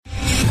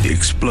The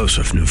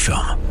explosive new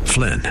film,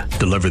 Flynn,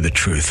 deliver the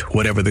truth,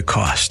 whatever the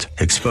cost,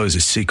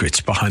 exposes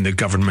secrets behind the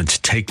government's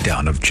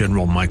takedown of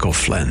General Michael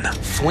Flynn.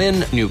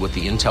 Flynn knew what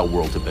the intel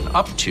world had been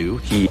up to.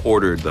 He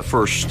ordered the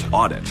first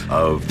audit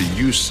of the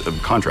use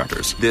of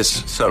contractors.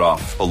 This set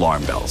off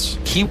alarm bells.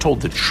 He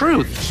told the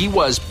truth. He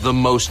was the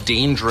most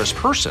dangerous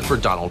person for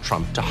Donald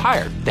Trump to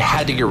hire. They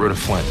had to get rid of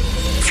Flynn.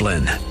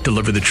 Flynn,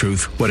 deliver the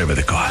truth, whatever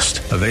the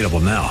cost. Available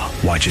now.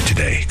 Watch it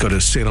today. Go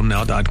to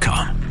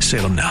salemnow.com.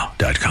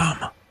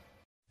 salemnow.com.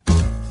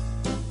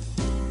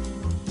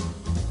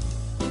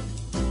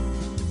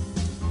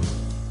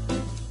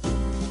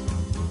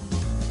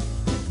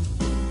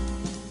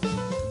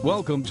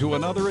 Welcome to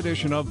another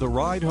edition of The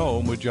Ride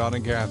Home with John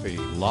and Kathy,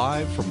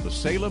 live from the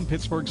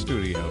Salem-Pittsburgh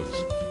studios.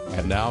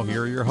 And now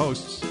here are your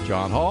hosts,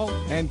 John Hall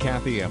and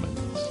Kathy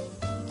Emmons.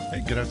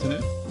 Hey, good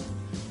afternoon.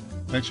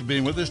 Thanks for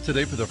being with us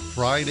today for the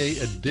Friday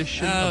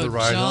edition of The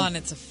Ride Home. John,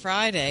 it's a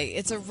Friday.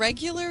 It's a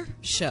regular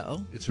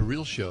show. It's a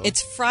real show.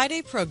 It's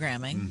Friday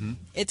programming. Mm-hmm.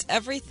 It's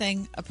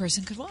everything a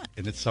person could want.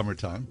 And it's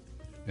summertime.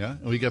 Yeah,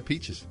 and we got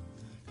peaches.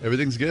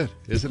 Everything's good,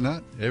 is it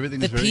not?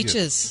 Everything's very good. The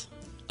peaches.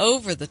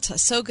 Over the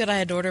so good I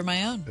had to order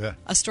my own. Yeah.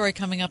 A story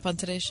coming up on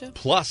today's show.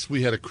 Plus,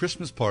 we had a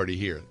Christmas party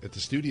here at the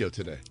studio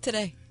today.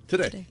 Today.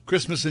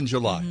 Christmas in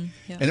July. Mm-hmm.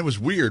 Yeah. And it was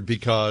weird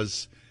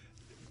because,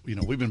 you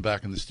know, we've been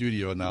back in the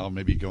studio now,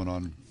 maybe going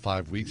on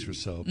 5 weeks or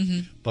so.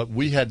 Mm-hmm. But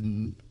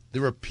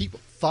there were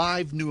people,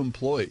 5 new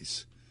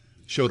employees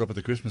showed up at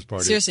the Christmas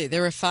party. Seriously,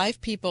 there were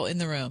 5 people in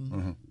the room,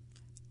 mm-hmm.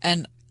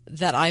 and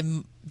that I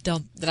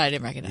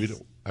didn't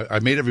recognize. I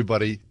made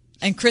everybody.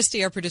 And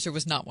Christy, our producer,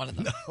 was not one of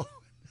them.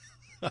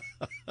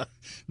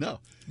 No,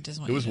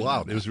 it was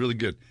wild. It was really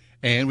good,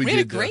 and we had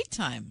did a great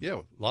time. Yeah,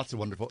 lots of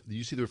wonderful. Did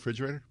you see the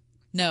refrigerator?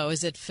 No,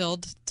 is it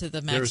filled to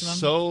the maximum? There's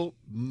so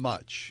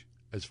much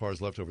as far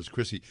as leftovers.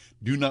 Chrissy,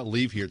 do not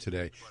leave here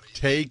today.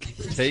 Take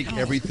everything you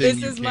can with you.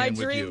 This is my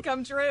dream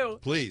come true.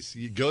 Please,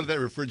 you go to that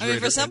refrigerator. I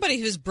mean, for somebody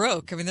who's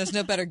broke, there's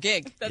no better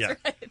gig. That's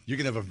right. You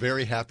can have a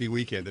very happy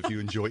weekend if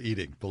you enjoy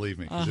eating. Believe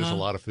me, 'cause there's a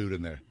lot of food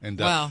in there. And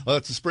wow.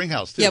 It's a Spring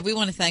House too. Yeah, we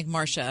want to thank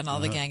Marcia and all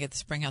the gang at the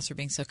Spring House for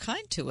being so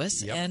kind to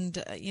us and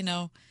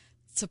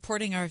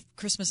supporting our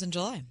Christmas in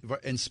July.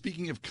 And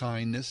speaking of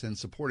kindness and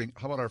supporting,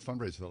 how about our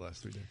fundraiser the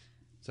last 3 days?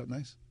 Is that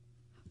nice?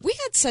 We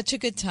had such a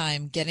good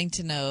time getting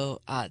to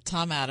know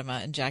Tom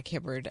Adama and Jack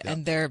Hibbard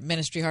and their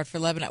ministry, Heart for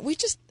Lebanon.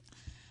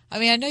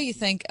 I know you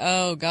think,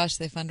 oh, gosh,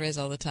 they fundraise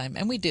all the time.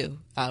 And we do.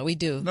 We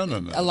do. No.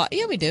 A lot.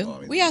 Yeah, we do.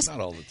 Well, we ask, not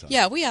all the time.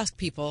 Yeah, we ask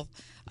people.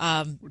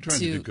 We're trying to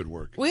do good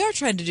work. We are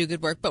trying to do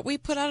good work, but we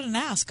put out an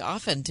ask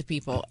often to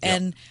people.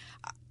 And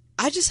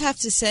I just have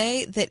to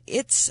say that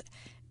it's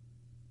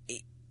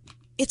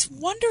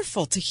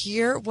wonderful to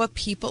hear what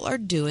people are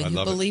doing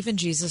who believe in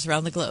Jesus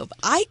around the globe.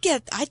 I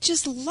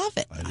just love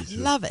it. I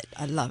love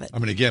it. I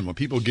mean, again, when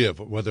people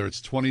give, whether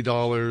it's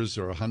 $20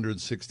 or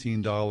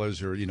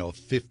 $116 or,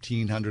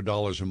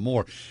 $1,500 or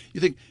more,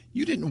 you think,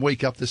 you didn't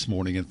wake up this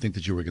morning and think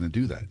that you were going to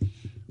do that.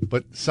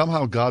 But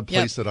somehow God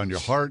placed it on your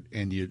heart,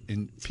 and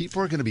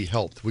people are going to be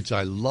helped, which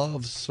I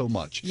love so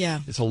much. Yeah.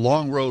 It's a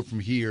long road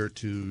from here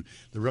to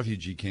the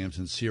refugee camps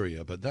in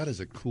Syria, but that is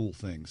a cool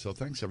thing. So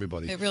thanks,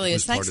 everybody. It really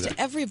is. Thanks to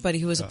everybody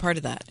who was a part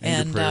of that.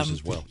 And your prayers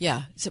as well.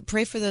 Yeah. So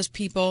pray for those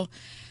people.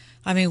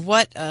 I mean,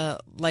 what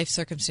life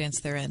circumstance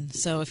they're in.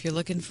 So if you're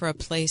looking for a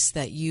place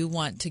that you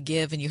want to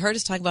give, and you heard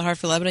us talk about Heart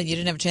for Lebanon, you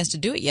didn't have a chance to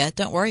do it yet,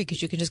 don't worry,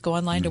 because you can just go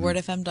online to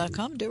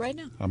wordfm.com and do it right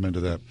now. I'm into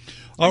that.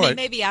 All right.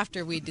 Maybe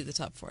after we do the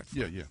top 4.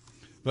 Yeah.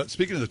 But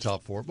speaking of the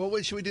top 4, well,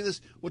 wait, should we do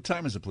this? What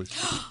time is it, please?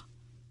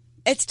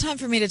 It's time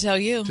for me to tell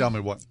you. Tell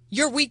me what.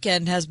 Your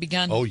weekend has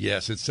begun. Oh,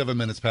 yes. It's 7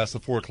 minutes past the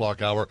 4 o'clock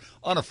hour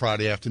on a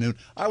Friday afternoon.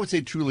 I would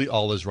say truly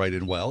all is right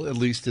and well, at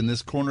least in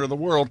this corner of the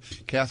world.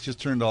 Kath just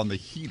turned on the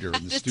heater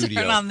in the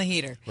studio. Turned on the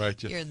heater.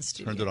 Right. You're in the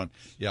studio. Turned it on.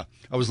 Yeah.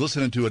 I was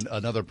listening to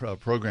another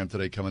program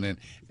today coming in,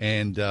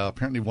 and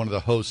apparently one of the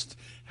hosts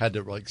had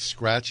to,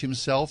 scratch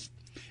himself.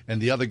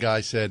 And the other guy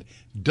said,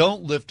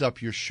 "Don't lift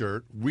up your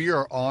shirt. We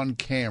are on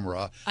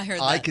camera. I heard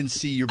that. I can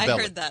see your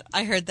belly."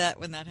 I heard that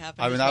when that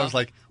happened. I mean, I was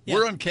like,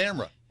 we're on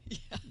camera. Yeah.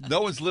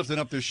 No one's lifting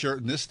up their shirt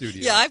in this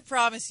studio. Yeah, I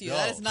promise you.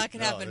 that is not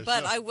going to happen.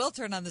 But I will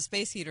turn on the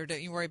space heater.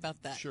 Don't you worry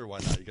about that. Sure, why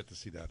not? You get to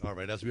see that. All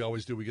right, as we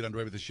always do, we get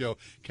underway with the show.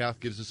 Kath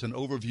gives us an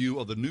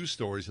overview of the news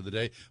stories of the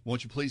day.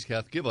 Won't you please,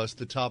 Kath, give us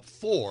the top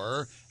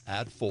 4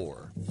 at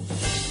 4.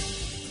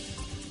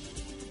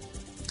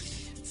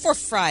 For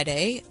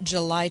Friday,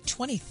 July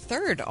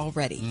 23rd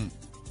already.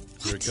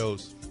 Here it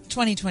goes.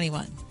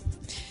 2021.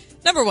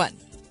 Number 1.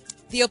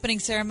 The opening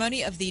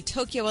ceremony of the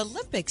Tokyo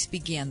Olympics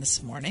began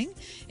this morning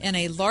in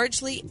a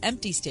largely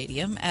empty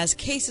stadium as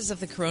cases of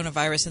the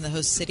coronavirus in the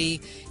host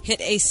city hit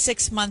a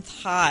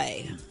 6-month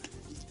high.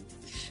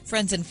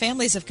 Friends and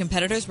families of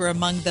competitors were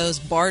among those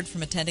barred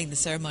from attending the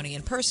ceremony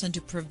in person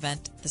to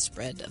prevent the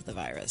spread of the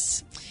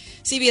virus.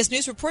 CBS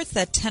News reports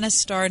that tennis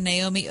star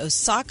Naomi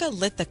Osaka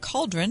lit the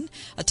cauldron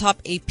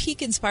atop a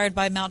peak inspired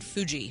by Mount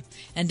Fuji,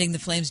 ending the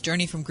flame's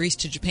journey from Greece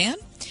to Japan.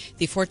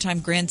 The four-time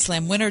Grand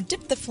Slam winner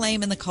dipped the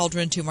flame in the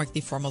cauldron to mark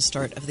the formal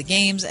start of the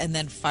games, and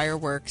then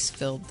fireworks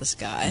filled the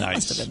sky. Nice. That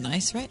must have been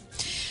nice, right?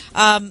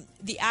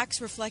 The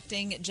acts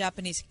reflecting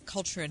Japanese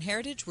culture and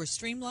heritage were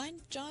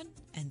streamlined, John,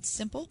 and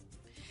simple.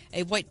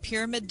 A white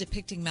pyramid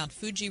depicting Mount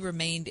Fuji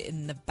remained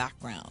in the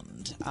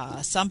background.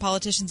 Some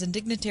politicians and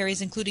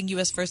dignitaries, including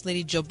U.S. First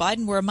Lady Joe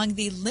Biden, were among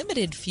the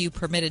limited few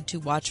permitted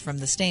to watch from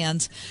the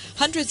stands.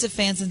 Hundreds of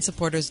fans and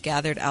supporters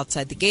gathered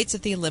outside the gates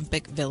of the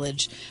Olympic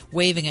Village,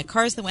 waving at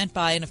cars that went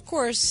by. And, of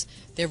course,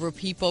 there were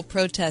people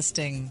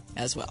protesting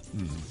as well.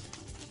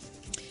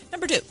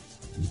 Number 2.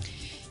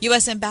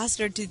 U.S.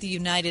 Ambassador to the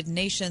United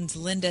Nations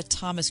Linda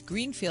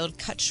Thomas-Greenfield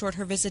cut short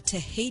her visit to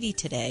Haiti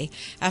today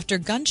after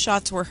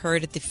gunshots were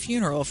heard at the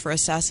funeral for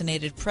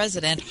assassinated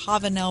President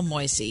Jovenel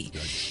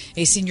Moïse.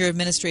 A senior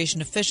administration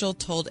official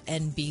told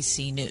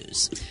NBC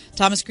News.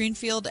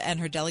 Thomas-Greenfield and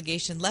her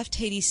delegation left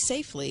Haiti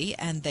safely,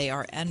 and they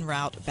are en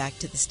route back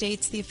to the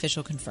States, the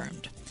official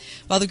confirmed.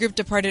 While the group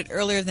departed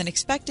earlier than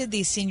expected,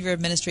 the senior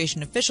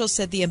administration officials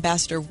said the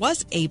ambassador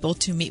was able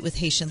to meet with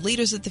Haitian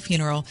leaders at the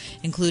funeral,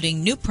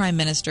 including new Prime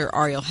Minister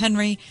Ariel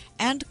Henry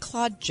and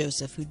Claude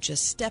Joseph, who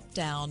just stepped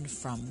down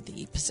from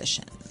the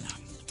position.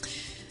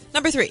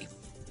 Number 3.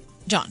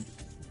 John,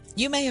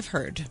 you may have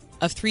heard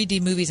of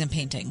 3D movies and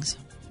paintings,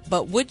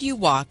 but would you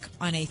walk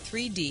on a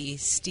 3D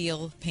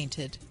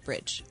steel-painted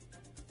bridge?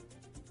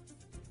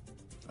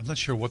 I'm not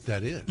sure what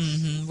that is.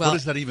 Well, what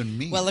does that even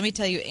mean? Well, let me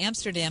tell you,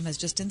 Amsterdam has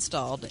just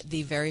installed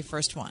the very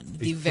first one.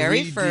 The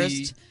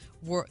 3D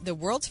the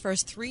world's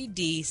first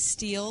 3D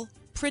steel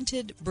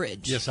printed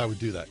bridge. Yes, I would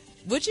do that.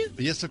 Would you?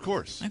 Yes, of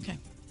course. Okay.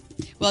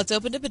 Well, it's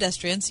open to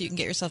pedestrians, so you can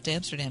get yourself to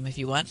Amsterdam if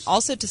you want.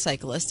 Also to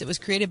cyclists. It was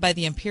created by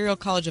the Imperial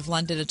College of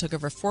London. It took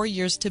over 4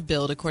 years to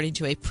build, according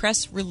to a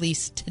press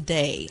release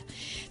today.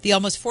 The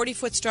almost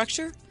 40-foot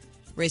structure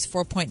weighs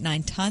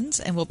 4.9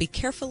 tons and will be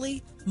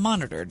carefully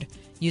monitored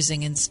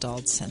using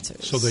installed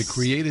sensors. So they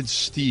created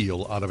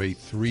steel out of a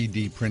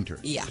 3D printer.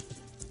 Yeah.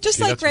 Just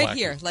See, like that's right wacky.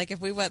 here. Like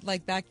if we went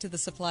back to the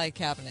supply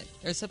cabinet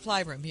or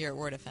supply room here at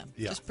Word FM.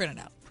 Yeah. Just print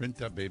it out. Print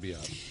that baby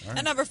out. All right.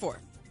 And number 4.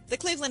 The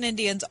Cleveland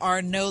Indians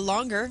are no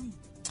longer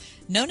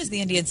known as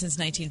the Indians since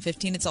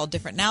 1915. It's all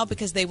different now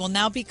because they will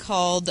now be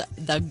called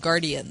the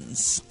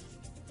Guardians.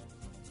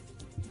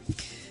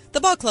 The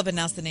ball club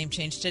announced the name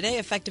change today,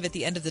 effective at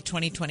the end of the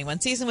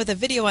 2021 season, with a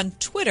video on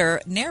Twitter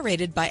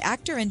narrated by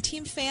actor and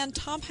team fan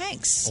Tom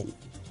Hanks.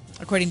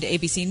 According to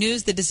ABC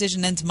News, the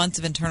decision ends months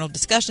of internal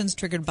discussions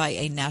triggered by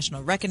a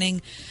national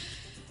reckoning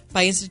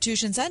by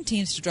institutions and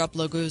teams to drop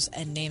logos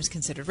and names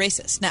considered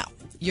racist. Now,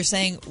 you're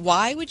saying,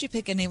 why would you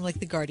pick a name like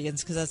the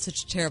Guardians? Because that's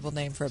such a terrible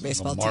name for a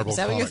baseball team. Is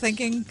that what you're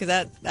thinking?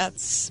 Because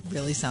that's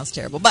really sounds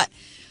terrible. But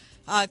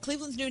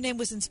Cleveland's new name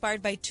was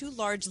inspired by 2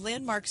 large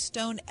landmark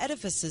stone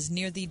edifices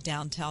near the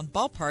downtown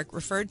ballpark,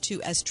 referred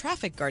to as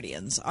traffic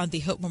guardians, on the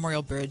Hope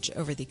Memorial Bridge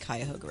over the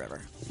Cuyahoga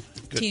River.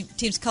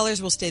 Team's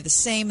colors will stay the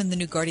same, and the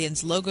new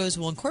Guardians logos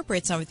will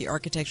incorporate some of the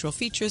architectural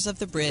features of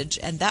the bridge.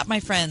 And that, my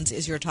friends,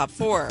 is your top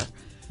 4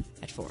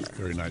 at 4.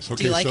 Very nice. Okay,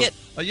 do you like it?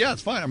 Yeah,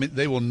 it's fine. I mean,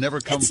 they will never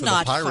come it's for the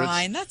Pirates. It's not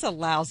fine. That's a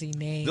lousy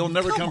name. They'll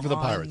never come for the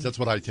on. Pirates. That's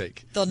what I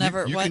take. They'll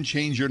never. You can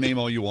change your name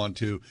all you want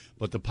to,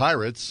 but the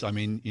Pirates, I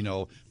mean,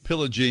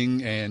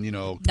 pillaging and,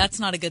 That's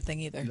not a good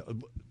thing either.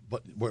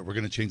 But we're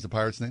going to change the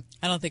Pirates' name?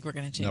 I don't think we're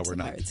going to change the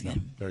Pirates'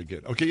 name. No. Very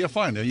good. Okay, yeah,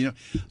 fine.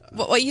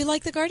 What, you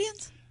like the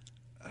Guardians?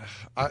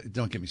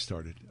 Don't get me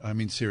started. I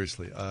mean,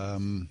 seriously.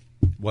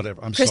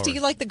 Whatever. I'm Christy, sorry.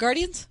 you like the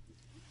Guardians?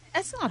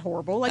 That's not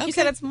horrible. Like you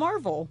said, it's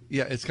Marvel.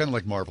 Yeah, it's kind of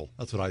like Marvel.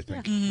 That's what I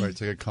think. Yeah. Mm-hmm. Right? It's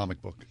like a comic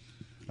book.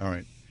 All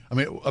right. I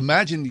mean,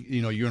 imagine,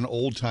 you're an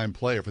old-time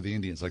player for the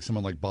Indians, like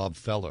someone like Bob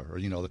Feller, or,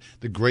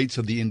 the greats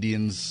of the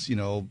Indians,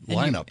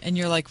 lineup. And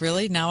you're like,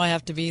 really? Now I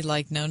have to be,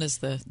 known as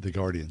the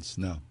Guardians.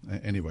 No.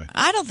 Anyway.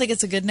 I don't think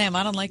it's a good name.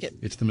 I don't like it.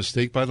 It's the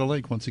mistake by the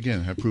lake, once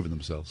again, have proven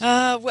themselves.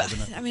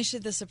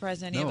 Should this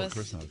surprise any of us? No, of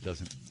course not. It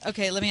doesn't.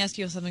 Okay, let me ask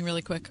you something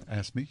really quick.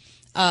 Ask me.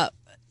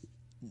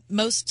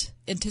 Most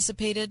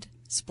anticipated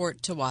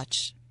sport to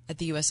watch at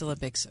the U.S.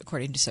 Olympics,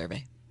 according to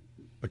survey.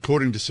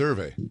 According to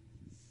survey.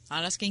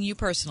 Not asking you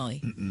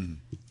personally.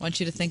 I want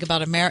you to think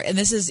about America. And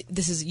this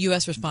is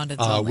U.S.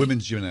 respondents only.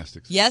 Women's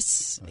gymnastics.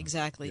 Yes,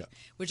 exactly. Yeah.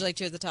 Would you like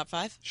to hear the top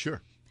 5?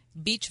 Sure.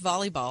 Beach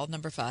volleyball,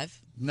 number 5.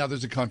 Now,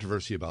 there's a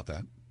controversy about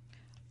that.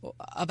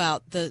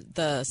 About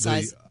the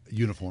size. The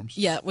uniforms.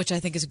 Yeah, which I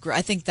think is great.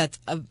 I think that's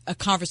a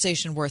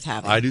conversation worth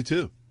having. I do,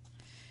 too.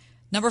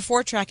 Number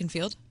 4, track and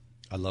field.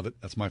 I love it.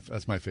 That's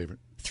my favorite.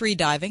 3,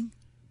 diving.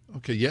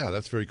 Okay, yeah,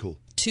 that's very cool.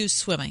 2,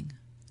 swimming.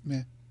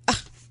 Meh.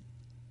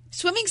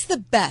 Swimming's the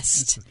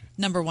best. Okay.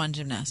 Number 1,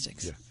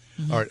 gymnastics. Yeah.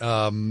 Mm-hmm.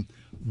 All right.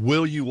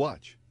 Will you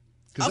watch?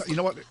 Because you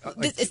know what?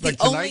 It's like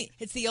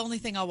it's the only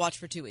thing I'll watch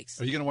for 2 weeks.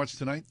 Are you going to watch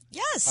tonight?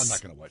 Yes. I'm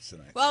not going to watch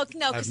tonight. Well,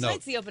 no, because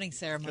tonight's the opening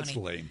ceremony. That's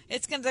lame.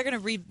 They're going to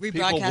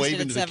rebroadcast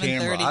it at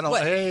 7:30.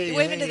 Hey,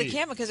 wave into the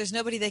camera because there's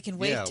nobody they can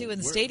wave to in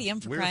the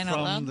stadium for crying out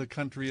loud. We're from the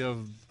country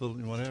of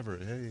whatever.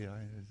 Hey,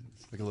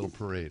 it's like a little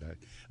parade.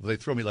 They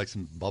throw me like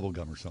some bubble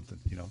gum or something.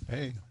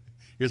 Hey,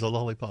 here's a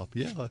lollipop.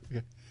 Yeah.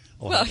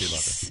 Well,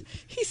 he's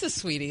a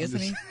sweetie,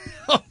 isn't he?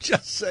 I'm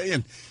just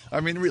saying. I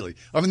mean, really.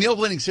 The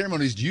opening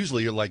ceremonies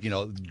usually are like,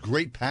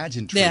 great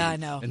pageantry. Yeah, I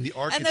know. And the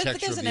architecture but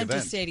there's of an the empty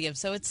event. stadium,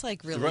 so it's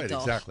like really right,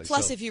 dull. Exactly.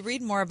 Plus, if you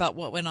read more about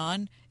what went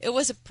on, it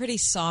was a pretty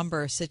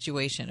somber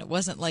situation. It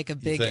wasn't like a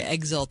big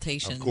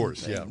exaltation. Of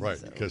course, thing, yeah, right.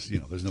 So. Because,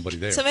 there's nobody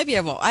there. So maybe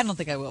I won't. I don't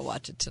think I will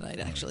watch it tonight,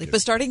 actually.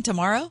 But starting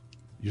tomorrow,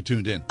 you're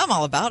tuned in. I'm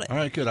all about it. All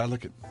right, good. I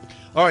look it.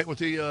 All right, we'll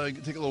take a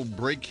little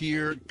break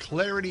here.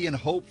 Clarity and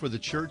hope for the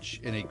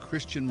church in a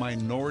Christian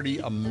minority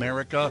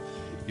America.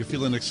 You're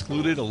feeling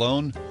excluded,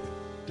 alone?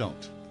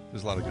 Don't.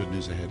 There's a lot of good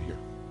news ahead here.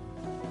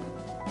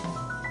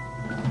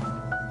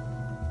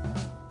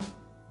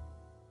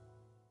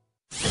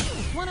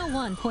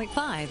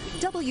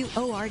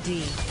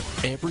 WORD.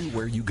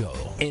 Everywhere you go,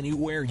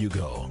 anywhere you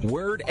go,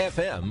 Word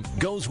FM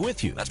goes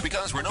with you. That's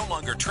because we're no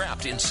longer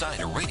trapped inside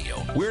a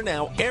radio. We're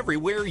now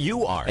everywhere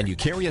you are, and you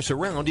carry us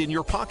around in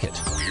your pocket.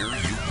 We're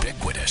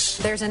ubiquitous.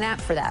 There's an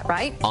app for that,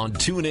 right? On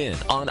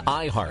TuneIn, on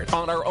iHeart,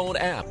 on our own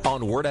app,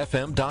 on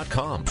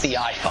WordFM.com. The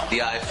iPhone. The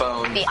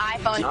iPhone. The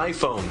iPhone. The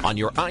iPhone. On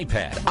your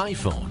iPad,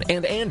 iPhone,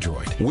 and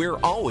Android. We're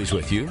always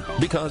with you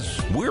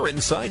because we're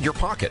inside your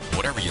pocket.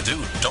 Whatever you do,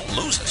 don't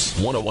lose us.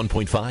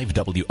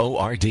 101.5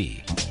 WORD.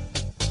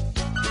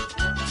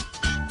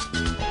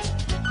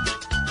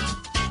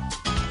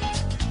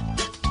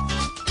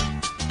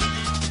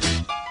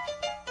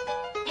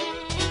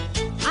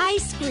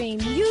 Ice cream,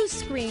 you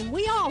scream,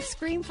 we all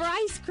scream for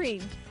ice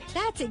cream.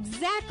 That's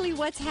exactly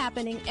what's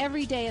happening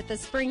every day at the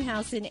Spring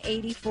House in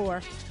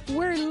 84.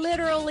 We're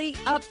literally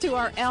up to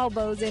our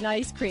elbows in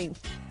ice cream.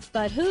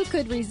 But who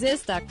could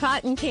resist a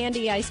cotton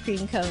candy ice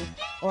cream cone?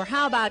 Or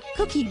how about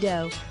cookie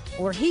dough?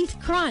 Or Heath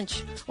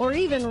Crunch? Or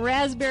even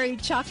raspberry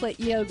chocolate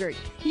yogurt?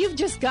 You've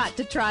just got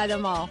to try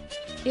them all.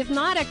 If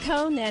not a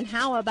cone, then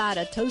how about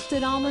a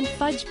toasted almond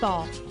fudge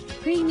ball?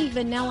 Creamy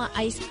vanilla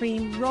ice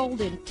cream rolled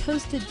in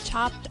toasted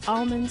chopped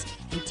almonds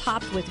and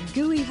topped with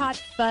gooey hot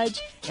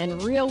fudge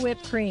and real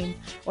whipped cream.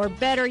 Or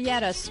better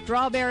yet, a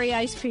strawberry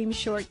ice cream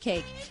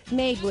shortcake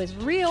made with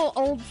real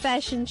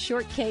old-fashioned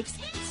shortcakes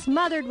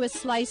smothered with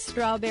sliced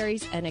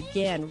strawberries and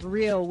again,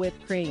 real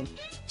whipped cream.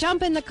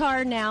 Jump in the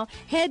car now,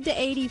 head to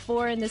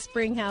 84 in the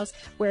Spring House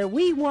where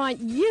we want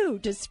you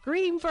to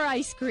scream for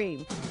ice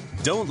cream.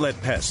 Don't let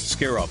pests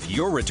scare off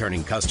your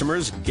returning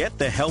customers. Get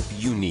the help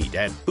you need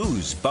at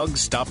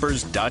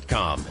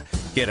boozebugstoppers.com.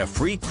 Get a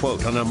free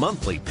quote on a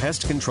monthly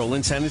pest control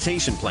and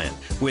sanitation plan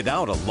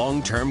without a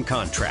long-term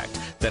contract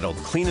that'll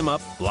clean them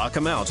up, block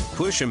them out,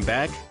 push them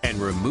back, and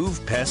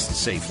remove pests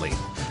safely.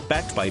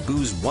 Backed by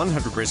Boo's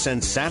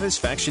 100%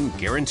 satisfaction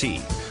guarantee.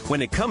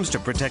 When it comes to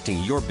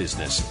protecting your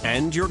business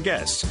and your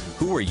guests,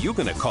 who are you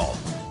going to call?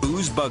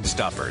 Boo's Bug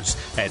Stoppers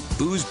at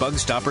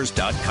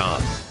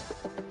boozebugstoppers.com.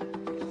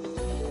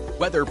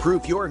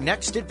 Weatherproof your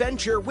next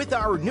adventure with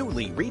our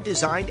newly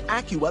redesigned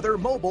AccuWeather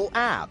mobile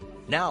app.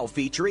 Now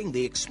featuring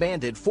the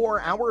expanded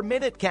 4-hour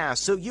MinuteCast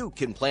so you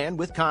can plan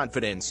with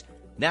confidence.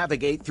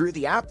 Navigate through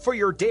the app for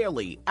your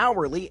daily,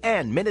 hourly,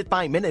 and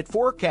minute-by-minute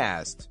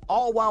forecasts,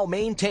 all while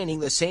maintaining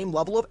the same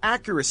level of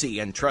accuracy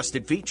and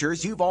trusted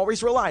features you've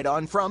always relied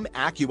on from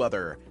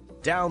AccuWeather.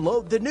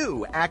 Download the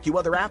new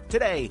AccuWeather app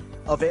today.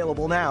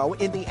 Available now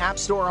in the App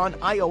Store on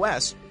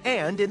iOS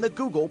and in the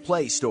Google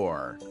Play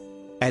Store.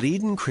 At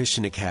Eden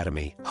Christian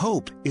Academy,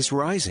 hope is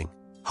rising.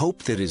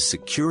 Hope that is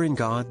secure in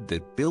God,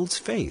 that builds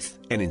faith,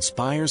 and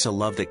inspires a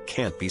love that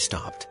can't be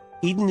stopped.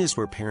 Eden is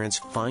where parents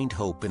find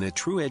hope in a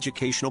true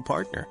educational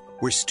partner,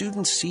 where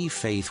students see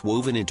faith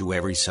woven into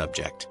every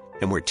subject,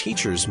 and where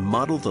teachers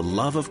model the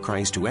love of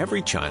Christ to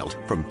every child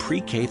from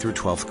pre-K through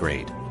 12th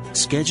grade.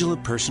 Schedule a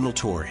personal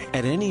tour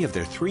at any of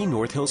their 3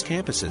 North Hills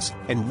campuses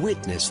and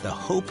witness the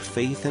hope,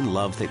 faith, and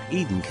love that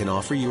Eden can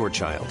offer your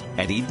child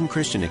at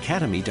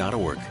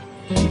EdenChristianAcademy.org.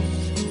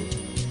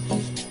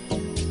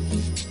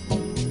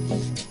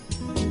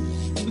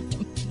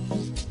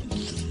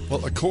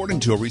 Well,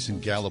 according to a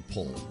recent Gallup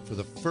poll, for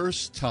the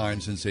first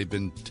time since they've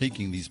been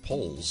taking these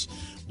polls,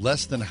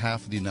 less than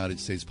half of the United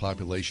States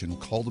population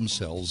call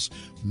themselves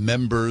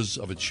members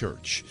of a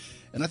church.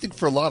 And I think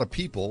for a lot of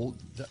people,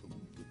 that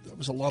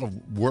was a lot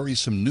of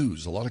worrisome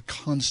news, a lot of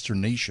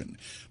consternation.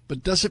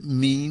 But does it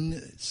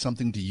mean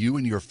something to you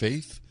and your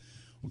faith?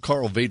 Well,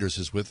 Carl Vaders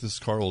is with us.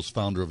 Carl is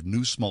founder of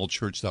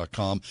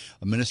NewSmallChurch.com,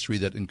 a ministry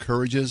that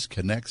encourages,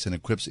 connects, and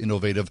equips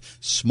innovative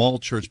small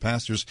church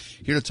pastors.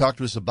 Here to talk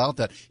to us about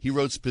that, he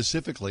wrote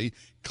specifically,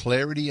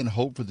 Clarity and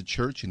Hope for the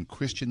Church in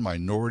Christian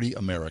Minority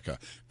America.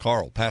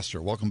 Carl,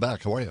 pastor, welcome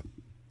back. How are you?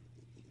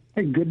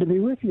 Hey, good to be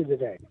with you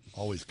today.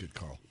 Always good,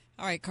 Carl.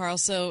 All right, Carl.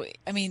 So,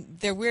 I mean,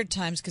 they're weird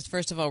times because,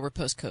 first of all, we're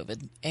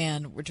post-COVID,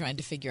 and we're trying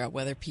to figure out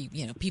whether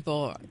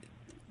people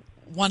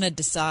want to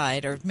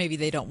decide, or maybe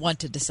they don't want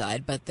to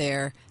decide, but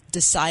they're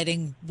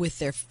deciding with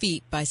their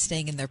feet by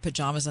staying in their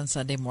pajamas on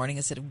Sunday morning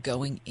instead of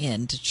going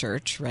into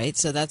church, right?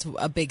 So that's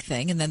a big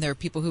thing. And then there are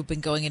people who've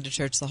been going into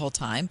church the whole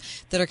time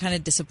that are kind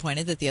of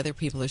disappointed that the other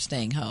people are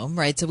staying home,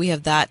 right? So we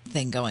have that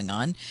thing going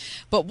on.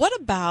 But what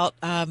about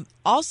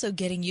also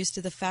getting used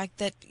to the fact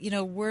that,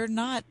 we're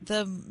not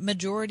the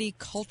majority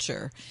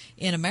culture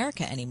in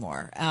America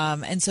anymore.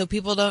 And so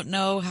people don't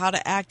know how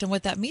to act and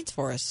what that means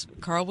for us.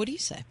 Carl, what do you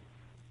say?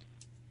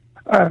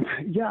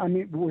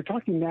 We're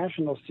talking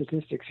national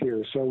statistics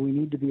here, so we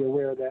need to be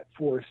aware that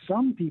for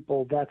some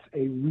people that's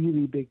a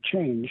really big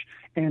change.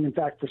 And in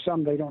fact, for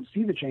some, they don't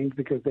see the change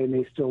because they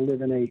may still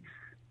live in a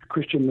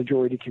Christian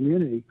majority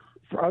community.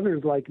 For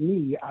others like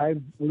me,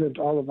 I've lived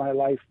all of my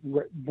life,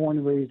 born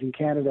and raised in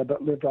Canada,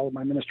 but lived all of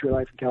my ministry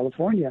life in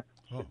California.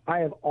 Oh. I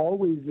have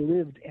always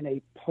lived in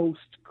a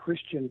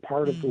post-Christian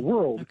part of the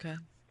world. Okay.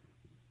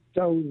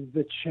 So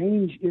the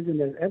change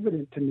isn't as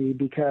evident to me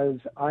because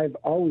I've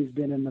always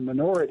been in the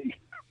minority.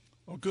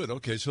 Oh, good.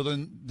 Okay, so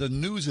then the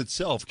news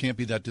itself can't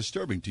be that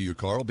disturbing to you,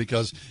 Carl,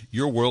 because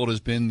your world has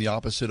been the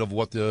opposite of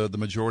what the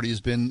majority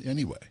has been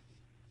anyway.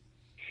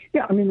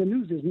 Yeah, the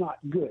news is not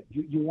good.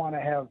 You want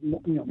to have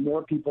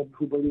more people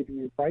who believe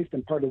in Christ,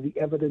 and part of the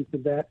evidence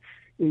of that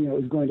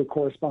is going to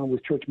correspond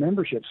with church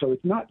membership. So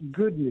it's not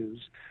good news.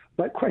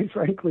 But quite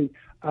frankly,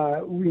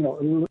 I've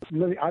been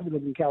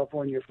living in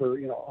California for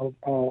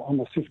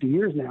almost 50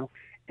 years now,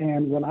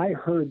 and when I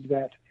heard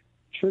that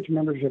church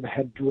membership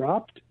had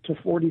dropped to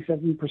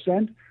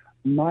 47%,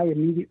 my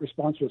immediate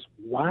response was,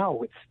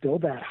 "Wow, it's still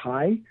that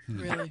high."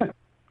 Really?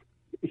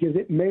 Because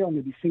it may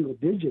only be single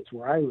digits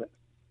where I live.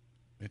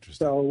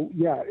 Interesting. So,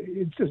 yeah,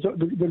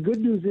 the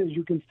good news is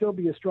you can still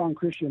be a strong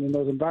Christian in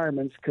those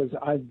environments because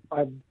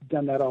I've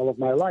done that all of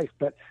my life.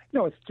 But,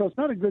 it's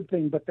not a good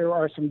thing, but there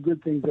are some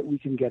good things that we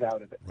can get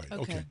out of it. Right,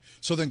 okay.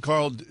 So then,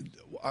 Carl,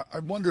 I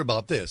wonder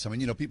about this.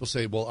 People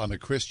say, well, I'm a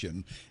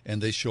Christian,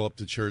 and they show up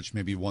to church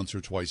maybe once or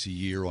twice a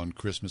year on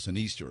Christmas and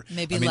Easter.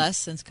 Maybe less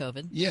since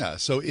COVID. Yeah,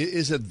 so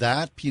is it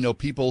that,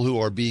 people who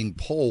are being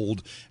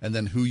polled and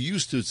then who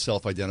used to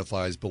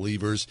self-identify as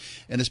believers,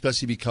 and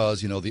especially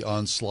because, the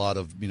onslaught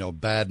of,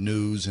 bad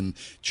news and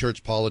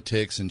church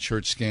politics and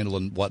church scandal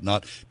and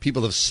whatnot,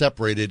 people have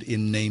separated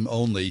in name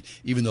only,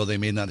 even though they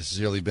may not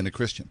necessarily have been a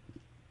Christian.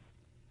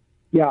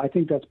 Yeah, I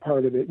think that's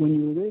part of it. When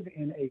you live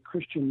in a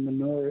Christian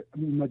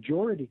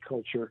majority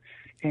culture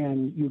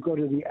and you go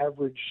to the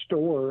average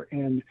store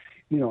and,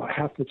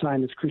 half the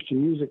time it's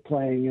Christian music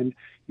playing and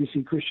you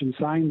see Christian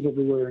signs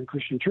everywhere and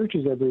Christian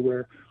churches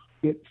everywhere,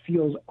 it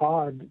feels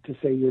odd to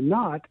say you're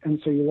not. And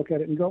so you look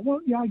at it and go, well,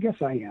 yeah, I guess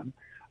I am.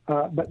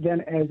 But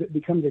then as it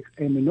becomes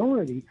a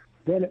minority,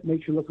 then it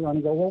makes you look around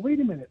and go, well, wait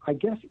a minute. I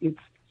guess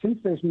since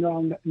there's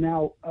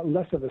now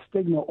less of a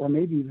stigma or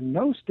maybe even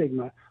no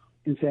stigma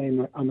in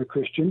saying I'm a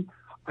Christian,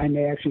 I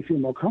may actually feel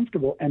more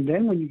comfortable. And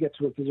then when you get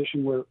to a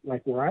position where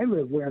I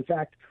live, where in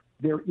fact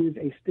there is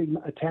a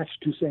stigma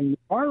attached to saying you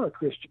are a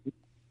Christian,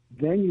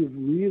 then you've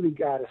really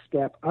got to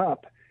step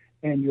up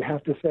and you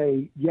have to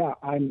say, yeah,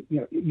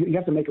 you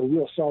have to make a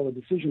real solid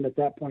decision at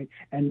that point.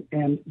 And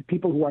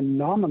people who are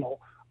nominal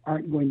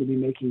aren't going to be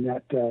making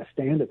that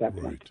stand at that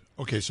point. Right.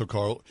 Okay, so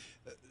Carl,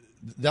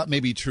 that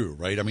may be true,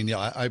 right?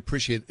 I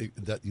appreciate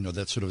that,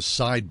 that sort of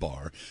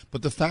sidebar,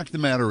 but the fact of the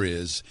matter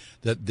is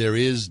that there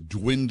is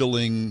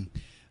dwindling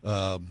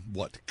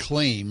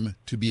claim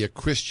to be a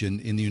Christian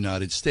in the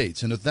United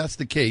States. And if that's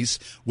the case,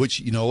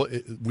 which,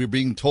 we're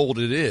being told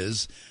it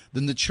is,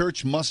 then the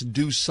church must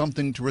do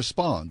something to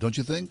respond, don't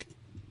you think?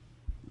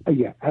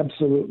 Yeah,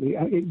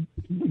 absolutely.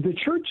 The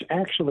church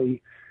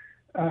actually...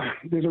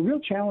 there's a real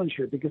challenge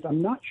here because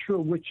I'm not sure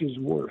which is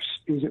worse.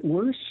 Is it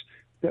worse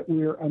that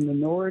we're a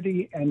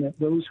minority and that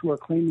those who are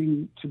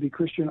claiming to be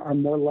Christian are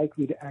more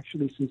likely to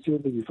actually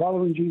sincerely be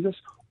following Jesus?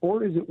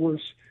 Or is it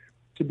worse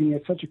to be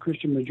in such a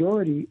Christian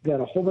majority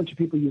that a whole bunch of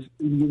people you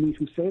meet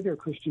who say they're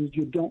Christians,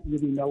 you don't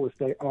really know if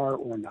they are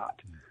or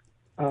not?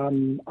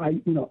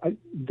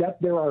 That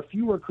there are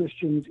fewer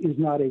Christians is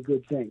not a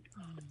good thing.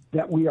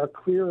 That we are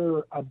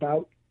clearer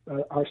about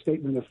our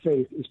statement of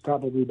faith is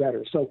probably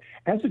better. So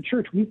as a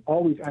church, we've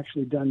always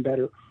actually done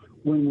better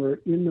when we're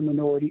in the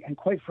minority. And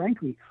quite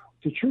frankly,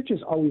 the church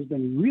has always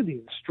been really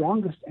the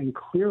strongest and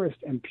clearest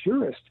and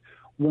purest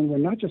when we're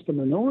not just a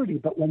minority,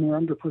 but when we're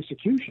under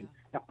persecution.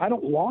 Now, I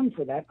don't long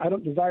for that. I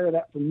don't desire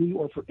that for me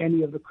or for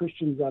any of the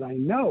Christians that I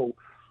know,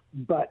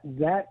 but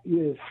that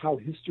is how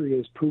history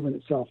has proven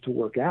itself to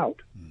work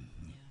out.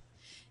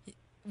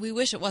 We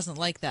wish it wasn't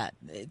like that.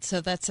 So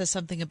that says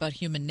something about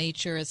human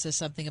nature. It says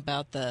something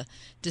about the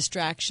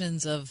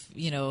distractions of,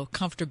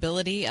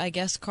 comfortability, I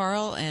guess,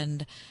 Carl,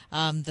 and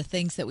the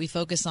things that we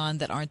focus on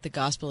that aren't the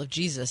gospel of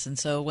Jesus. And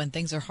so when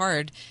things are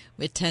hard,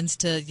 it tends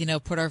to,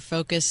 put our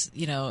focus,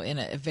 in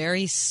a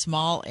very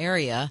small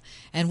area.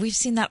 And we've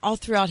seen that all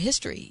throughout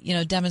history,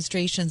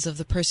 demonstrations of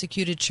the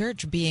persecuted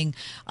church being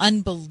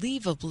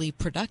unbelievably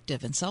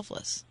productive and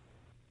selfless.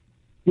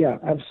 Yeah,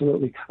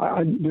 absolutely.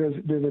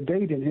 There's a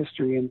date in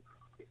history, and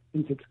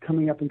since it's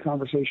coming up in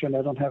conversation,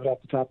 I don't have it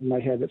off the top of my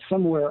head, it's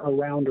somewhere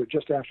around or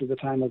just after the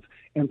time of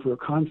Emperor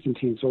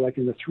Constantine, so like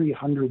in the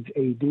 300s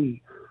AD,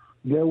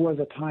 there was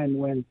a time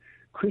when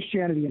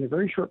Christianity in a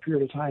very short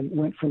period of time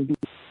went from being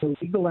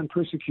illegal and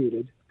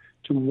persecuted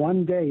to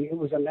one day it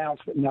was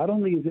announced that not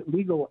only is it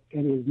legal,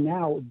 it is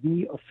now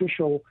the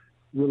official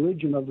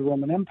religion of the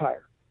Roman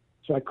Empire.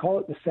 So I call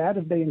it the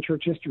saddest day in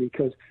church history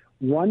because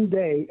one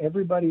day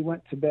everybody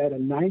went to bed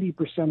and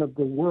 90% of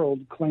the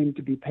world claimed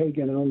to be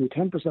pagan and only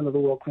 10% of the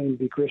world claimed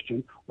to be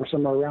Christian, or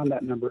somewhere around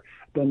that number.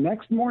 The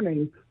next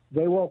morning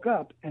they woke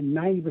up and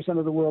 90%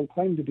 of the world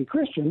claimed to be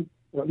Christian,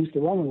 or at least the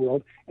Roman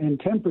world, and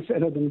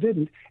 10% of them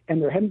didn't,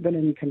 and there hadn't been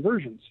any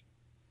conversions.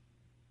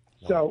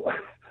 Wow. So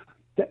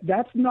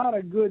that's not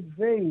a good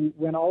thing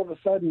when all of a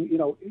sudden,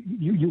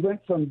 you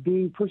went from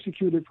being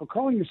persecuted for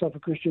calling yourself a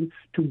Christian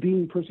to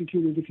being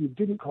persecuted if you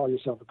didn't call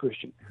yourself a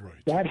Christian. Right.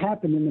 That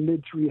happened in the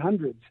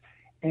mid-300s.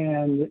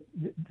 And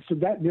so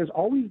that there's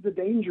always the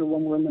danger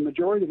when we're in the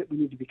majority that we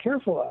need to be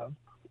careful of.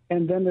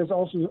 And then there's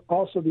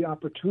also the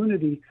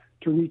opportunity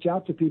to reach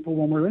out to people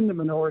when we're in the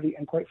minority.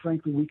 And quite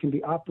frankly, we can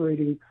be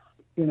operating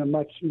in a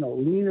much,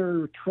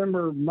 leaner,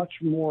 trimmer, much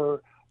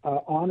more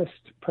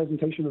honest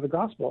presentation of the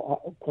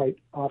gospel quite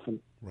often.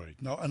 Right.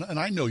 Now, and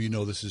I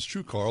know this is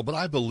true, Carl, but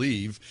I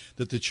believe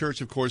that the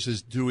church, of course,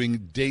 is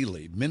doing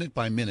daily, minute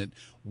by minute,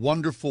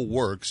 wonderful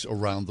works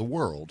around the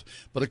world.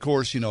 But, of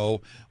course,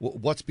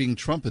 what's being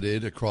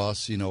trumpeted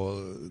across,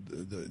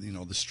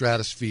 the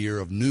stratosphere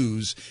of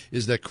news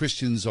is that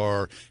Christians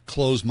are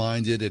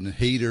closed-minded and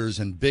haters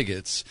and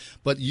bigots.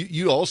 But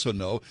you also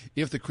know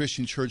if the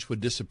Christian church would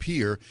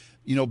disappear,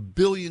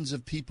 billions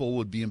of people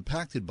would be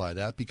impacted by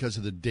that because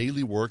of the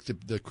daily work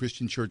that the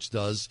Christian church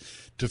does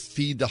to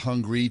feed the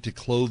hungry, to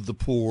clothe the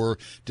poor,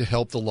 to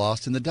help the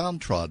lost and the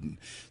downtrodden.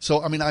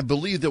 So, I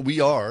believe that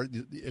we are,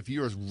 if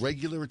you're a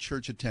regular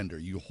church attender,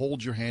 you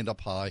hold your hand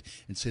up high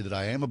and say that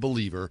I am a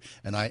believer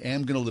and I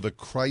am going to live a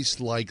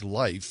Christ-like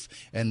life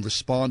and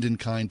respond in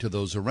kind to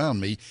those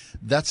around me.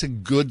 That's a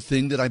good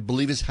thing that I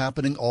believe is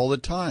happening all the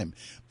time.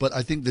 But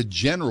I think the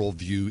general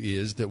view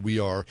is that we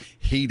are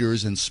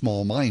haters and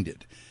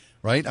small-minded.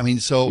 Right?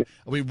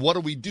 What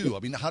do we do?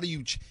 How do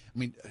you,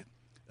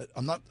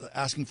 I'm not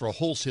asking for a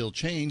wholesale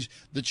change.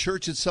 The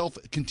church itself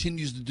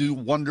continues to do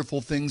wonderful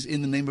things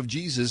in the name of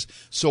Jesus.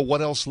 So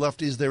what else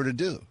left is there to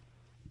do?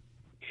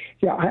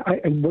 Yeah,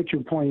 and what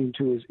you're pointing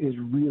to is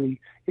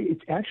really, it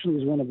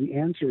actually is one of the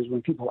answers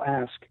when people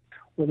ask,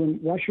 well, then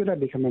why should I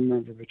become a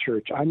member of a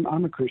church? I'm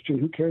a Christian.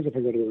 Who cares if I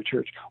go to a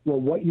church? Well,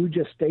 what you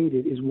just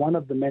stated is one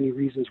of the many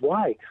reasons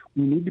why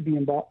we need to be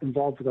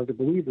involved with other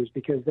believers,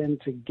 because then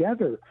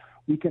together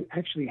we can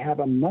actually have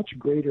a much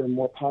greater and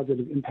more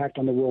positive impact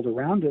on the world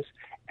around us,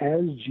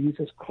 as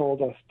Jesus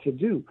called us to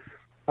do.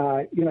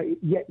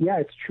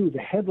 It's true. The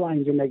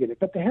headlines are negative,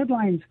 but the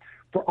headlines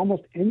for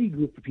almost any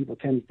group of people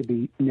tends to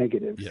be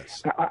negative.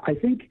 Yes. I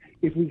think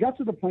if we got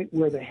to the point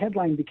where the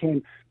headline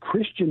became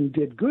 "Christian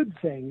did good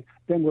thing,"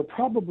 then we're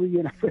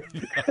probably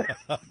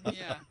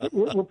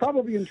we're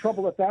probably in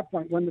trouble at that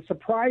point. When the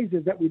surprise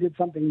is that we did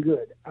something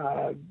good,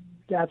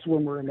 that's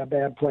when we're in a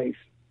bad place.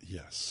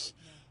 Yes.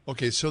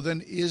 Okay, so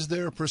then is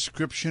there a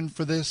prescription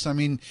for this?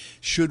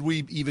 Should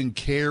we even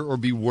care or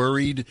be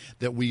worried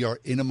that we are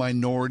in a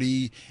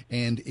minority?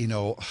 And,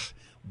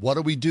 what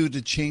do we do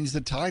to change the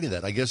tide of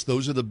that? I guess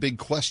those are the big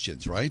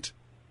questions, right?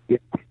 Yeah.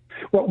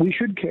 Well, we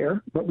should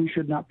care, but we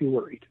should not be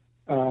worried.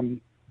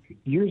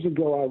 Years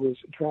ago, I was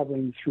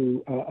traveling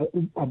through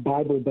a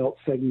Bible Belt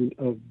segment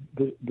of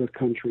the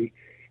country,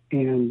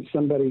 and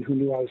somebody who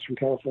knew I was from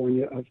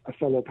California, a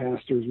fellow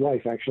pastor's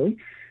wife, actually,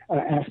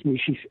 asked me,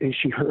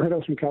 she heard I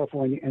was from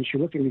California, and she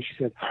looked at me and she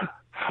said,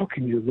 "How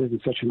can you live in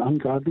such an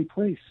ungodly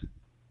place?"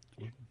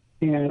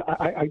 And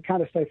I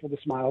kind of stifled a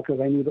smile because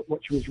I knew that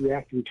what she was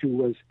reacting to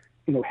was,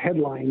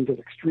 headlines of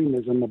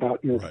extremism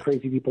about, right,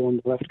 crazy people on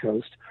the left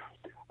coast.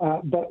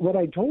 But what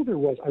I told her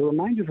was, I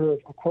reminded her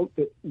of a quote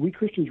that we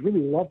Christians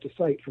really love to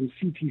cite from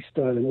C.T.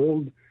 Studd, an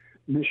old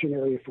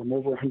missionary from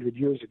over 100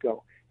 years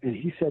ago. And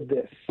he said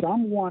this: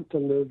 "Some want to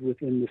live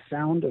within the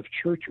sound of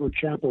church or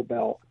chapel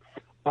bell.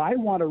 I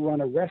want to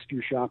run a rescue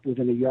shop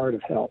within a yard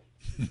of hell."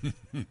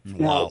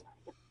 Wow.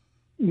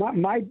 Now,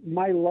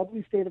 my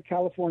lovely state of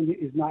California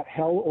is not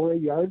hell or a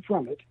yard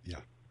from it. Yeah.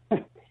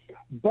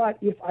 But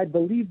if I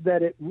believed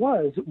that it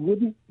was,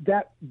 wouldn't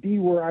that be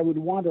where I would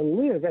want to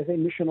live as a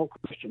missional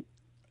Christian?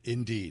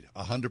 Indeed,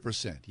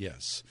 100%,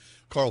 yes.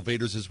 Carl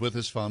Vaters is with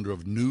us, founder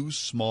of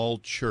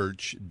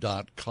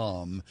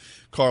newsmallchurch.com.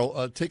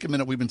 Carl, take a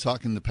minute. We've been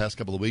talking the past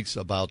couple of weeks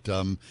about,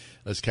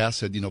 as Cass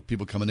said,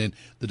 people coming in,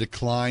 the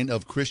decline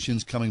of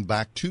Christians coming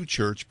back to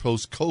church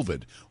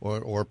post-COVID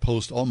or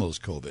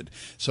post-almost COVID.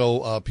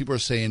 So people are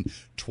saying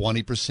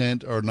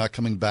 20% are not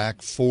coming back,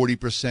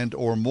 40%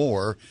 or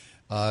more.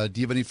 Do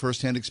you have any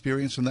firsthand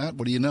experience from that?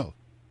 What do you know?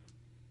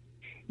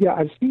 Yeah,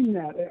 I've seen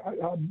that.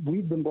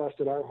 We've been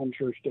blessed at our home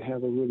church to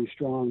have a really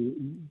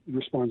strong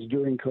response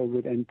during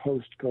COVID and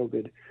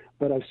post-COVID,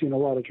 but I've seen a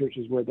lot of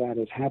churches where that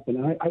has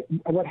happened.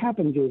 What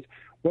happens is,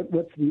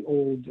 what's the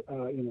old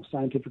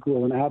scientific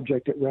rule? An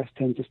object at rest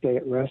tends to stay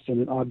at rest,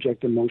 and an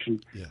object in motion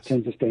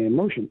tends to stay in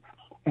motion.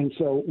 And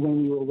so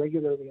when we were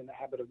regularly in the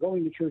habit of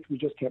going to church, we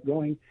just kept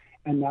going.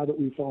 And now that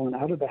we've fallen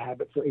out of the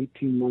habit for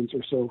 18 months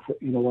or so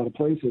in a lot of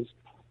places,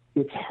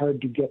 it's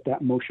hard to get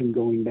that motion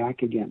going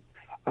back again.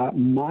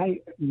 My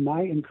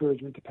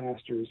encouragement to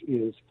pastors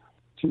is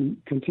to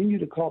continue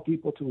to call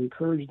people, to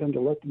encourage them, to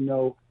let them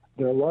know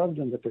they're loved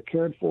and that they're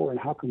cared for, and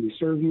how can we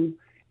serve you.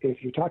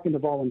 If you're talking to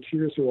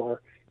volunteers who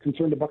are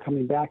concerned about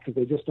coming back because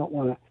they just don't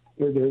want to,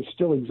 they're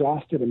still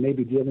exhausted and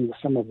maybe dealing with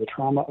some of the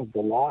trauma of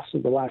the loss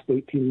of the last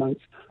 18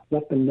 months,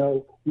 let them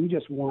know we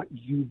just want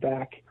you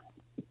back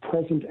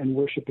present and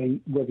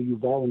worshiping, whether you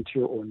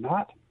volunteer or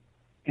not.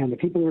 And the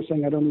people who are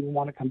saying, I don't even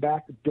want to come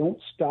back, don't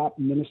stop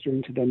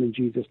ministering to them in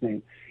Jesus'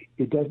 name.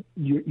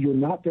 You're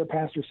not their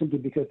pastor simply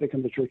because they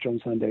come to church on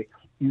Sunday.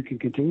 You can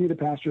continue to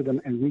pastor them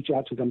and reach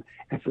out to them.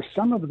 And for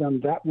some of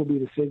them, that will be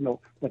the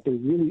signal that they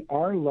really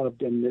are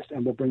loved and missed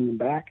and will bring them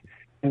back.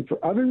 And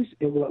for others,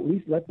 it will at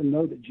least let them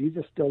know that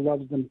Jesus still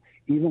loves them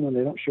even when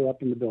they don't show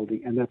up in the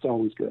building, and that's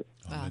always good.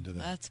 Wow,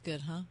 that's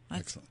good, huh?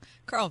 Excellent.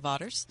 Carl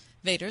Vaders,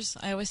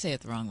 I always say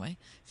it the wrong way,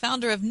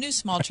 founder of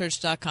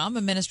NewSmallChurch.com,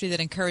 a ministry that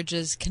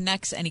encourages,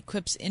 connects, and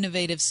equips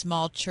innovative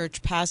small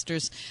church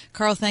pastors.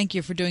 Carl, thank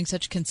you for doing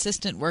such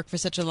consistent work for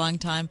such a long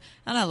time,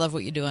 and I love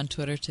what you do on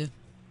Twitter, too.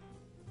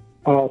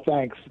 Oh,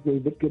 thanks.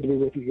 Good to be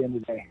with you again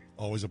today.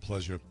 Always a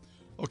pleasure.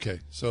 Okay,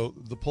 so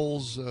the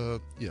polls,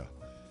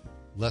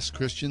 less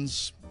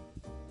Christians,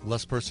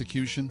 less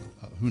persecution,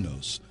 who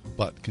knows?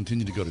 But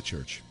continue to go to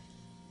church.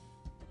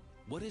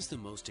 What is the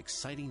most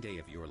exciting day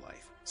of your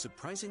life?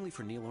 Surprisingly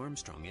for Neil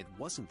Armstrong, it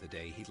wasn't the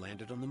day he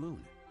landed on the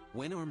moon.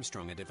 When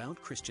Armstrong, a devout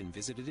Christian,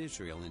 visited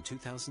Israel in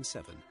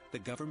 2007, the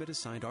government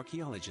assigned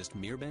archaeologist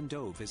Mir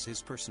Ben-Dov as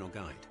his personal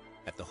guide.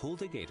 At the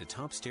Hulda Gate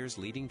atop stairs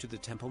leading to the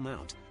Temple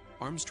Mount,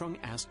 Armstrong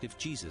asked if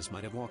Jesus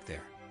might have walked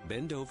there.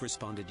 Ben-Dov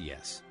responded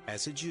yes.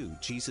 As a Jew,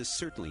 Jesus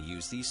certainly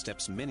used these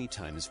steps many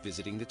times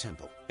visiting the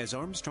temple. As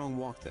Armstrong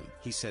walked them,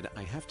 he said,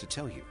 I have to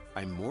tell you,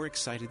 I'm more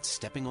excited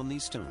stepping on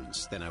these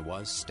stones than I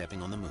was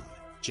stepping on the moon.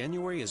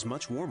 January is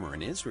much warmer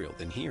in Israel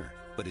than here.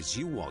 But as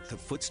you walk the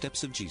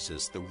footsteps of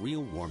Jesus, the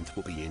real warmth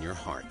will be in your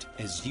heart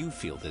as you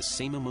feel the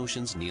same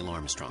emotions Neil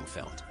Armstrong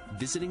felt.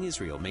 Visiting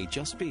Israel may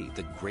just be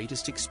the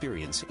greatest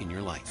experience in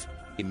your life.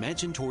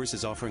 Imagine Tours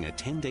is offering a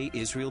 10-day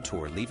Israel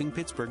tour leaving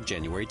Pittsburgh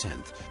January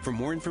 10th. For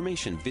more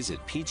information, visit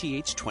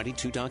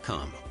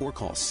pgh22.com or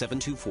call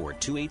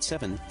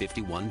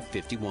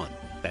 724-287-5151.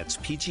 That's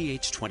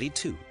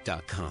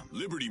pgh22.com.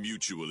 Liberty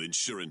Mutual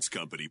Insurance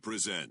Company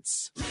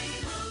presents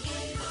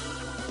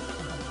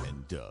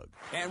and Doug.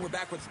 And we're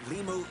back with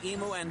Limu,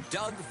 Emu, and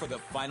Doug for the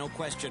final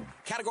question.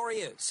 Category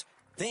is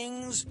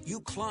things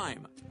you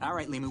climb. All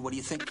right, Limu, what do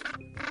you think?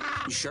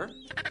 You sure?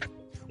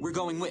 We're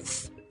going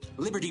with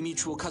Liberty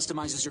Mutual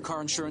customizes your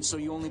car insurance so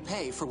you only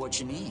pay for what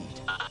you need.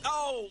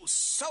 Oh,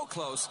 so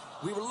close.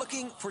 We were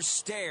looking for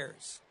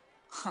stairs.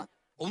 Huh.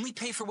 Only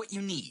pay for what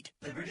you need.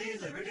 Liberty,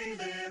 liberty,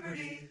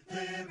 liberty,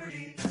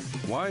 liberty.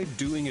 Why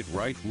doing it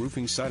right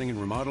roofing, siding, and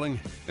remodeling?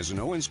 As an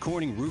Owens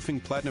Corning Roofing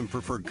Platinum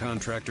Preferred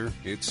Contractor,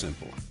 it's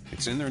simple.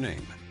 It's in their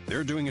name.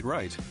 They're doing it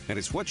right, and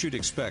it's what you'd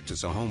expect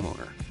as a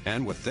homeowner,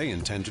 and what they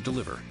intend to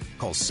deliver.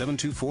 Call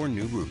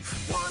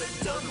 724-NEW-ROOF. Want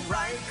it done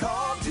right,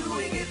 call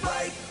doing it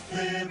right.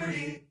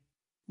 Liberty.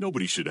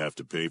 Nobody should have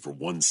to pay for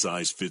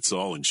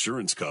one-size-fits-all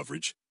insurance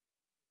coverage.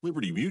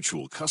 Liberty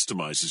Mutual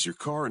customizes your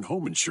car and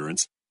home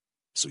insurance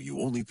so you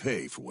only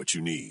pay for what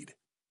you need.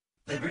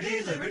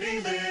 Liberty, liberty,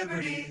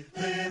 liberty,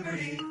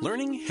 liberty.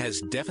 Learning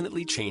has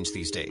definitely changed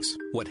these days.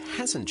 What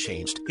hasn't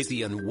changed is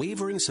the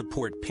unwavering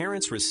support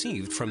parents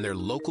received from their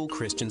local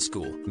Christian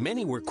school.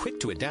 Many were quick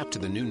to adapt to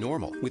the new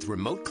normal, with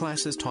remote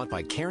classes taught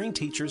by caring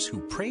teachers who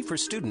pray for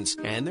students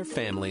and their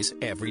families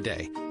every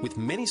day. With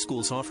many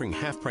schools offering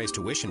half-price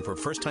tuition for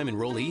first-time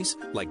enrollees,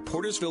 like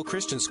Portersville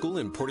Christian School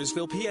in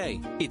Portersville, PA,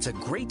 it's a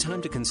great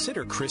time to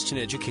consider Christian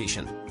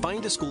education.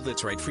 Find a school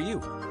that's right for you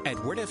at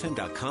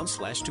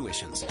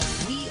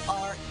wordfm.com/tuitions. We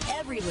are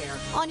everywhere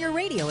on your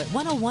radio at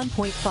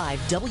 101.5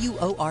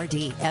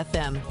 WORD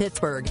FM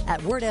Pittsburgh,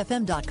 at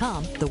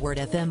wordfm.com, the Word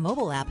FM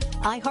mobile app,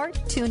 iHeart,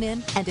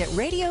 TuneIn, and at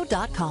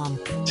radio.com.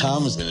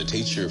 Tom has been a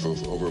teacher for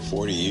over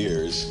 40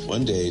 years.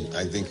 One day,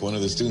 I think one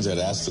of the students had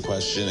asked the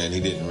question and he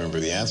didn't remember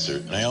the answer.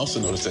 And I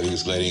also noticed that he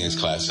was letting his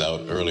class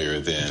out earlier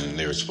than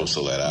they were supposed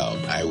to let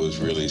out. I was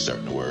really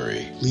starting to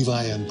worry.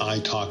 Levi and I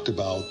talked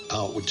about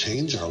how it would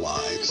change our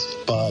lives,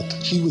 but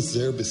he was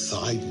there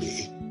beside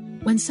me.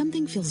 When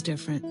something feels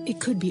different,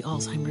 it could be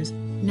Alzheimer's.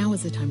 Now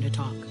is the time to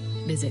talk.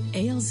 Visit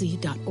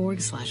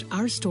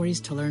alz.org/our stories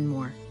to learn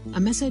more.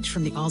 A message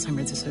from the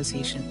Alzheimer's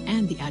Association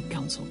and the Ad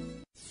Council.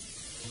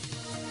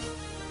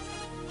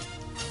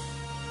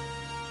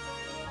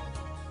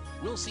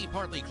 We'll see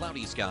partly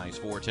cloudy skies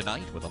for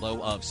tonight with a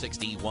low of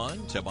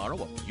 61.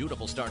 Tomorrow, a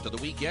beautiful start to the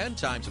weekend.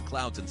 Times of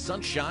clouds and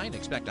sunshine.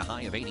 Expect a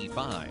high of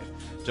 85.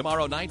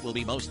 Tomorrow night will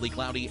be mostly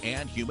cloudy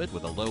and humid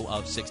with a low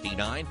of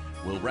 69.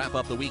 We'll wrap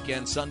up the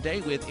weekend Sunday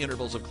with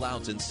intervals of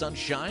clouds and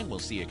sunshine. We'll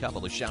see a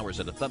couple of showers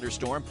and a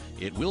thunderstorm.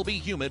 It will be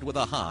humid with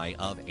a high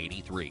of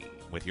 83.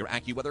 With your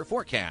AccuWeather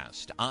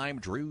forecast, I'm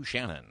Drew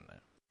Shannon.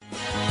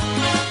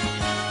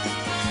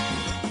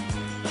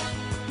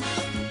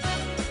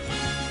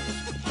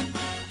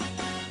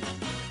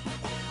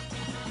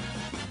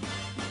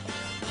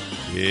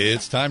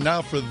 It's time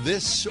now for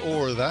This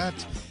or That.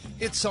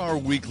 It's our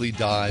weekly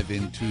dive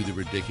into the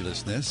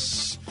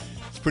ridiculousness.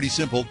 It's pretty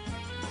simple.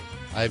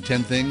 I have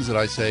 10 things that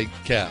I say,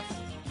 Kath,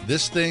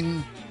 this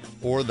thing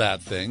or that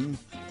thing,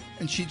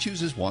 and she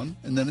chooses one,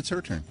 and then it's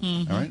her turn.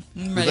 Mm-hmm. All right?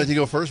 Would you like to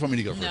go first? Want me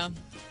to go first? No.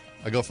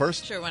 I go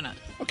first? Sure, why not?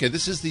 Okay,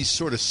 this is the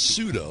sort of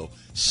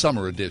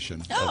pseudo-summer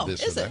edition of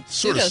This is or it? That.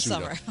 Sort of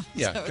Pseudo-summer.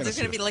 Yeah. So there's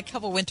going to be like a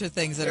couple winter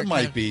things that There are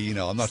might be,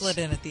 I'm not slid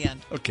in at the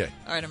end. Okay.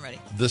 All right, I'm ready.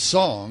 The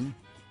song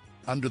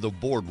Under the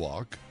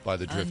Boardwalk by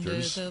the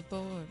Drifters. Under the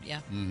board, yeah.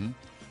 Mm-hmm.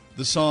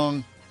 The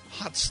song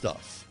Hot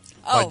Stuff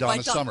Oh, by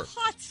Donna Summer.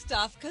 Hot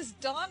Stuff, because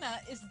Donna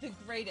is the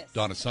greatest.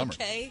 Donna Summer.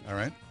 Okay. All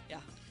right. Yeah.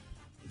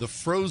 The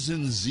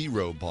Frozen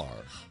Zero Bar.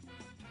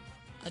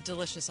 A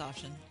delicious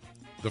option.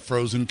 The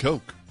Frozen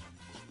Coke.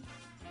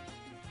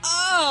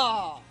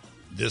 Oh!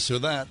 This or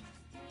that.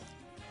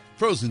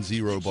 Frozen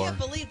Zero Bar. I can't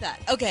believe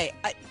that. Okay,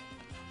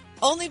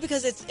 only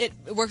because it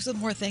works with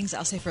more things,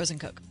 I'll say Frozen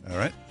Coke. All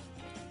right.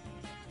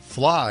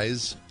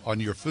 Flies on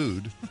your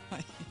food.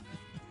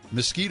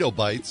 Mosquito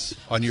bites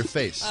on your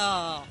face.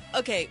 Oh,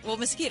 okay. Well,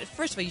 mosquito.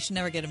 First of all, you should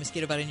never get a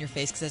mosquito bite on your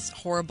face because it's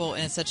horrible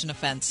and it's such an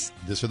offense.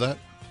 This or that?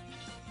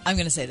 I'm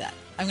going to say that.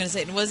 I'm going to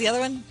say it. And what was the other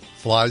one?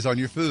 Flies on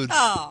your food.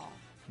 Oh.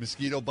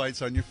 Mosquito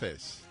bites on your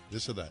face.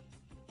 This or that?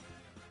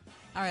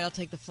 All right, I'll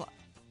take the fly.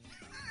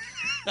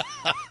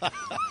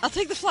 I'll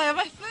take the fly on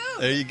my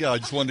food. There you go. I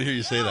just wanted to hear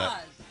you say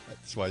that.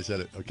 That's why I said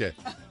it. Okay.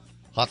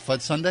 Hot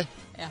Fudge Sundae?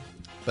 Yeah.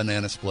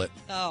 Banana split.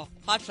 Oh,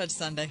 hot fudge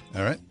sundae.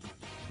 All right.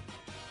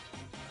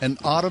 An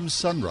autumn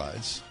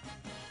sunrise.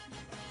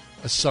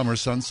 A summer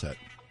sunset.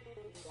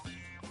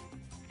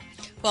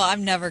 Well,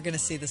 I'm never going to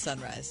see the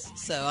sunrise,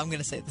 so I'm going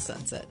to say the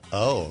sunset.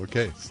 Oh,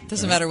 okay.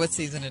 Doesn't matter what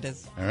season it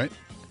is. All right.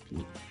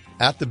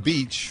 At the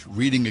beach,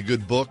 reading a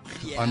good book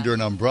under an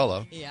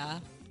umbrella. Yeah.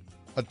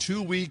 A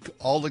 2-week,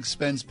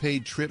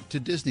 all-expense-paid trip to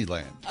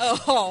Disneyland.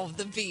 Oh,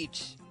 the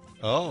beach.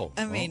 Oh.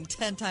 I mean,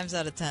 10 times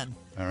out of 10.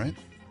 All right.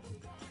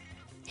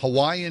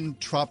 Hawaiian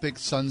Tropic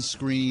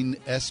Sunscreen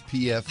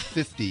SPF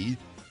 50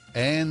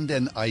 and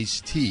an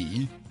iced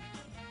tea.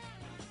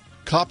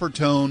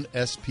 Coppertone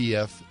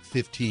SPF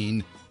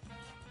 15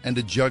 and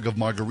a jug of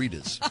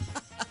margaritas.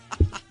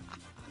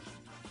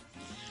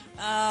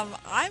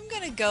 I'm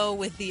going to go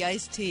with the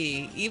iced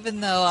tea, even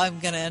though I'm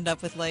going to end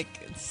up with like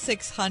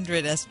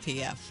 600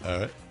 SPF. All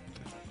right.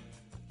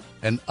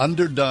 An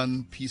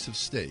underdone piece of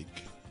steak.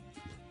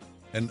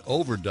 An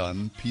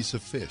overdone piece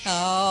of fish.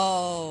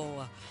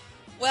 Oh.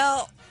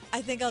 Well,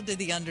 I think I'll do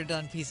the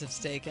underdone piece of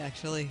steak,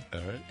 actually. All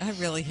right. I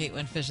really hate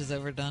when fish is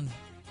overdone.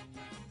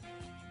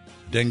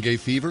 Dengue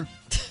fever.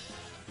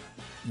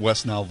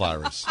 West Nile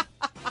virus.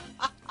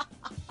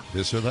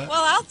 This or that?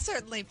 Well, I'll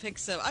certainly pick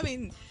some. I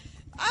mean,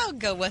 I'll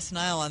go West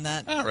Nile on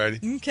that. All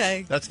righty.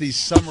 Okay. That's the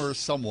summer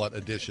somewhat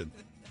edition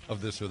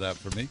of This or That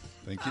for me.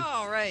 Thank you.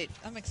 All right.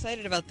 I'm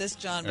excited about this,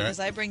 John, All because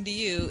right. I bring to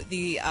you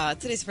the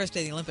today's the first day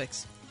of the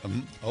Olympics.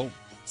 Oh.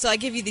 So I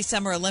give you the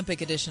Summer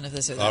Olympic edition of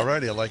This or That. All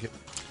righty. I like it.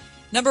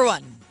 Number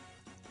 1.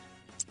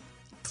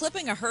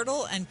 Clipping a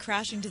hurdle and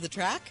crashing to the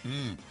track,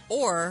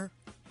 or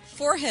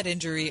forehead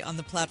injury on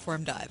the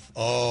platform dive.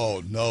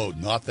 Oh, no,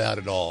 not that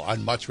at all. I'd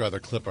much rather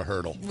clip a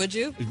hurdle. Would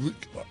you?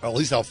 At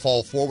least I'll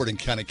fall forward and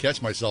kind of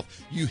catch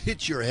myself. You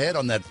hit your head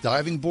on that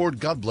diving board,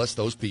 God bless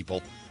those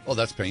people. Oh,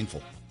 that's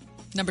painful.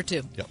 Number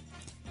 2. Yep.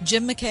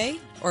 Jim McKay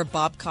or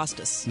Bob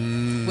Costas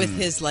with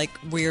his, like,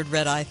 weird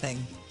red eye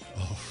thing.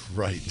 Oh,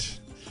 right.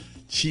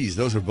 Jeez,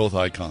 those are both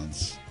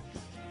icons.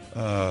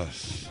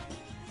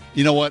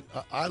 You know what?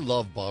 I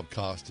love Bob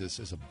Costas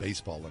as a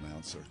baseball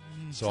announcer,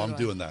 so I'm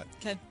doing that.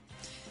 Okay.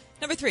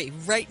 Number 3,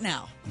 right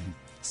now.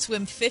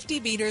 Swim 50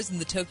 meters in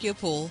the Tokyo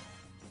pool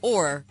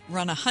or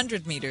run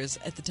 100 meters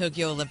at the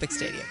Tokyo Olympic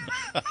Stadium.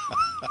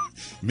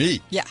 Me?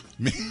 Yeah.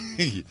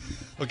 Me.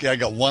 Okay, I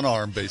got one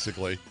arm,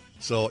 basically.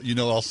 So,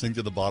 I'll sink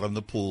to the bottom of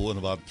the pool in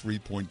about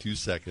 3.2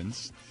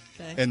 seconds.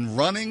 Okay. And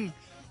running,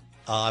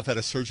 I've had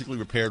a surgically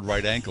repaired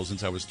right ankle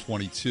since I was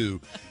 22.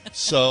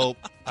 So,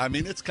 I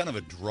mean, it's kind of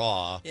a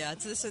draw. Yeah,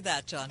 it's this or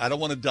that, John. I don't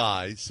want to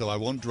die, so I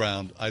won't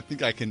drown. I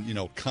think I can,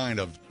 kind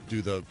of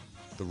do the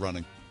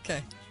running.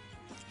 Okay.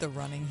 The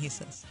running, he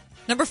says.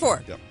 Number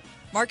 4. Yep.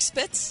 Mark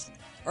Spitz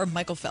or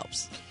Michael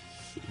Phelps?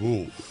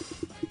 Ooh.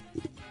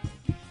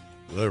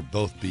 Well, they're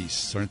both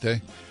beasts, aren't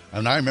they?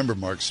 And I remember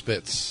Mark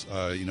Spitz.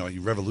 He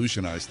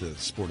revolutionized the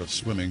sport of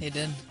swimming. He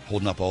did.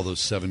 Holding up all those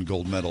 7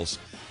 gold medals.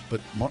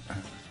 But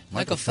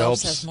Michael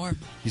Phelps has more.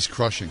 He's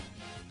crushing.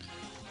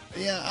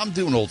 Yeah, I'm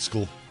doing old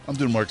school. I'm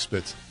doing Mark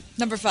Spitz.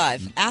 Number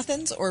 5.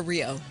 Athens or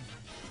Rio?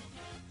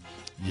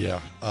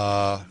 Yeah.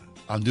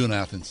 I'm doing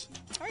Athens.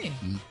 Are you?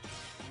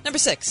 Number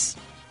 6.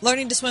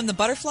 Learning to swim the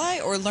butterfly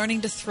or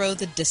learning to throw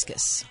the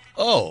discus?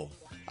 Oh,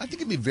 I think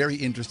it'd be very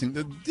interesting.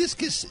 The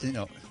discus,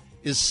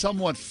 is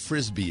somewhat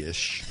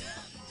frisbee-ish,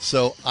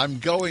 so I'm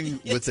going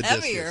with the discus.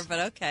 It's heavier, but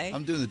okay.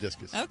 I'm doing the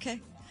discus.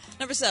 Okay.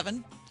 Number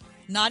 7,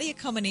 Nadia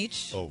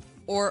Comaneci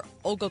or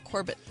Olga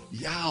Korbut.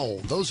 Yow,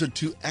 those are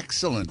two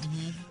excellent.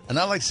 Mm-hmm. And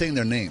I like saying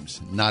their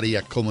names.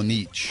 Nadia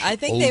Comaneci. I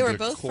think Olga they were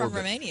both Korbut. from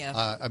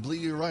Romania. I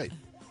believe you're right.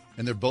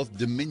 And they're both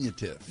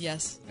diminutive.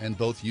 Yes. And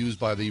both used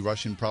by the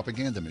Russian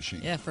propaganda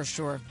machine. Yeah, for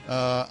sure.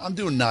 I'm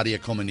doing Nadia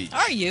Comaneci.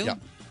 Are you? Yeah.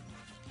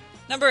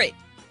 Number 8,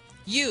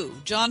 you,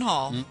 John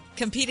Hall,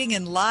 competing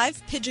in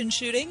live pigeon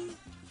shooting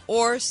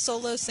or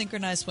solo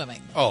synchronized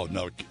swimming? Oh,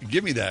 no.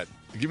 Give me that.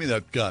 Give me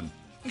that gun.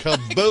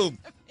 Kaboom.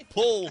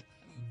 Pull.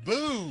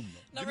 Boom.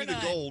 Give me the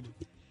gold.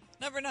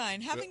 Number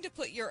 9, having to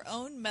put your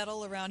own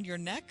medal around your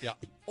neck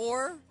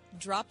or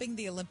dropping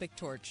the Olympic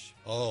torch?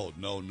 Oh,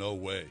 no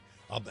way.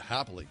 I'll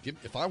happily.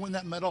 If I win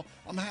that medal,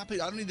 I'm happy.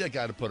 I don't need that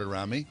guy to put it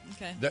around me.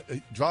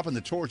 Okay. Dropping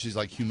the torch is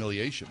like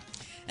humiliation.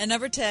 And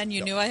number 10,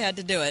 you knew I had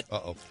to do it.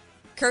 Uh-oh.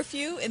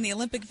 Curfew in the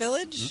Olympic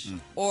Village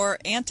or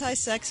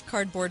anti-sex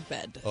cardboard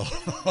bed?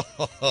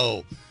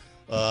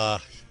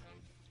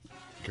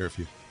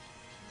 Curfew.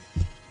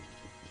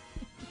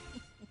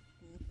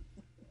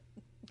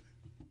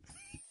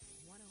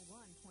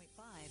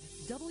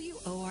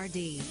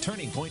 WORD.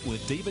 Turning Point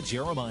with David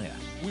Jeremiah.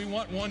 We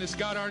want one that's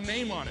got our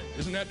name on it.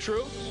 Isn't that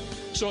true?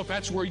 So if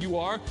that's where you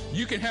are,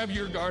 you can have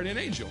your guardian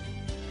angel.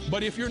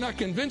 But if you're not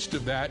convinced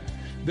of that,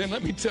 then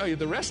let me tell you,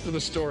 the rest of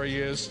the story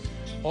is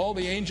all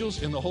the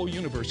angels in the whole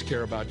universe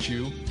care about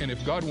you, and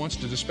if God wants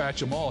to dispatch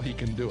them all, he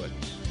can do it.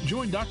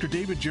 Join Dr.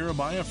 David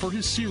Jeremiah for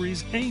his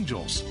series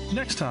Angels,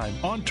 next time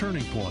on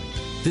Turning Point.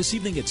 This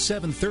evening at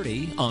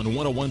 7:30 on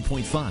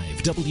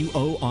 101.5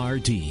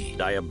 WORD.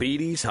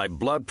 Diabetes, high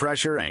blood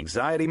pressure,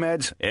 anxiety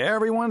meds,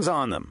 everyone's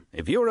on them.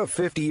 If you're a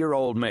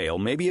 50-year-old male,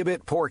 maybe a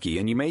bit porky,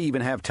 and you may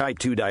even have type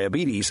 2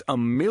 diabetes, $1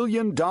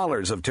 million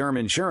of term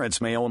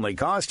insurance may only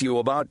cost you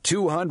about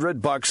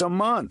 $200 a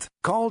month.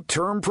 Call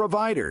Term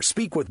Provider.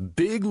 Speak with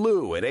Big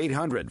Lou at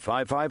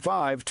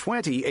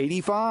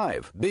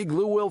 800-555-2085. Big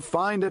Lou will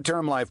find a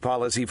term life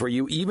policy for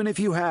you even if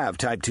you have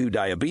type 2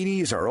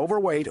 diabetes, are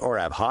overweight, or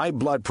have high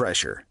blood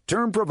pressure.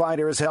 Term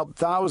Provider has helped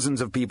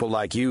thousands of people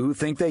like you who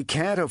think they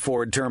can't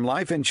afford term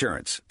life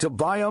insurance. To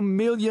buy $1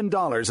 million of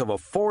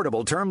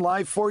affordable term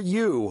life for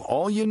you,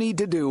 all you need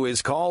to do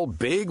is call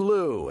Big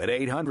Lou at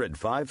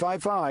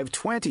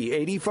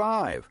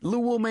 800-555-2085. Lou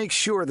will make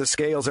sure the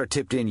scales are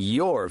tipped in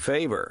your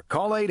favor.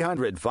 Call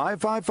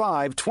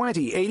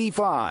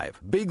 800-555-2085.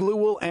 Big Lou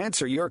will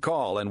answer your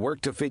call and work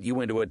to fit you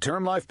into a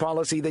term life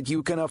policy that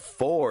you can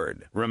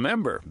afford.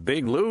 Remember,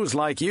 Big Lou's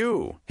like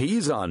you.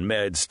 He's on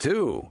meds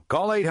too.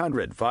 Call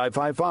 800-555-2085.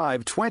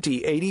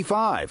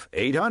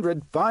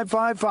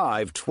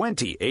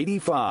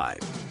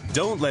 800-555-2085.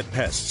 Don't let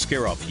pests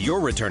scare off your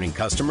returning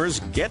customers.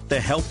 Get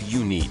the help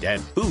you need at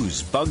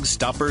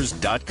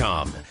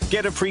boozebugstoppers.com.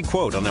 Get a free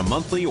quote on a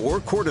monthly or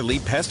quarterly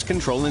pest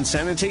control and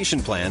sanitation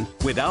plan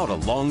without a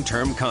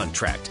long-term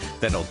contract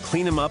that'll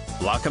clean them up,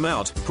 block them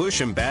out, push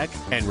them back,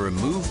 and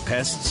remove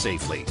pests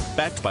safely.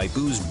 Backed by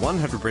Boo's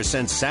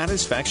 100%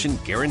 satisfaction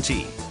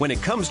guarantee. When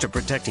it comes to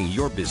protecting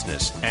your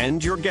business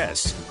and your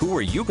guests, who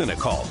are you going to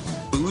call?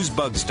 Boo's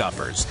Bug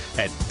Stoppers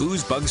at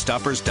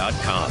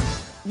boozebugstoppers.com.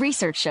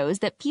 Research shows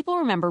that people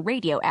remember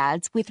radio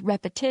ads with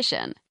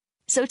repetition.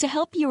 So to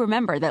help you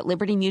remember that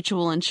Liberty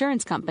Mutual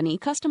Insurance Company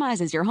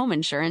customizes your home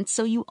insurance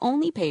so you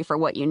only pay for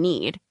what you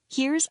need,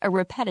 here's a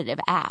repetitive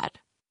ad.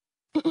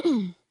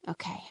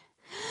 Okay.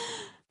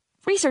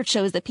 Research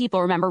shows that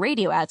people remember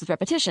radio ads with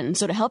repetition.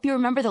 So to help you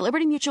remember that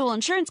Liberty Mutual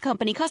Insurance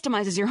Company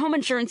customizes your home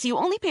insurance so you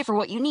only pay for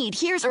what you need,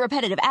 here's a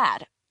repetitive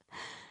ad.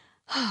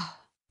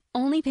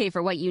 Only pay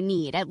for what you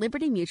need at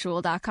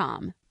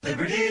libertymutual.com.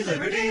 Liberty,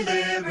 liberty,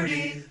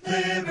 liberty,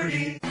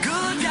 liberty. Good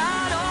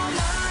God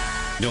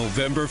Almighty.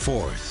 November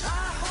 4th,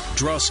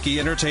 Drosky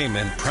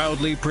Entertainment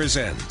proudly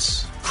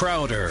presents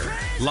Crowder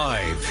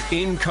live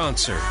in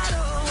concert.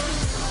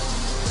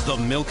 The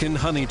Milk and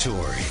Honey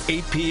Tour,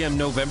 8 p.m.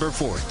 November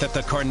 4th at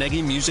the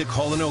Carnegie Music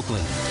Hall in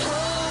Oakland.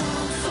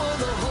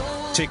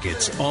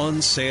 Tickets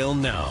on sale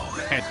now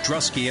at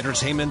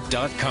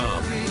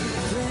DroskyEntertainment.com.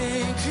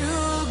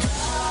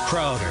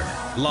 Crowder,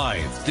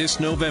 live this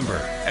November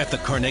at the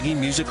Carnegie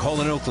Music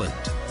Hall in Oakland,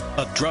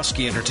 a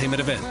Drosky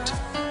Entertainment event.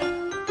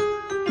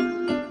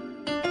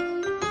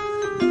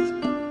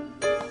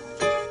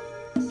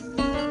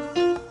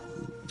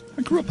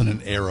 I grew up in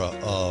an era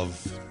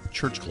of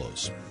church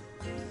clothes,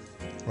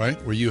 right?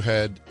 Where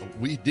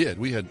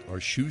we had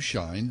our shoes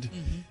shined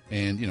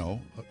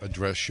and, a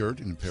dress shirt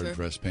and a pair of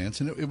dress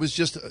pants. And it was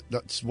just,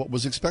 that's what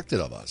was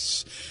expected of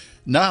us.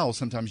 Now,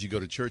 sometimes you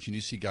go to church and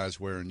you see guys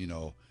wearing,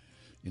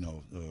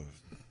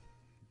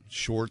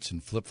 shorts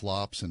and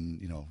flip-flops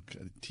and,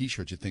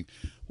 T-shirts. You think,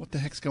 what the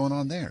heck's going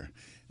on there?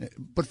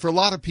 But for a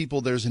lot of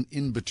people, there's an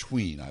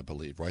in-between, I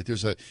believe, right?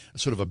 There's a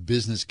sort of a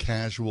business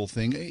casual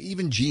thing,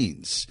 even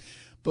jeans.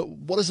 But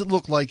what does it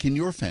look like in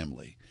your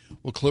family?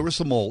 Well,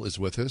 Clarissa Moll is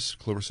with us.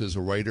 Clarissa is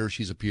a writer.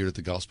 She's appeared at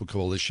the Gospel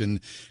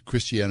Coalition,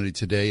 Christianity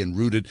Today, and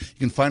Rooted. You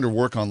can find her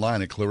work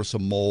online at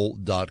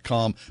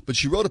ClarissaMoll.com. But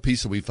she wrote a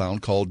piece that we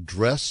found called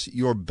Dress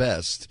Your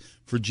Best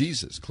for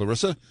Jesus.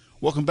 Clarissa,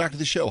 welcome back to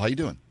the show. How you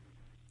doing?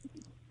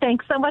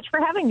 Thanks so much for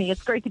having me.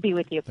 It's great to be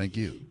with you. Thank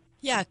you.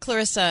 Yeah,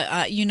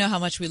 Clarissa, you know how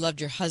much we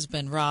loved your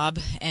husband, Rob,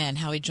 and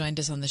how he joined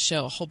us on the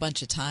show a whole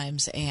bunch of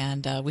times.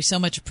 And we so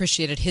much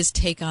appreciated his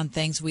take on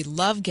things. We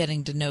love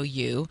getting to know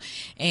you.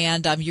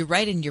 And you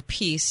write in your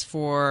piece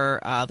for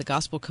the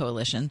Gospel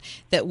Coalition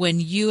that when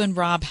you and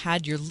Rob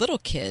had your little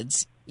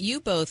kids, you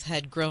both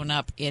had grown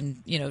up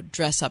in,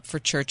 dress up for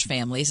church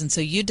families. And so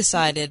you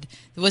decided,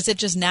 was it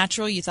just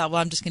natural? You thought,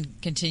 well, I'm just going to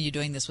continue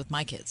doing this with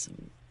my kids.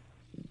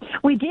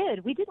 We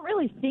did. We didn't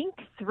really think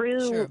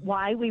through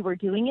why we were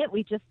doing it.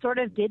 We just sort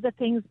of did the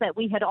things that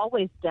we had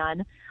always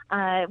done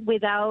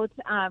without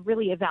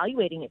really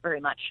evaluating it very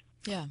much.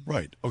 Yeah.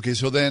 Right. Okay,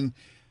 so then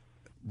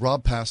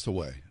Rob passed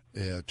away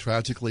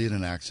tragically in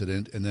an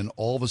accident, and then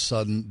all of a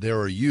sudden there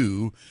are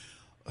you,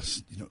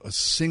 a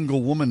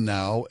single woman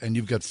now, and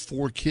you've got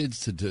 4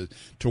 kids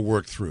to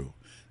work through.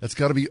 That's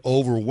got to be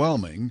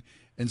overwhelming.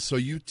 And so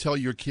you tell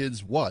your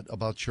kids what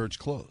about church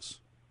clothes?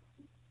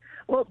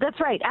 Well, that's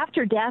right.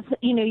 After death,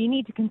 you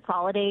need to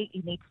consolidate.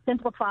 You need to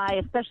simplify,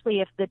 especially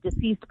if the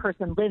deceased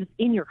person lives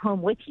in your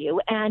home with you.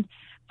 And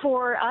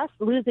for us,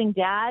 losing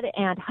dad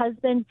and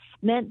husband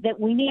meant that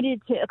we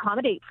needed to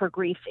accommodate for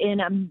grief in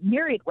a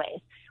myriad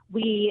ways.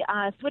 We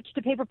switched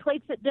to paper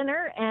plates at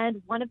dinner,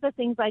 and one of the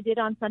things I did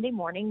on Sunday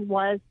morning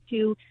was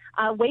to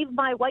wave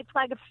my white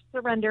flag of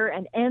surrender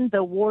and end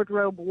the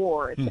wardrobe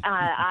wars.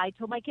 I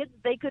told my kids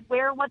they could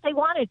wear what they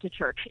wanted to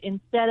church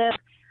instead of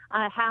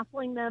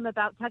hassling them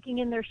about tucking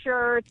in their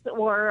shirts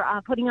or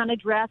putting on a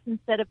dress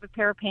instead of a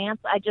pair of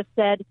pants. I just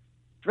said,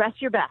 dress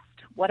your best,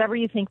 whatever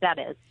you think that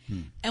is.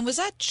 And was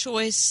that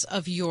choice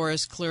of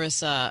yours,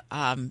 Clarissa,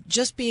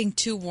 just being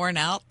too worn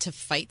out to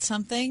fight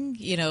something,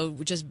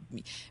 just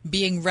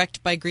being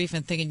wrecked by grief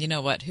and thinking, you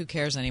know what, who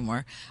cares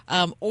anymore?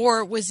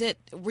 Or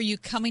were you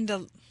coming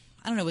to,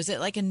 I don't know, was it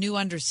like a new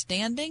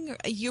understanding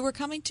you were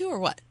coming to or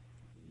what?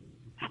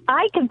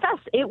 I confess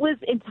it was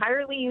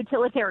entirely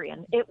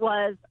utilitarian. It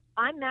was,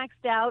 I'm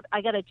maxed out.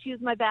 I got to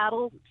choose my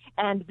battles,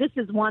 and this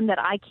is one that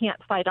I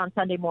can't fight on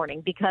Sunday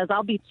morning because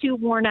I'll be too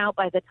worn out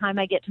by the time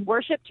I get to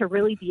worship to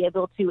really be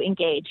able to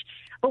engage.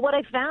 But what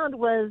I found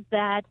was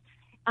that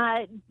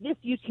this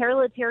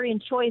utilitarian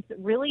choice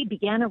really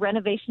began a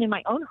renovation in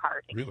my own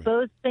heart. Really?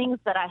 Exposed things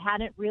that I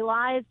hadn't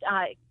realized,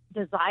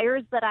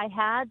 desires that I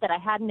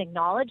hadn't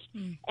acknowledged,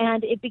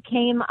 and it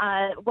became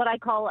what I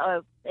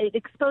call it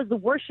exposed the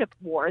worship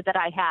war that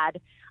I had,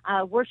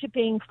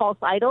 worshiping false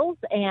idols,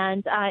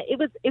 and it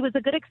was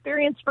a good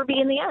experience for me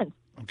in the end.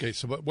 Okay,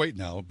 so but wait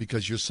now,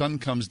 because your son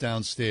comes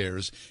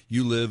downstairs,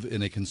 you live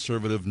in a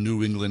conservative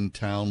New England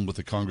town with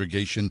a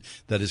congregation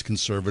that is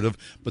conservative,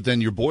 but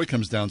then your boy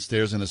comes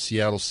downstairs in a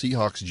Seattle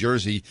Seahawks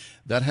jersey.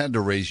 That had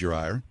to raise your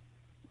ire.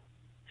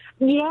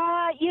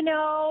 Yeah,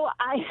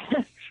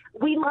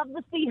 we love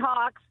the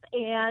Seahawks,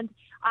 and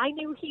I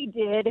knew he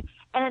did,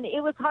 and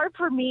it was hard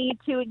for me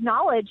to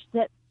acknowledge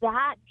that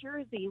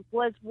jersey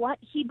was what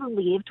he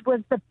believed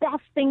was the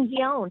best thing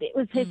he owned. It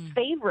was his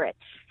favorite,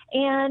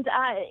 and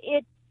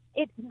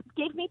it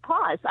gave me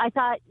pause. I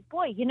thought,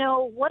 boy,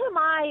 what am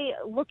I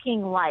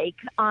looking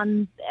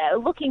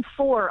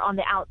for on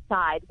the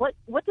outside?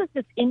 What does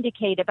this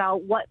indicate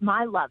about what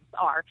my loves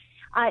are?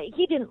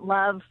 He didn't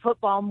love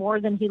football more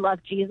than he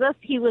loved Jesus.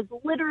 He was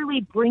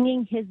literally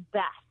bringing his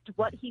best,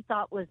 what he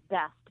thought was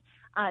best,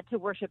 to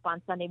worship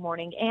on Sunday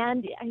morning.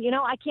 And,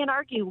 I can't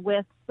argue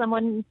with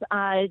someone's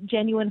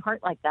genuine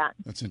heart like that.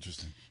 That's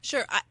interesting.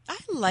 Sure. I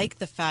like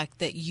the fact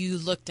that you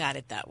looked at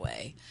it that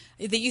way,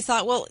 that you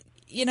thought, well,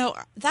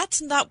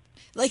 that's not,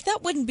 like, that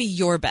wouldn't be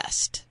your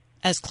best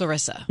as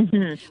Clarissa,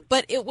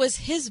 but it was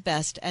his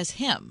best as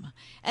him.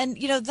 And,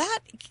 that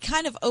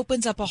kind of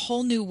opens up a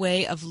whole new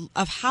way of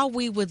how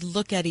we would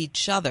look at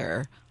each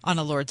other on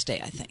a Lord's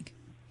Day, I think.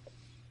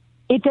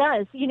 It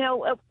does.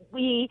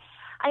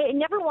 I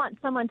never want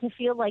someone to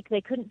feel like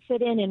they couldn't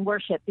fit in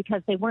worship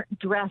because they weren't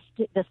dressed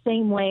the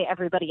same way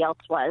everybody else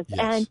was. Yes.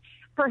 And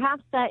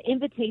perhaps that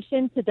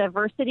invitation to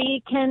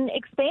diversity can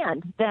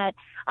expand, that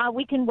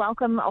we can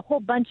welcome a whole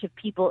bunch of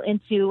people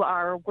into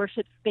our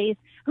worship space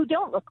who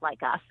don't look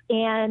like us,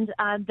 and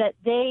that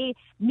they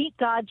meet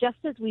God just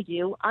as we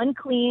do,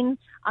 unclean,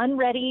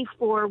 unready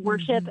for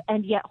worship,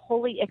 and yet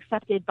wholly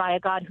accepted by a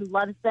God who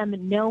loves them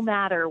no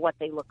matter what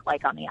they look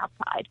like on the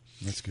outside.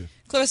 That's good.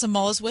 Clarissa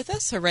Moll is with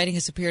us. Her writing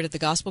has appeared at the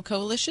Gospel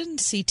Coalition,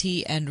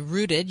 CT, and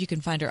Rooted. You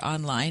can find her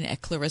online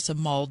at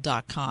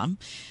ClarissaMoll.com.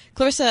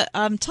 Clarissa,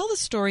 tell the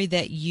story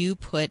that you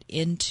put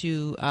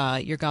into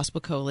your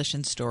Gospel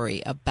Coalition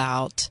story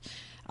about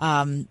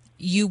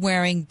you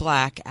wearing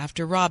black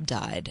after Rob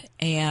died,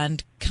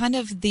 and kind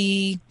of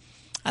the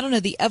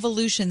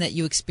evolution that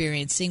you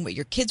experienced, seeing what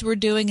your kids were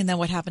doing, and then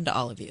what happened to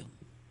all of you.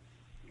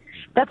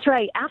 That's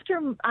right. After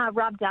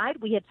Rob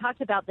died, we had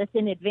talked about this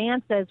in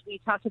advance as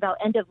we talked about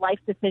end-of-life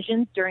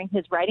decisions during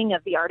his writing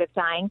of The Art of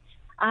Dying.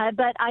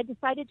 But I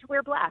decided to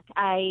wear black.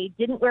 I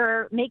didn't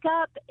wear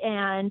makeup,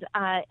 and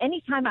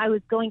anytime I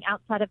was going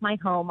outside of my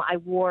home, I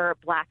wore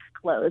black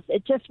clothes.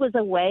 It just was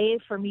a way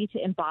for me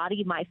to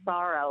embody my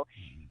sorrow.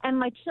 And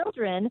my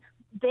children,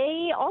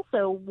 they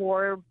also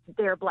wore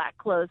their black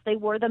clothes. They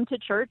wore them to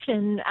church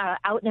and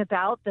out and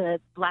about,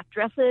 the black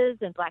dresses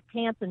and black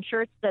pants and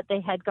shirts that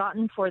they had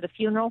gotten for the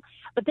funeral.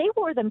 But they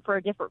wore them for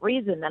a different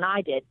reason than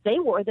I did. They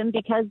wore them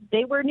because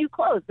they were new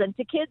clothes. And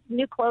to kids,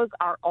 new clothes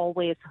are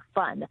always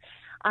fun.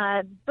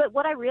 But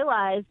what I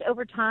realized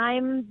over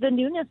time, the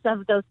newness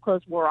of those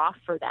clothes wore off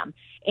for them,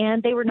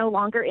 and they were no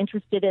longer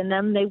interested in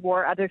them. They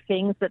wore other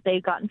things that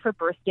they'd gotten for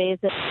birthdays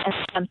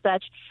and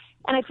such.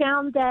 And I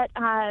found that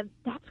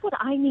that's what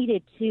I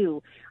needed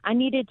too. I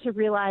needed to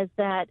realize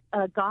that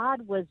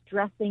God was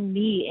dressing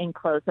me in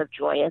clothes of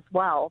joy as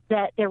well,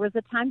 that there was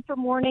a time for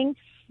mourning,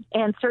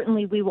 and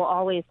certainly we will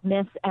always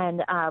miss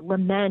and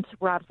lament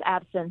Rob's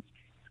absence.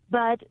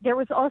 But there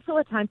was also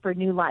a time for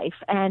new life,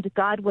 and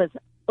God was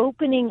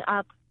opening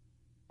up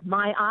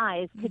my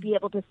eyes to be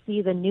able to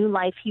see the new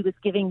life he was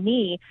giving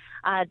me,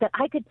 that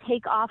I could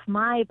take off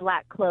my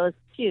black clothes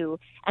too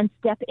and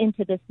step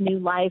into this new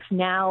life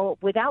now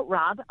without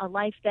Rob, a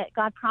life that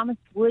God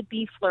promised would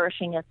be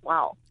flourishing as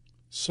well.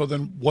 So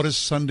then what does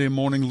Sunday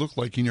morning look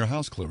like in your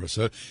house,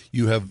 Clarissa?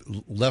 You have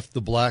left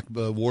the black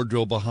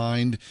wardrobe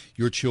behind.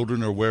 Your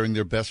children are wearing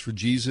their best for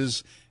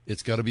Jesus.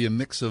 It's got to be a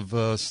mix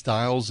of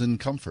styles and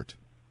comfort.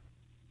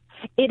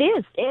 It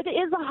is. It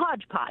is a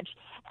hodgepodge.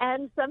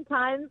 And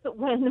sometimes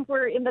when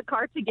we're in the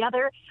car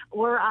together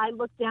or I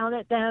look down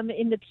at them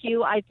in the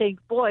pew, I think,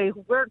 boy,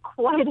 we're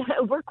quite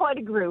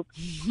a group.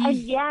 And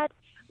yet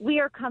we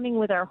are coming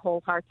with our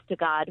whole hearts to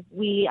God.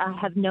 We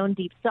have known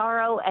deep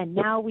sorrow, and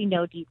now we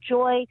know deep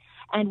joy,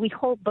 and we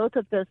hold both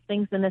of those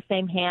things in the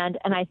same hand.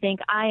 And I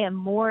think I am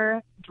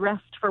more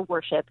dressed for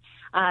worship,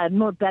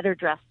 more better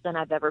dressed than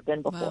I've ever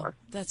been before. Wow,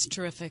 that's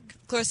terrific.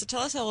 Clarissa,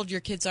 tell us how old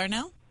your kids are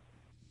now.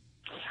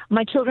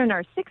 My children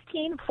are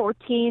 16,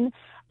 14,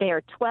 they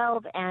are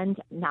 12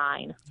 and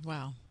 9.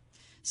 Wow.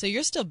 So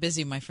you're still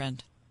busy, my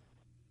friend.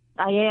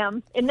 I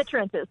am, in the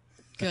trenches.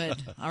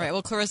 Good. All right.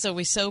 Well, Clarissa,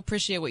 we so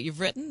appreciate what you've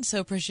written, so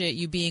appreciate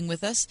you being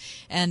with us,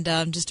 and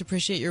just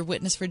appreciate your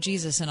witness for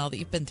Jesus and all that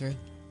you've been through.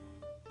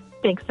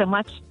 Thanks so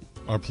much.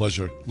 Our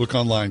pleasure. Look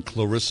online,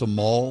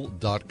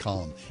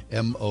 ClarissaMall.com,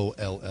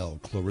 M-O-L-L,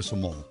 Clarissa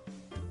Mall.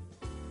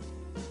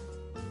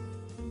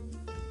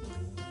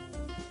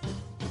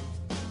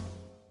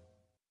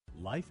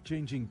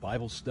 Life-changing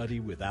Bible study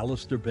with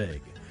Alistair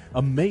Begg.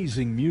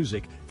 Amazing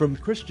music from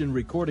Christian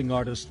recording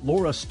artist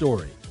Laura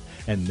Story.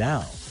 And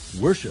now,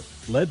 worship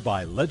led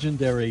by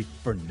legendary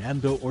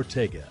Fernando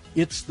Ortega.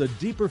 It's the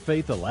Deeper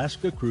Faith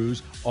Alaska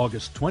Cruise,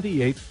 August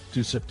 28th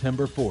to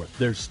September 4th.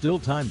 There's still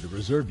time to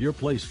reserve your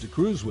place to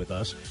cruise with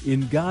us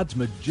in God's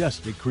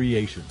majestic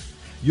creation.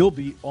 You'll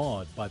be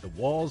awed by the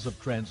walls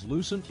of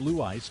translucent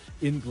blue ice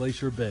in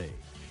Glacier Bay.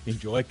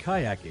 Enjoy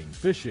kayaking,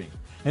 fishing,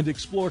 and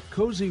explore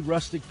cozy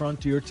rustic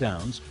frontier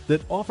towns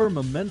that offer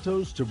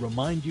mementos to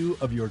remind you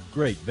of your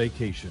great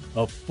vacation.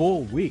 A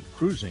full week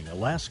cruising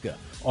Alaska,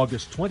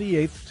 August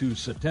 28th to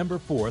September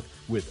 4th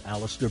with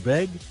Alistair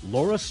Begg,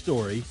 Laura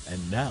Story,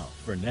 and now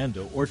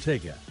Fernando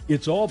Ortega.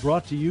 It's all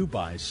brought to you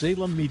by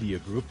Salem Media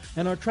Group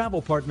and our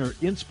travel partner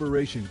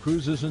Inspiration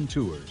Cruises and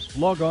Tours.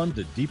 Log on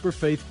to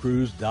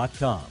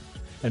deeperfaithcruise.com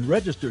and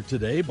register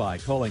today by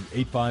calling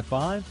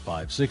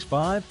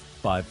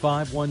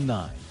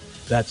 855-565-5519.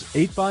 That's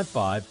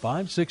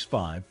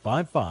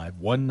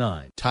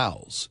 855-565-5519.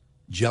 Towels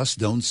just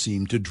don't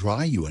seem to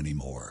dry you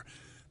anymore.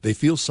 They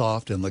feel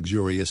soft and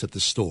luxurious at the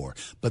store,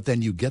 but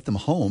then you get them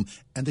home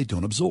and they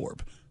don't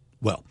absorb.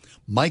 Well,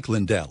 Mike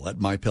Lindell at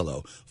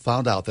MyPillow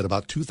found out that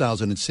about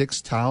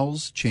 2006,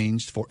 towels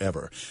changed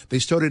forever. They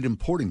started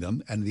importing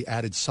them, and they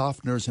added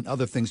softeners and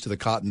other things to the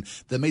cotton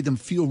that made them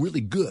feel really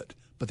good,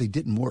 but they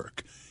didn't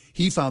work.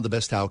 He found the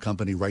best towel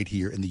company right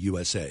here in the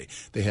USA.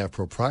 They have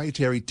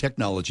proprietary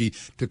technology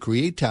to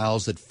create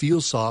towels that feel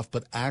soft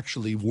but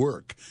actually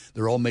work.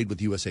 They're all made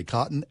with USA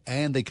cotton,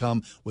 and they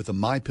come with a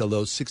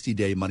MyPillow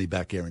 60-day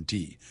money-back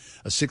guarantee.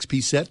 A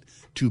 6-piece set,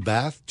 2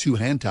 bath, 2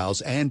 hand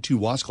towels, and 2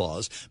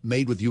 washcloths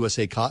made with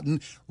USA cotton,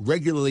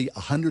 regularly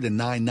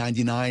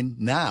 $109.99,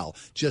 now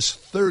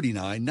just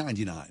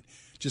 $39.99.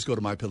 Just go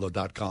to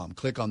MyPillow.com.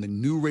 Click on the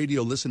new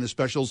radio listener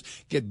specials.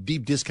 Get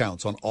deep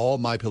discounts on all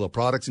MyPillow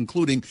products,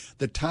 including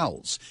the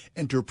towels.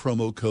 Enter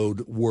promo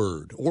code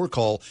WORD or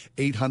call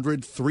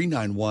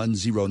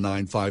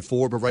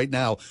 800-391-0954. But right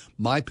now,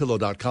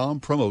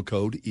 MyPillow.com, promo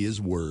code is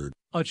WORD.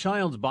 A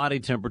child's body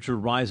temperature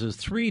rises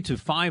 3 to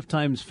 5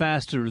 times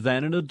faster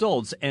than an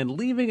adult's, and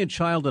leaving a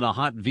child in a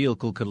hot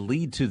vehicle could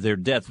lead to their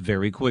death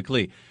very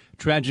quickly.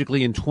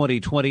 Tragically, in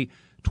 2020,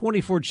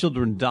 24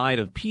 children died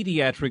of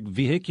pediatric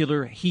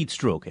vehicular heat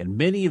stroke, and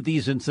many of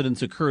these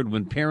incidents occurred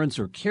when parents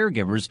or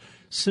caregivers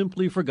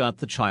simply forgot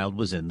the child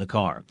was in the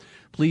car.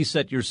 Please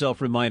set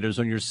yourself reminders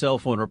on your cell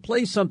phone or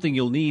place something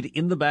you'll need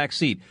in the back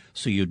seat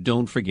so you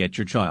don't forget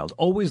your child.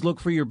 Always look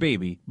for your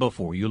baby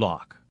before you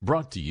lock.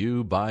 Brought to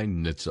you by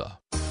NHTSA.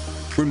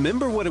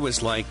 Remember what it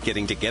was like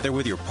getting together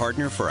with your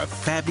partner for a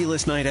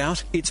fabulous night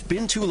out? It's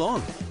been too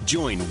long.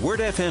 Join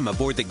Word FM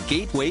aboard the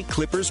Gateway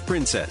Clippers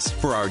Princess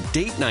for our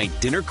date night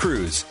dinner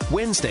cruise,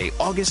 Wednesday,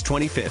 August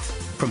 25th.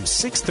 From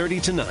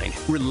 6:30 to 9,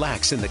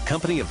 relax in the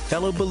company of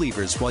fellow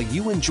believers while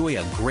you enjoy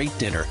a great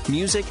dinner,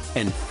 music,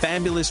 and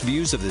fabulous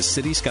views of the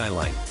city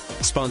skyline.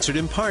 Sponsored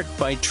in part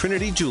by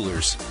Trinity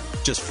Jewelers.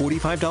 Just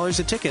 $45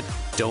 a ticket.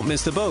 Don't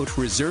miss the boat.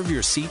 Reserve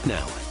your seat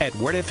now at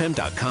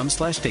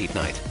wordfm.com/date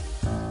night.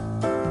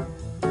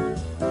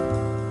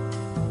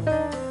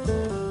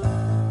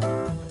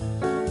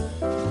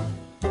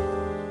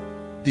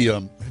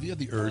 Have you had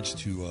the urge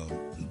to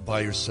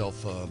buy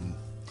yourself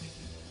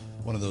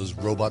one of those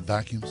robot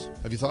vacuums?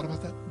 Have you thought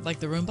about that?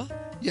 Like the Roomba?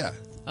 Yeah.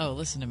 Oh,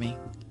 listen to me.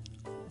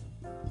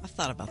 I've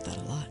thought about that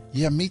a lot.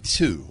 Yeah, me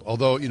too.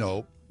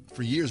 Although,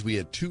 for years we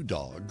had 2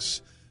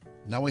 dogs.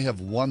 Now we have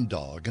 1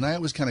 dog. And I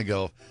always kind of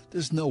go,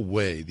 there's no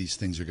way these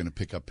things are going to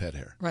pick up pet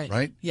hair.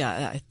 Right?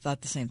 Yeah, I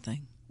thought the same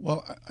thing.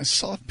 Well, I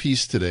saw a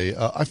piece today.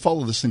 I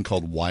follow this thing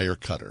called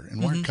Wirecutter.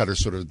 And Wirecutter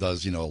sort of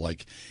does,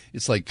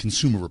 it's like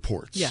Consumer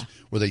Reports. Yeah.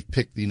 Where they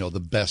pick, the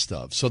best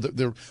of. So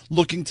they're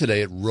looking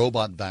today at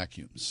robot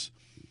vacuums.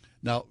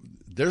 Now,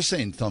 they're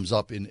saying thumbs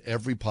up in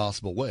every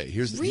possible way.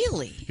 Here's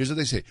what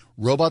they say.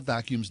 Robot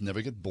vacuums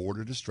never get bored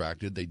or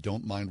distracted. They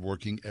don't mind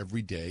working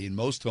every day. In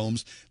most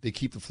homes, they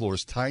keep the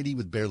floors tidy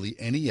with barely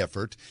any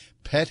effort.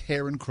 Pet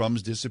hair and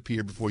crumbs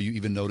disappear before you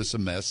even notice a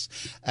mess.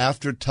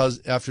 After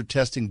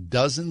testing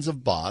dozens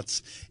of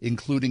bots,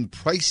 including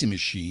pricey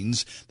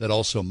machines that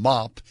also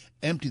mop,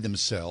 empty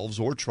themselves,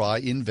 or try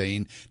in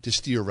vain to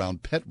steer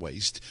around pet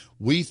waste,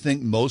 we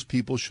think most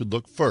people should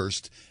look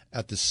first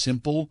at the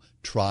simple,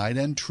 tried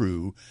and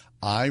true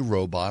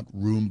iRobot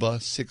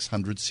Roomba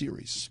 600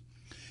 series.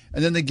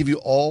 And then they give you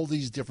all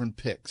these different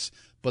picks.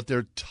 But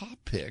their top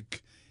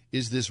pick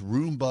is this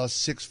Roomba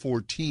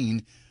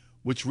 614,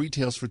 which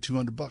retails for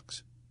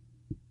 $200.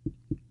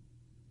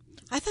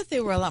 I thought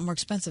they were a lot more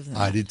expensive than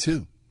that. I did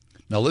too.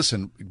 Now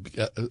listen,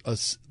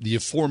 the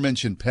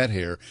aforementioned pet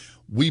hair,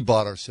 we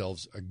bought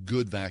ourselves a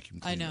good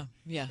vacuum cleaner. I know,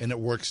 yeah. And it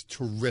works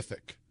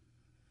terrific.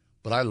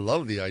 But I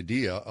love the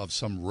idea of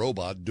some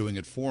robot doing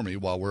it for me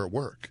while we're at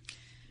work.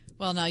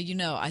 Well, now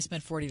I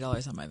spent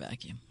 $40 on my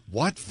vacuum.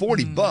 What?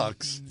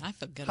 $40? I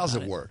feel good. How's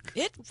about it work?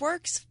 It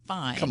works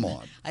fine. Come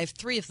on. I have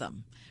 3 of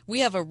them. We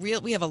have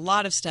a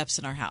lot of steps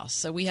in our house,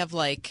 so we have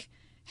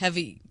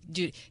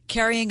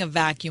carrying a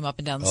vacuum up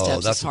and down the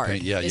steps that's is hard. A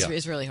pain. Yeah,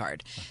 is really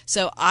hard.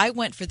 So I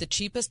went for the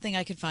cheapest thing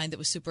I could find that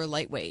was super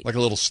lightweight. Like a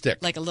little stick.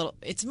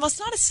 It's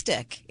not a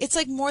stick. It's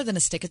like more than a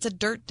stick. It's a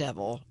dirt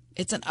devil.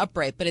 It's an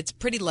upright, but it's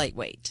pretty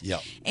lightweight.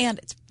 Yeah. And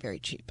it's very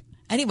cheap.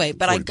 Anyway,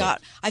 but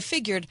I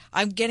figured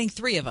I'm getting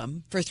 3 of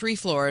them for 3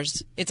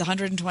 floors. It's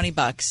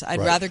 $120. I'd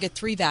rather get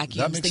 3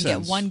 vacuums than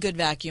get one good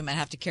vacuum and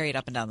have to carry it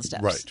up and down the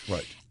steps.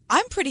 Right.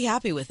 I'm pretty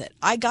happy with it.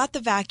 I got the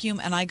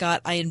vacuum and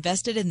I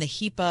invested in the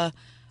HEPA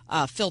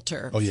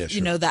filter. Oh, yeah,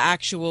 sure. The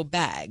actual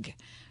bag,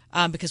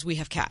 because we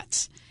have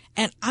cats.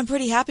 And I'm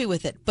pretty happy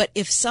with it. But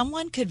if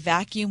someone could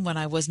vacuum when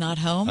I was not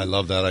home. I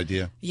love that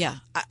idea. Yeah.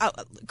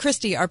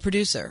 Christy, our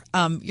producer,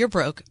 you're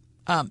broke.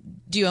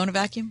 Do you own a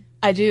vacuum?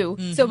 I do.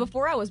 Mm-hmm. So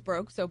before I was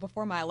broke,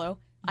 before Milo,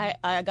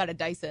 I got a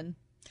Dyson.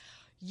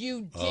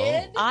 You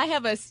did? I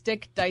have a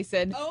stick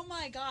Dyson. Oh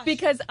my gosh.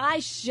 Because I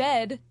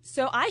shed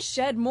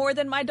more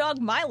than my dog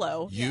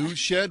Milo. You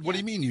shed? What do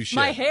you mean you shed?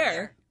 My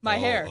hair.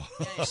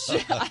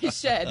 I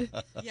shed.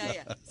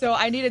 Yeah. So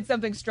I needed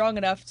something strong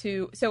enough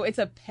so it's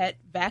a pet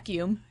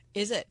vacuum.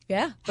 Is it?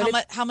 Yeah.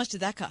 How much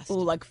did that cost? Oh,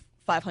 like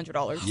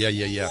 $500.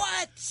 Yeah.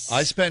 What?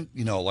 I spent,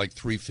 like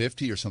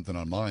 $350 or something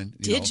on mine.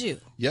 Did you?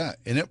 Yeah,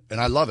 and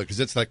I love it because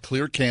it's that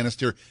clear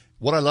canister.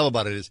 What I love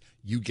about it is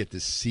you get to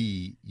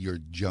see your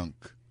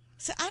junk.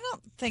 So I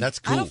don't think that's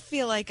cool. I don't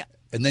feel like.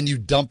 And then you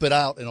dump it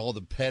out, and all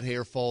the pet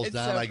hair falls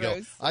down. So I go,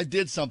 gross. I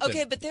did something.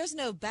 Okay, but there's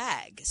no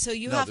bag, so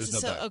you No, have there's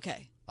to. no bag.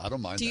 Okay. I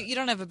don't mind. You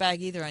don't have a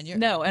bag either on your.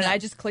 No, and I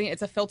just clean.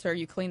 It's a filter.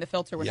 You clean the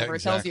filter whenever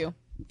it tells you.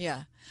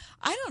 Yeah,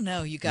 I don't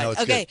know, you guys.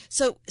 No, okay, good.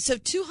 so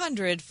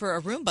 $200 for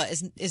a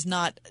Roomba is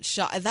not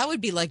that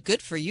would be like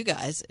good for you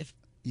guys if.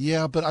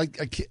 Yeah, but I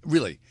can't,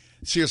 really,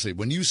 seriously,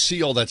 when you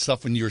see all that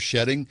stuff when you're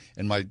shedding,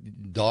 and my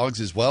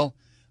dogs as well,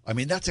 I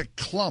mean that's a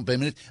clump. I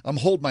mean, I'm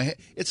holding my hair.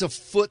 It's a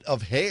foot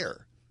of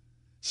hair.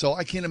 So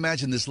I can't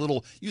imagine this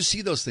little. You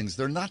see those things;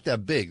 they're not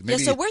that big.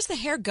 Maybe, so where's the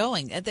hair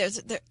going?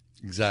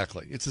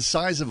 Exactly. It's the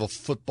size of a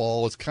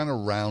football. It's kind of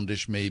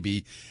roundish,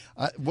 maybe.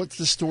 What's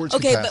the storage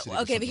capacity?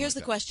 But here's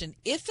the question: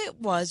 if it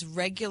was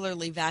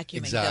regularly vacuuming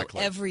Exactly.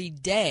 though, every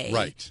day,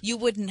 right. you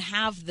wouldn't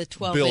have the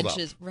 12 Build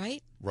inches, up.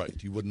 right? Right.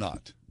 You would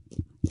not.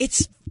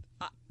 It's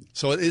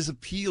so it is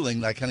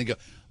appealing. I kind of go.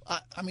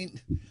 I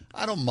mean,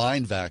 I don't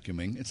mind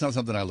vacuuming. It's not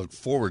something I look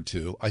forward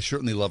to. I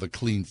certainly love a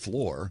clean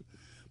floor.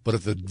 But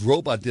if the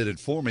robot did it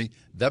for me,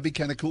 that'd be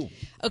kind of cool.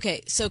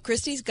 Okay, so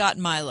Christy's got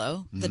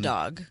Milo, the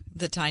dog,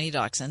 the tiny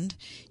dachshund.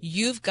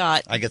 You've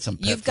got I get some.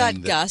 You've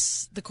got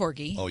Gus, the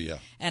corgi. Oh yeah.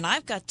 And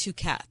I've got 2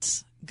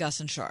 cats. Gus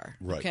and Char.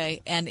 Right.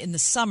 Okay. And in the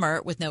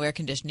summer with no air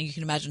conditioning, you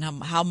can imagine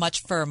how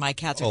much fur my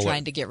cats are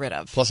trying to get rid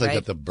of. Plus, right? I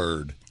got the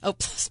bird. Oh,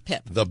 plus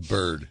Pip. The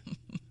bird.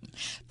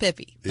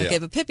 Pippy. Yeah. Okay,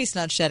 but Pippy's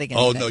not shedding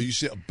anything. Oh, no, you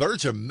see,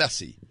 birds are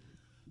messy.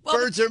 Well,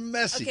 birds are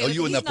messy. Okay,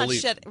 you would not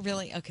believe.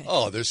 Really? Okay.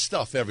 Oh, there's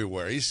stuff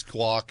everywhere. He's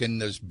squawking.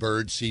 There's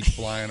bird seeds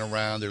flying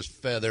around. There's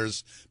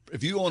feathers.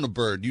 If you own a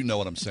bird, you know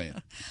what I'm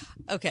saying.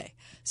 Okay.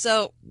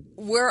 So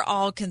we're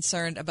all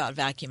concerned about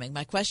vacuuming.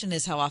 My question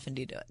is, how often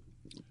do you do it?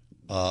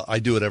 I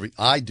do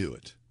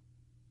it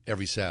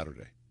every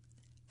Saturday.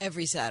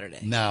 Every Saturday.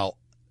 Now,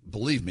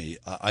 believe me,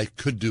 I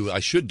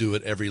should do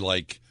it every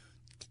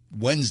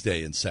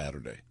Wednesday and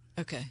Saturday.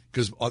 Okay.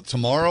 Because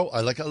tomorrow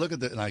I look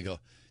at it and I go,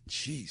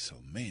 geez,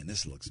 oh man,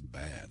 this looks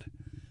bad.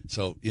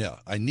 So yeah,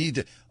 I need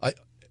to.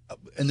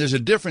 And there's a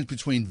difference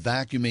between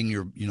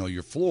vacuuming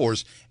your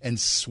floors and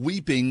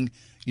sweeping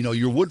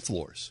your wood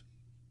floors,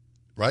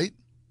 right?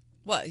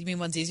 What, you mean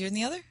one's easier than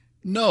the other?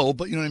 No,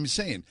 but you know what I'm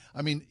saying.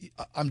 I mean,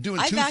 I'm doing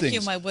two things. I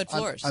vacuum my wood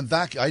floors.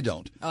 I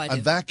don't. Oh, I do.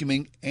 I'm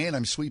vacuuming and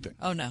I'm sweeping.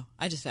 Oh no,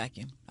 I just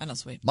vacuum. I don't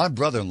sweep. My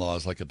brother-in-law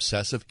is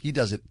obsessive. He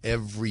does it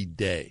every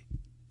day.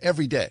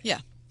 Every day. Yeah.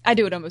 I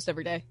do it almost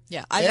every day.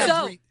 Yeah.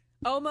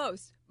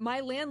 Almost.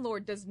 My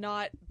landlord does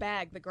not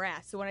bag the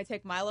grass. So when I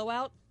take Milo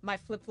out, my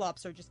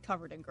flip-flops are just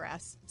covered in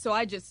grass. So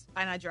I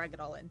drag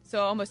it all in.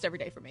 So almost every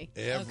day for me.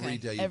 Every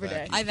day. Every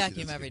day. I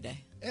vacuum every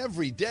day.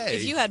 Every day?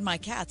 If you had my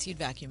cats, you'd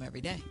vacuum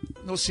every day.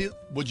 No, see,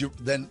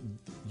 then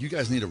you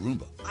guys need a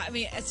Roomba. I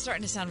mean, it's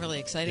starting to sound really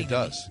exciting. It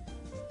does.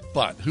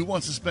 But who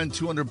wants to spend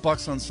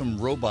 $200 on some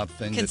robot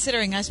thing?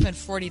 Considering I spent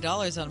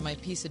 $40 on my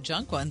piece of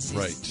junk ones,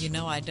 right?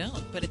 I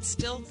don't. But it's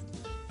still.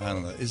 I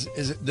don't know. Is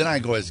it? Then I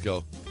always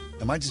go,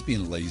 am I just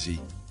being lazy?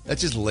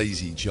 That's just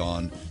lazy,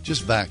 John.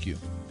 Just vacuum.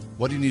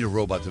 What do you need a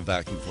robot to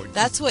vacuum for?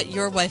 That's what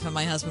your wife and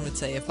my husband would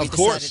say if we Of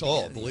course.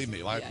 decided to Believe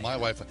me, my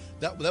wife.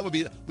 That would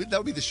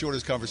be the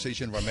shortest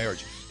conversation of our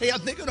marriage. Hey, I'm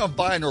thinking of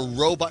buying a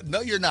robot.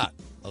 No, you're not.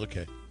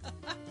 Okay.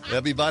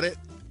 That'd be about it.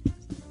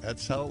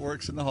 That's how it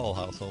works in the Hall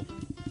household.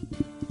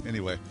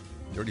 Anyway,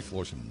 dirty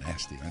floors are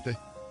nasty, aren't they?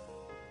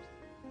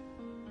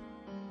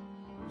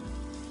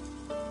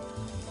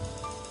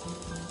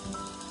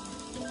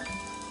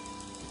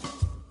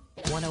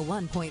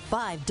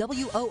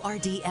 .5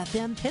 WORD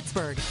FM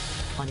Pittsburgh.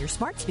 On your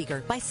smart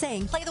speaker by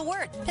saying play the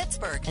word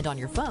Pittsburgh, and on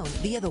your phone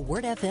via the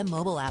Word FM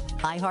mobile app,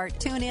 iHeart,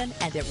 TuneIn,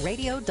 and at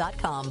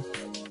radio.com.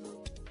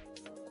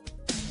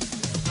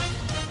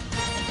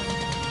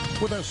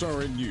 With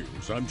SRN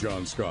News, I'm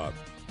John Scott.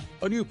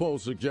 A new poll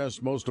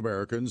suggests most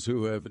Americans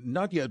who have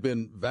not yet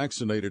been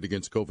vaccinated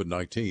against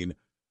COVID-19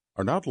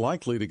 are not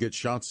likely to get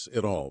shots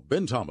at all.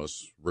 Ben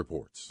Thomas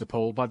reports. The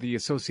poll by the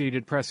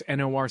Associated Press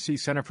NORC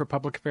Center for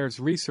Public Affairs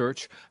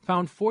Research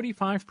found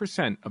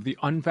 45% of the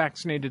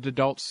unvaccinated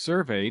adults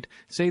surveyed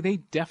say they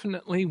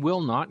definitely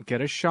will not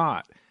get a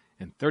shot,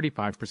 and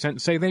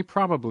 35% say they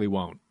probably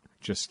won't.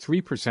 Just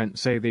 3%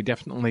 say they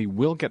definitely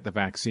will get the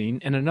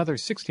vaccine, and another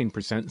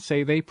 16%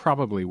 say they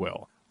probably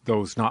will.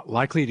 Those not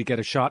likely to get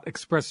a shot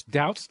expressed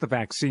doubts the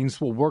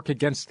vaccines will work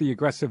against the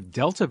aggressive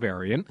Delta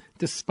variant,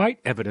 despite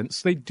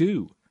evidence they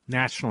do.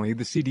 Nationally,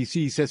 the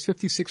CDC says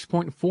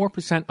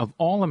 56.4% of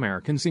all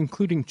Americans,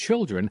 including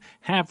children,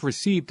 have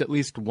received at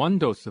least one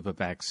dose of a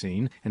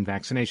vaccine, and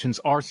vaccinations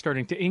are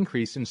starting to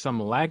increase in some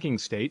lagging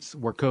states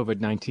where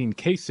COVID-19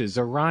 cases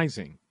are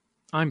rising.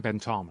 I'm Ben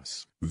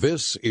Thomas.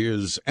 This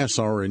is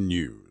SRN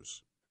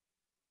News.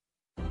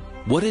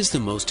 What is the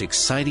most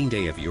exciting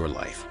day of your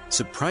life?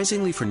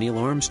 Surprisingly for Neil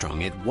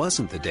Armstrong, it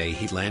wasn't the day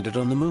he landed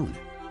on the moon.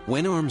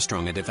 When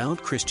Armstrong, a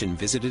devout Christian,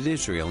 visited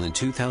Israel in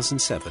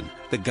 2007,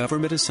 the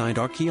government assigned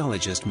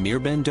archaeologist Mir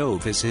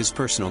Ben-Dov as his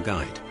personal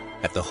guide.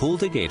 At the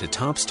Hulda Gate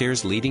atop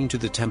stairs leading to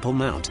the Temple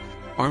Mount,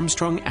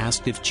 Armstrong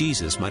asked if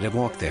Jesus might have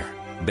walked there.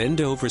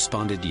 Ben-Dov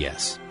responded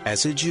yes.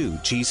 As a Jew,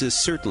 Jesus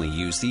certainly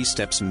used these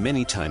steps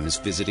many times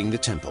visiting the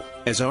temple.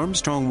 As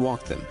Armstrong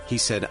walked them, he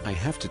said, "I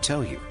have to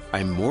tell you,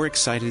 I'm more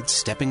excited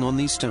stepping on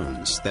these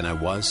stones than I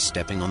was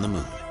stepping on the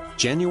moon."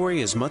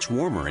 January is much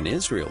warmer in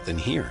Israel than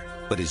here.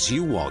 But as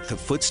you walk the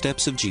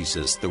footsteps of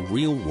Jesus, the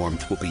real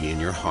warmth will be in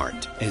your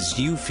heart, as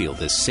you feel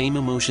the same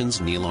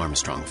emotions Neil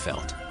Armstrong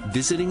felt.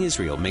 Visiting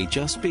Israel may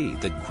just be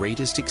the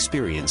greatest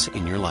experience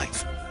in your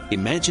life.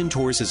 Imagine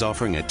Tours is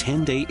offering a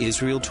 10-day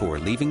Israel tour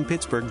leaving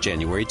Pittsburgh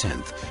January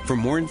 10th. For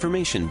more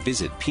information,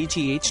 visit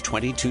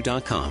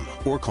pgh22.com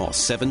or call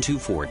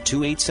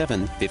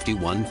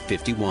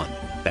 724-287-5151.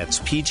 That's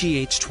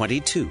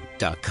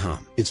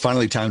pgh22.com. It's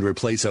finally time to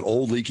replace that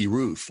old leaky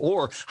roof.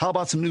 Or how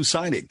about some new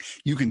siding?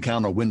 You can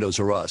count on Windows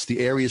R Us,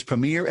 the area's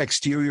premier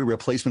exterior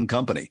replacement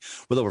company.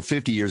 With over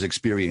 50 years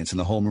experience in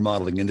the home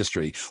remodeling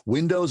industry,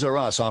 Windows R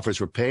Us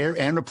offers repair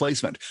and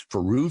replacement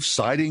for roofs,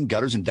 siding,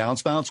 gutters and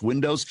downspouts,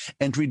 windows,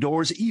 entry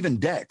doors, even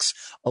decks.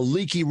 A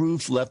leaky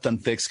roof left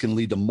unfixed can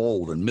lead to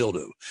mold and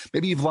mildew.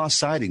 Maybe you've lost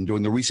siding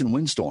during the recent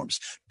windstorms.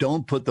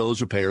 Don't put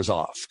those repairs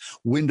off.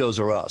 Windows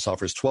R Us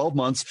offers 12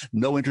 months,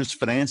 no interest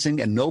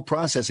financing, and no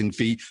processing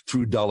fee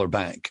through Dollar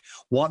Bank.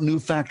 Want new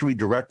factory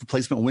direct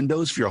replacement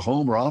windows for your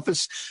home or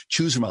office?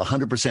 Choose from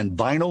 100%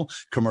 vinyl,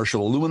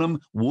 commercial aluminum,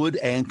 wood,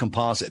 and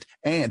composite.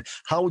 And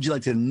how would you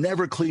like to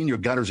never clean your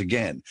gutters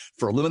again?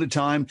 For a limited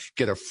time,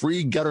 get a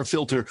free gutter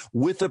filter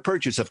with the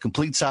purchase of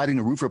complete siding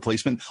and roof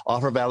replacement.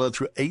 Offer valid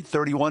through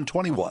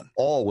 8/31/21.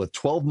 All with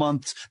 12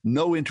 months,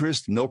 no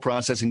interest, no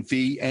processing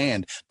fee,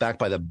 and backed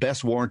by the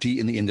best warranty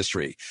in the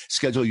industry.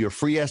 Schedule your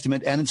free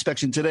estimate and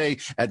inspection today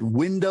at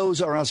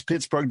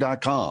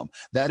WindowsRUsPittsburgh.com.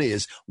 That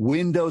is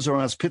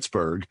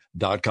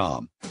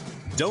WindowsRUsPittsburgh.com.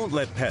 Don't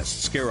let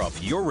pests scare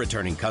off your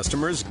returning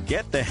customers.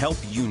 Get the help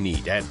you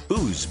need at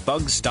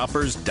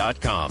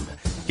boozebugstoppers.com.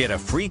 Get a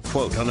free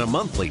quote on a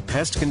monthly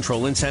pest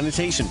control and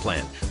sanitation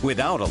plan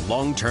without a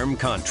long-term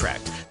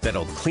contract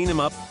that'll clean them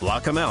up,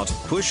 block them out,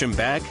 push them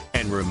back,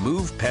 and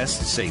remove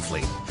pests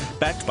safely.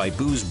 Backed by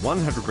Boo's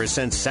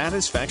 100%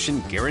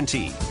 satisfaction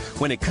guarantee.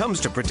 When it comes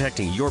to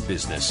protecting your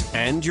business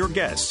and your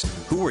guests,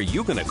 who are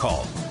you going to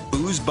call?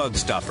 Boo's Bug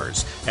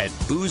Stoppers at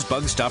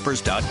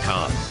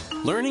boozebugstoppers.com.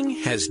 Learning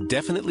has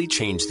definitely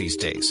changed these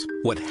days.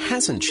 What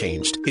hasn't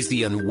changed is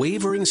the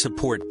unwavering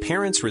support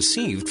parents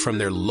received from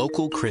their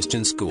local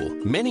Christian school.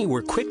 Many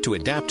were quick to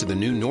adapt to the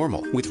new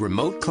normal, with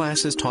remote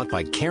classes taught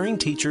by caring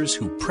teachers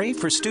who pray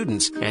for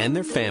students and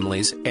their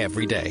families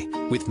every day.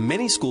 With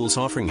many schools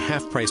offering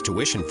half-price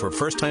tuition for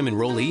first-time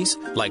enrollees,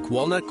 like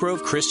Walnut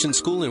Grove Christian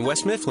School in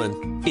West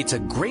Mifflin, it's a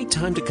great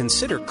time to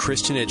consider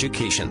Christian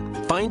education.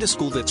 Find a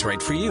school that's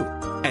right for you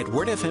at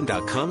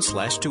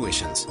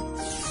wordfm.com/tuitions.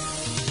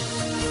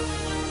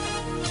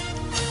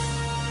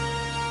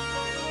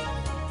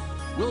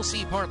 We'll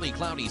see partly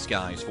cloudy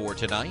skies for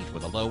tonight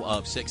with a low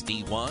of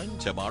 61.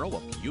 Tomorrow,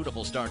 a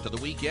beautiful start to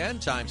the weekend.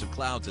 Times of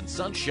clouds and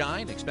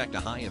sunshine. Expect a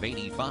high of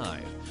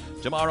 85.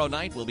 Tomorrow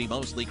night will be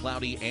mostly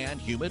cloudy and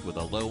humid with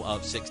a low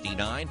of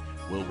 69.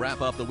 We'll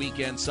wrap up the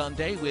weekend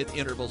Sunday with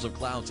intervals of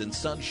clouds and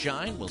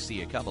sunshine. We'll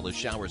see a couple of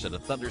showers and a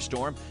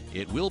thunderstorm.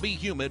 It will be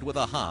humid with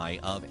a high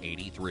of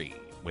 83.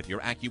 With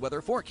your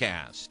AccuWeather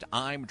forecast,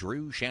 I'm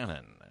Drew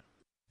Shannon.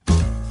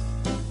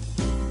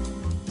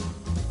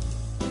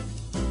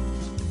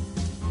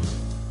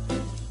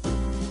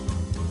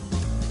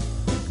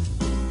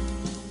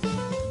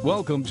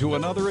 Welcome to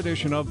another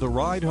edition of The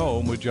Ride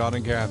Home with John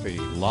and Kathy,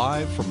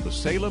 live from the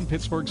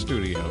Salem-Pittsburgh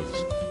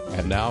studios.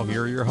 And now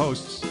here are your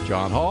hosts,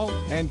 John Hall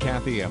and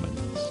Kathy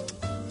Emmons.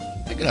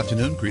 Hey, good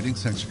afternoon.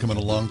 Greetings. Thanks for coming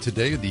along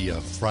today,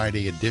 the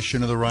Friday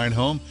edition of The Ride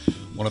Home. I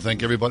want to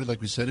thank everybody, like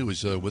we said, who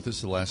was with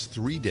us the last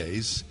 3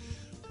 days.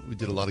 We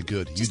did a lot of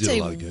good. You did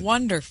a lot of good.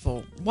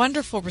 Wonderful,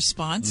 wonderful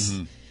response.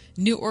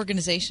 Mm-hmm. New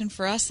organization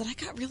for us that I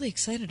got really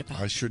excited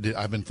about. I sure did.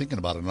 I've been thinking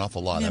about it an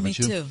awful lot, yeah, haven't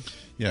me you? Too.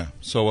 Yeah.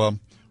 So,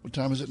 what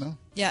time is it now?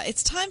 Yeah,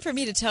 it's time for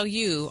me to tell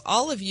you,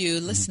 all of you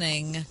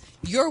listening,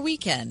 your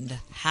weekend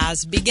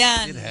has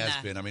begun. It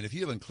has been. I mean, if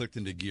you haven't clicked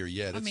into gear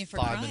yet, it's for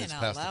 5 minutes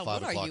past the 5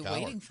 o'clock hour. What are you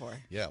waiting for?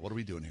 Yeah, what are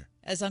we doing here?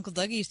 As Uncle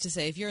Dougie used to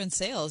say, if you're in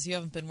sales, you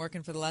haven't been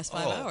working for the last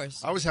 5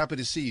 hours. I was happy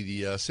to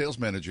see the sales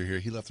manager here.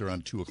 He left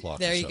around 2 o'clock.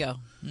 There you go.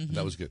 Mm-hmm.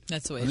 That was good.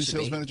 That's the way it should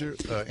be. Sales manager?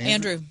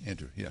 Andrew.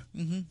 Andrew, yeah.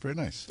 Mm-hmm. Very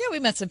nice. Yeah, we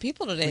met some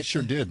people today. We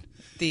sure did.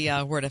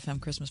 The Word FM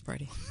Christmas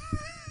party.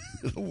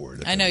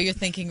 Word I know you're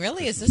thinking,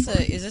 really? Is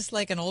this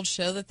like an old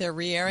show that they're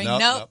re-airing?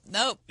 Nope.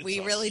 We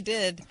really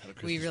did.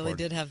 We really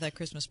did have that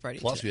Christmas party.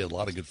 Plus, we had a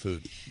lot of good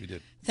food. We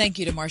did. Thank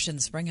you to Marcia and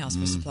the Springhouse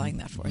for supplying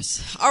that for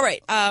us. All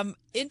right.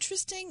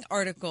 Interesting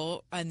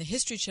article on the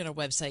History Channel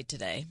website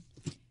today.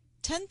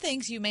 10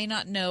 things you may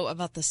not know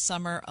about the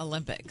Summer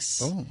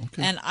Olympics. Oh,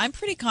 okay. And I'm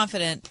pretty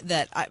confident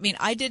that,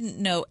 I didn't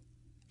know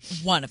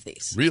one of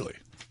these. Really?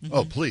 Mm-hmm.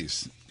 Oh,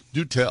 please.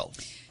 Do tell.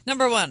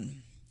 Number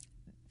 1,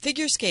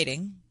 figure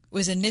skating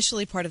was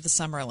initially part of the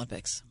Summer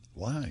Olympics.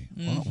 Why?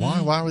 Mm-hmm.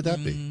 Why would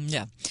that be?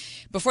 Yeah.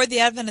 Before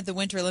the advent of the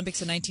Winter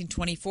Olympics in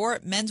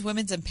 1924, men's,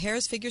 women's, and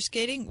pairs figure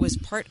skating was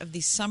part of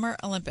the Summer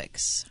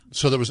Olympics.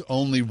 So there was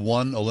only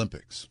one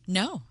Olympics?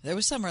 No, there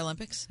was Summer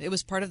Olympics. It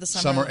was part of the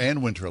Summer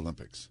and Winter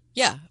Olympics.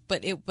 Yeah,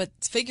 but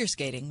figure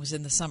skating was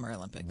in the Summer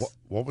Olympics.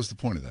 What was the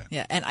point of that?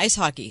 Yeah, and ice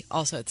hockey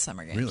also at the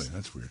Summer Games. Really?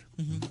 That's weird.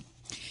 Mm-hmm.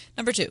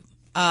 Number 2.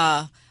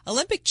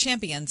 Olympic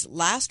champions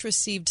last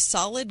received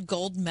solid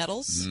gold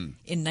medals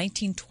in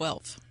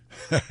 1912.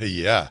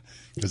 Yeah,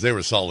 because they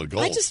were solid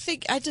gold. I just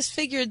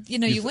figured,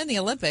 you win the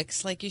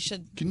Olympics, like you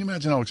should. Can you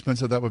imagine how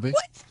expensive that would be?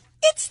 What?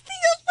 It's the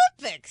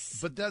Olympics.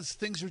 But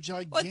things are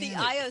gigantic. What, the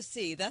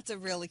IOC? That's a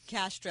really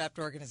cash-strapped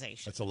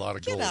organization. That's a lot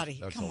of gold. Get out of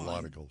here. That's Come a on.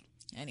 lot of gold.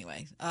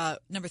 Anyway,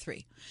 number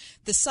 3.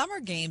 The Summer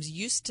Games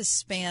used to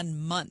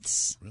span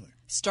months. Really?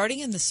 Starting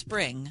in the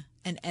spring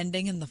and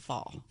ending in the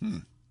fall.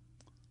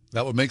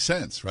 That would make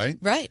sense, right?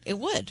 Right, it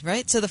would,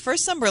 right? So the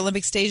first Summer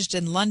Olympics staged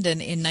in London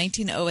in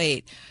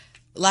 1908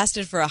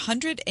 lasted for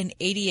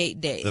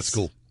 188 days. That's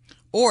cool.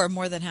 Or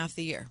more than half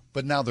the year.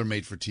 But now they're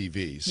made for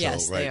TV, so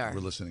yes, right, they are. We're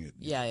listening to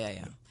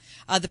Yeah.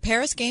 The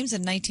Paris Games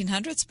in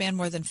 1900 spanned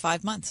more than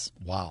 5 months.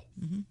 Wow.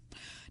 Mm-hmm.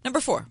 Number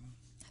 4.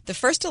 The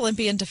first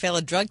Olympian to fail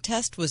a drug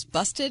test was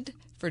busted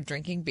for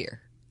drinking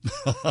beer.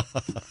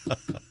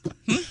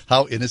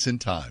 How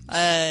innocent times.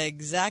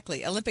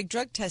 Exactly. Olympic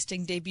drug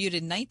testing debuted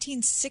in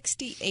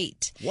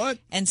 1968. What?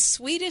 And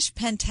Swedish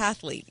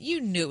pentathlete.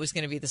 You knew it was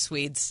going to be the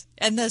Swedes.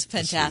 And those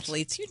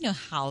pentathletes, you know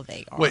how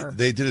they are. Wait,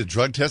 they did a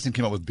drug test and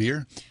came out with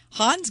beer?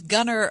 Hans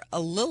Gunnar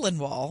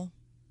Lillenwall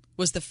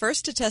was the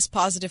first to test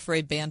positive for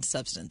a banned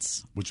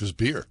substance. Which was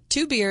beer.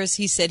 2 beers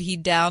he said he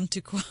downed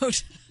to,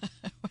 quote...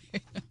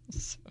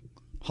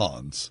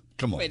 Hans,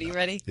 come on. Wait, are you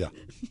ready? Yeah.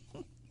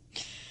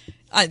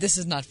 This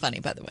is not funny,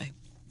 by the way.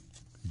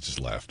 He just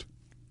laughed.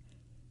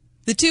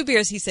 The 2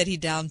 beers he said he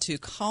downed to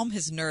calm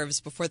his nerves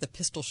before the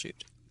pistol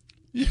shoot.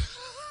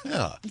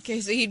 Yeah.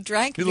 Okay, so he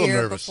drank He's a little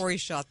beer nervous. before he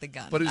shot the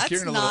gun. But he was That's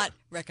carrying not a little...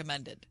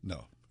 recommended.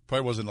 No.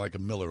 Probably wasn't like a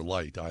Miller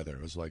Lite either.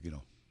 It was like, a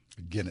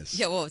Guinness.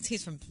 Yeah, well,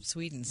 he's from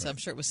Sweden, so I'm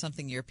sure it was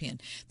something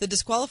European. The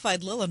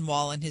disqualified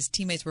Lillenwall and his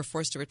teammates were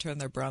forced to return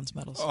their bronze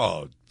medals.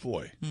 Oh,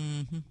 boy.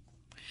 Mm-hmm.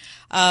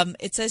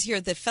 It says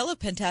here that fellow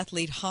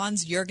pentathlete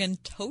Hans-Jürgen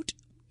Todt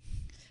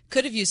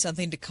could have used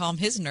something to calm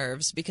his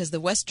nerves because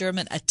the West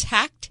German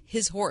attacked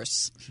his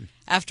horse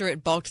after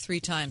it balked 3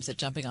 times at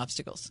jumping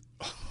obstacles.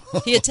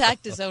 He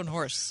attacked his own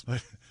horse.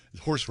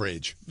 Horse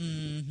rage.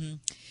 Mm-hmm.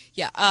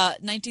 Yeah,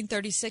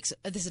 1936,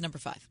 this is number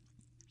 5.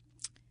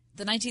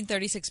 The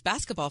 1936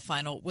 basketball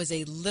final was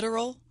a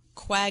literal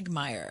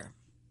quagmire.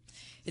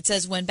 It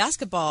says when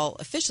basketball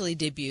officially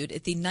debuted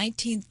at the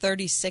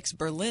 1936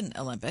 Berlin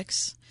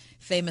Olympics,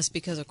 famous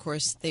because, of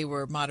course, they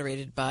were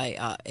moderated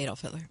by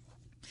Adolf Hitler.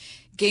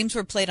 Games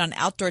were played on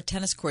outdoor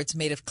tennis courts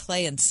made of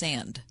clay and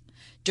sand.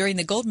 During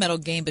the gold medal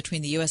game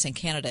between the U.S. and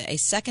Canada, a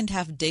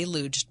second-half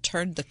deluge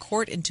turned the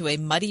court into a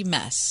muddy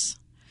mess.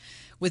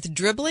 With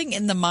dribbling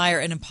in the mire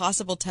an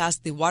impossible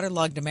task, the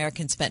waterlogged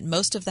Americans spent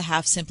most of the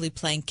half simply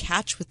playing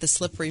catch with the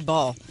slippery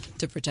ball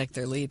to protect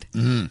their lead.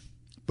 Mm-hmm.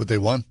 But they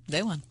won?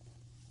 They won.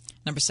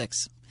 Number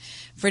 6.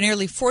 For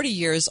nearly 40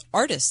 years,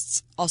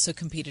 artists also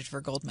competed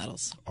for gold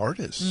medals.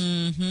 Artists?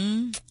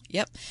 Mm-hmm.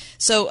 Yep.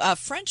 So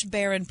French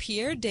Baron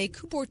Pierre de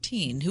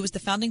Coubertin, who was the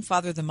founding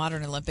father of the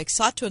modern Olympics,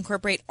 sought to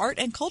incorporate art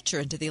and culture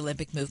into the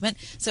Olympic movement.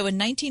 So in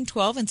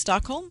 1912 in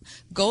Stockholm,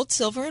 gold,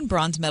 silver, and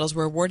bronze medals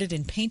were awarded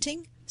in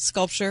painting,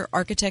 sculpture,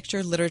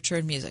 architecture, literature,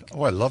 and music.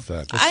 Oh, I love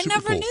that. That's I super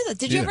never cool. knew that.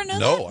 Did you ever know that?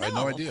 No, I had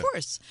no idea. Of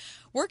course.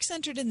 Works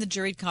entered in the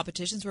juried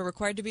competitions were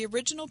required to be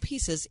original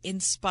pieces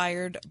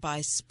inspired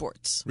by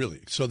sports.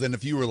 Really? So then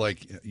if you were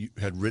you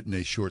had written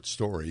a short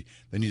story,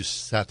 then you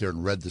sat there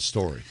and read the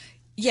story.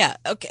 Yeah,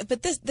 okay,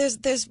 but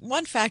there's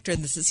one factor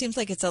in this. It seems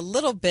like it's a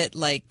little bit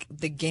like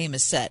the game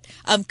is set.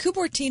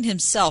 Coubertin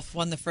himself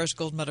won the first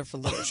gold medal for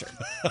literature.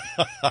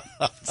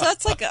 So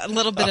that's like a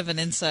little bit of an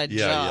inside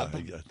job.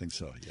 Yeah, I think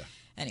so, yeah.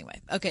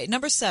 Anyway, okay,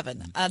 number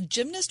 7. A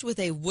gymnast with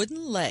a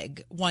wooden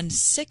leg won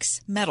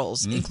 6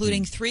 medals,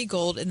 including 3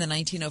 gold in the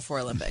 1904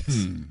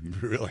 Olympics.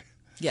 Really?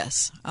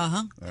 Yes.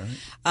 Uh-huh.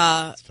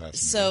 All right.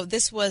 So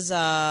this was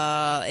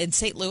in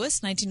St.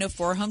 Louis,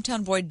 1904.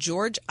 Hometown boy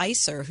George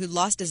Iser, who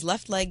lost his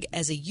left leg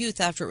as a youth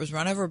after it was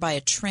run over by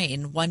a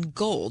train, won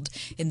gold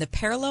in the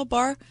parallel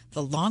bar,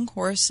 the long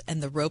horse,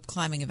 and the rope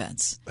climbing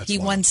events. He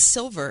won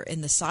silver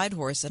in the side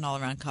horse and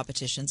all-around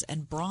competitions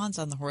and bronze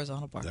on the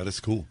horizontal bar. That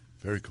is cool.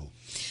 Very cool.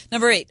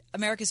 Number 8.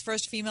 America's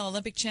first female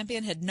Olympic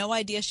champion had no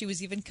idea she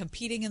was even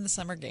competing in the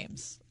Summer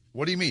Games.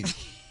 What do you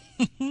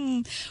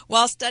mean?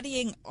 While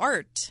studying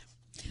art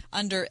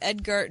under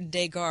Edgar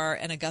Degas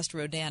and Auguste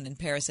Rodin in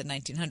Paris in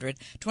 1900,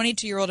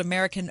 22-year-old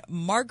American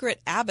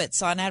Margaret Abbott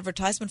saw an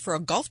advertisement for a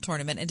golf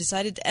tournament and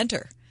decided to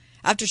enter.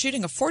 After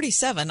shooting a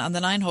 47 on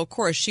the 9-hole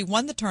course, she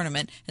won the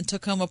tournament and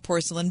took home a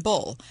porcelain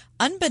bowl.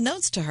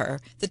 Unbeknownst to her,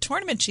 the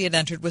tournament she had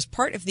entered was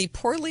part of the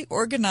poorly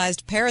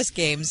organized Paris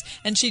Games,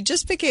 and she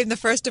just became the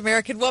first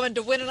American woman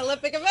to win an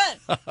Olympic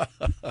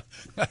event.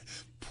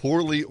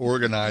 Poorly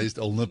organized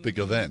Olympic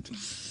event.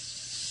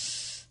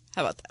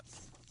 How about that?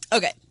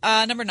 Okay,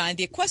 number 9.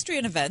 The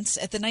equestrian events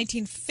at the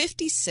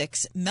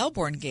 1956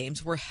 Melbourne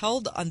Games were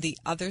held on the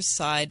other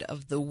side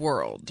of the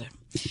world.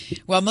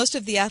 While most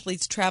of the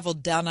athletes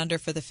traveled down under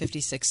for the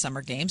 56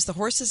 Summer Games, the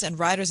horses and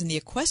riders in the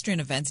equestrian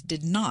events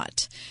did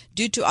not.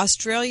 Due to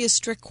Australia's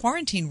strict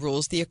quarantine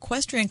rules, the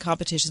equestrian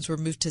competitions were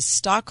moved to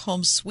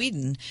Stockholm,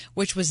 Sweden,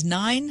 which was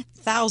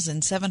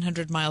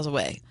 9,700 miles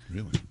away.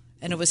 Really?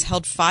 And it was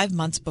held 5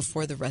 months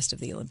before the rest of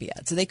the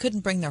Olympiad. So they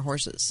couldn't bring their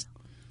horses.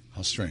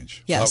 How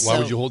strange. Yeah, why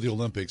would you hold the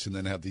Olympics and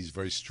then have these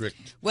very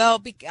strict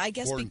Well, I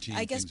guess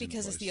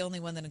because it's the only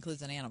one that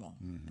includes an animal.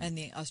 Mm-hmm. And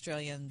the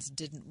Australians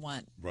didn't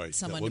want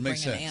someone to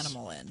bring an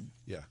animal in.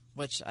 Yeah.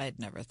 Which I'd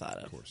never thought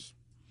of. Of course.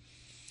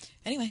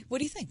 Anyway, what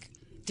do you think?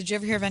 Did you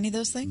ever hear of any of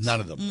those things? None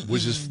of them.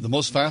 Which is the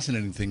most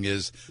fascinating thing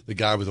is the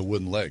guy with a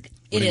wooden leg.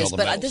 It is, but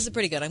medals. this is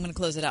pretty good. I'm going to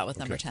close it out with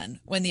number 10.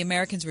 When the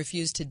Americans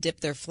refused to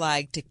dip their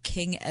flag to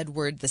King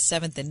Edward VII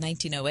in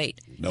 1908,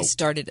 it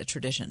started a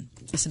tradition.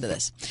 Listen to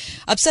this.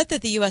 Upset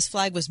that the U.S.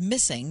 flag was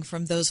missing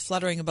from those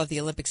fluttering above the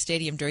Olympic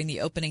Stadium during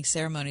the opening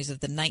ceremonies of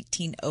the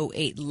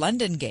 1908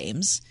 London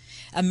Games,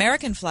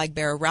 American flag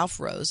bearer Ralph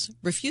Rose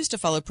refused to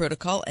follow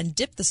protocol and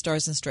dipped the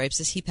stars and stripes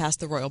as he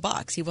passed the royal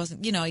box. He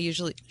wasn't,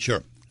 usually...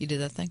 Sure. You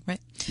did that thing,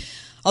 right?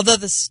 Although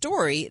the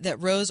story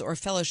that Rose or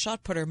fellow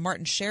shot putter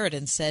Martin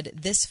Sheridan said,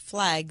 "This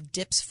flag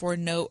dips for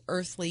no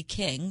earthly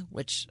king,"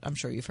 which I'm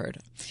sure you've heard,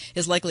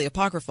 is likely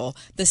apocryphal,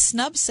 the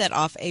snub set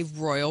off a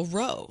royal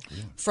row.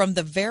 Yeah. From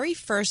the very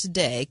first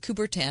day,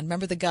 Coubertin,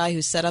 remember the guy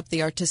who set up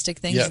the artistic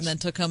things and then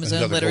took home his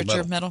own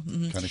literature medal?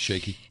 Mm-hmm. Kind of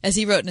shaky. As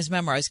he wrote in his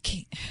memoirs,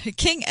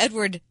 King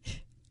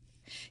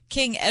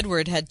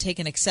Edward had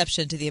taken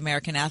exception to the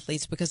American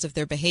athletes because of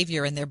their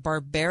behavior and their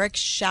barbaric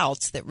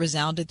shouts that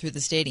resounded through the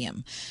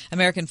stadium.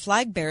 American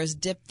flag bearers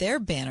dipped their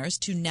banners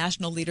to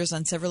national leaders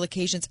on several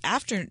occasions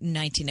after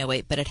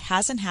 1908, but it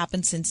hasn't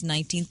happened since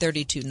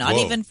 1932. Not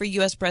even for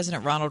U.S.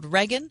 President Ronald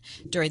Reagan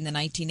during the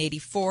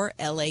 1984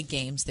 L.A.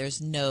 Games.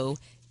 There's no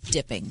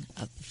dipping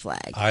of the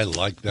flag. I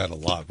like that a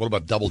lot. What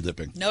about double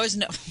dipping? No is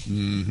no.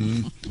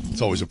 Mm-hmm.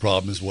 It's always a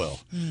problem as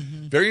well.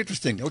 Mm-hmm. Very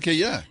interesting. Okay,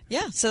 yeah.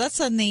 Yeah, so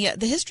that's on the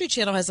History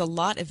Channel has a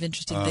lot of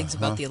interesting things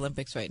about the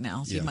Olympics right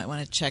now. So you might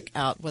want to check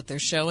out what they're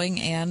showing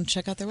and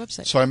check out their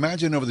website. So I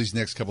imagine over these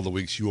next couple of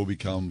weeks you will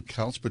become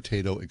couch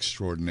potato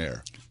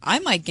extraordinaire. I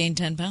might gain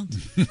 10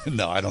 pounds.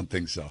 No, I don't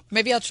think so.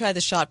 Maybe I'll try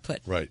the shot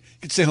put. Right. You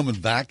could stay home and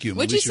vacuum.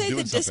 Would you say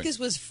the discus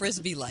was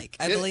Frisbee-like?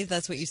 I believe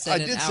that's what you said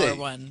in hour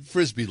one.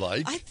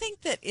 Frisbee-like. I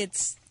think that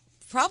it's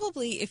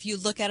probably, if you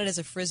look at it as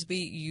a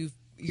Frisbee,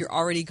 you're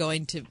already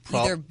going to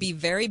either be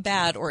very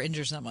bad or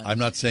injure someone. I'm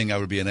not saying I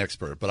would be an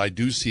expert, but I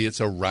do see it's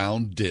a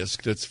round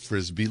disc that's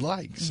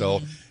Frisbee-like. Mm-hmm. So,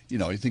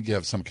 you think you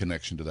have some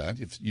connection to that.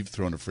 You've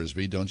thrown a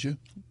Frisbee, don't you?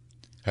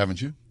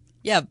 Haven't you?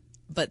 Yeah,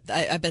 but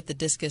I bet the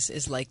discus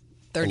is like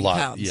 30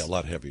 pounds. Yeah, a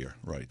lot heavier.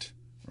 Right.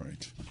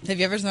 Have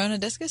you ever thrown a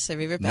discus?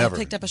 Have you ever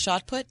picked up a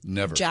shot put?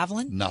 Never.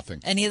 Javelin? Nothing.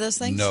 Any of those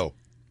things? No.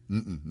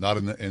 Not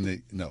in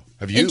the no.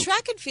 Have you? In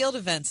track and field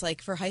events,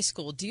 like for high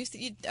school, do you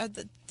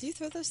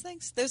throw those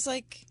things? There's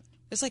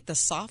the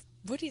soft.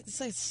 What do you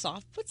say?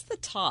 Soft. What's the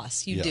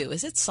toss you do?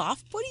 Is it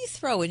soft? What do you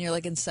throw when you're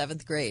like in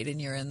 7th grade and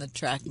you're in the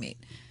track meet?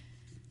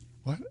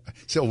 What?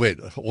 So wait,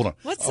 hold on.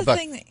 What's the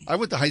thing? I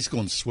went to high school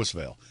in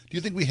Swissvale. Do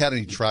you think we had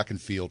any track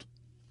and field?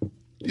 Do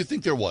you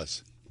think there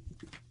was?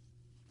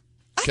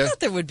 I thought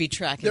there would be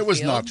track and field. There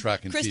was not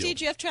track and field. Christy,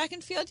 did you have track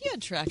and field? You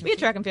had track and field. We had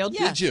track and field.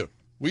 Yeah. Did you?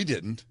 We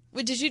didn't.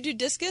 Did you do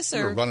discus or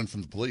we were running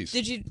from the police?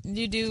 Did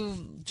you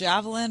do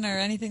javelin or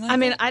anything like that? I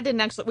mean, I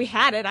didn't actually. We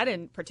had it. I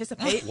didn't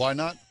participate. Why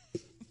not?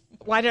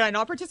 Why did I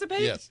not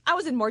participate? Yes. I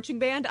was in marching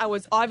band. I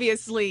was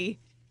obviously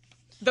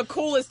the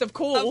coolest of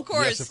cool. Of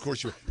course. Yes, of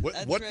course you were.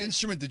 What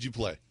instrument did you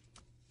play?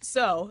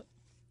 So,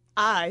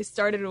 I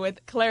started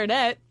with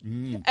clarinet,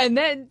 and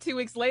then 2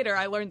 weeks later,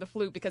 I learned the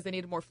flute because they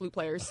needed more flute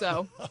players.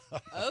 So,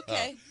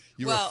 okay.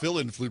 You were a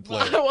fill-in flute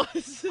player. I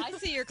was. I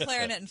see your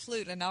clarinet and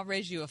flute, and I'll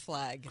raise you a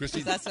flag.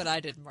 Christy, that's what I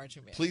did in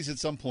marching band. Please, at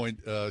some point,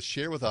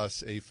 share with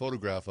us a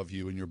photograph of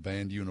you in your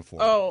band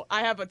uniform. Oh,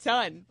 I have a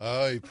ton.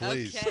 Oh,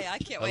 please. Okay, I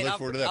can't wait. I look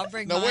forward to that. I'll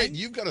bring mine. Now, wait,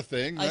 you've got a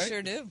thing, right? I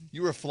sure do.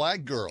 You were a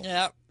flag girl.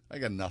 Yep. I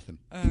got nothing.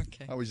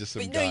 Okay. I was just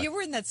some guy. No, you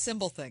were in that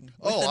cymbal thing.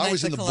 Oh, I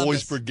was in the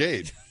Boys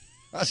Brigade.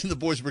 I was in the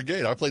Boys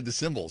Brigade. I played the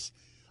cymbals.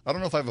 I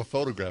don't know if I have a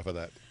photograph of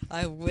that.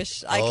 I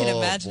wish I could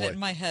imagine it in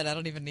my head. I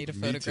don't even need a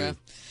photograph.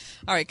 Me too.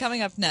 All right,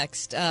 coming up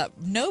next.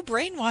 No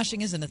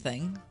brainwashing isn't a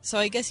thing, so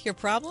I guess your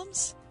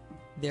problems,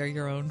 they're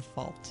your own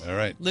fault. All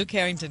right. Luke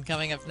Harrington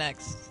coming up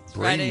next.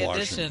 Friday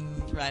edition.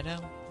 Right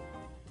home.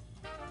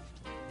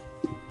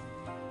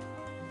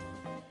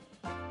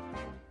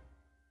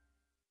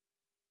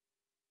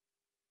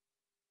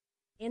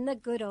 In the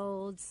good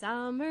old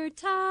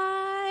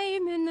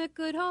summertime, in the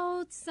good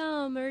old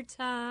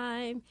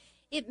summertime.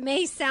 It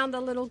may sound a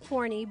little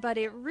corny, but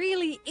it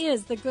really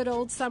is the good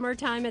old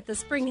summertime at the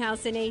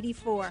Springhouse in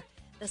 84.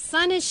 The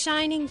sun is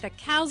shining, the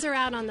cows are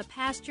out on the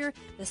pasture,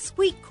 the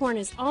sweet corn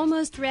is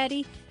almost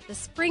ready, the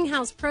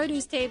Springhouse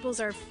produce tables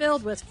are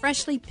filled with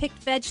freshly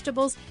picked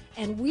vegetables,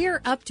 and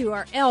we're up to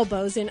our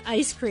elbows in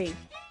ice cream.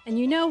 And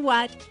you know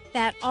what?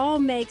 That all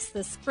makes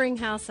the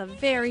Springhouse a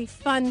very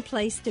fun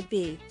place to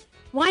be.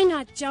 Why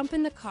not jump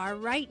in the car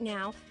right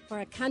now for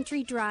a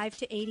country drive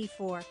to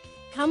 84?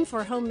 Come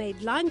for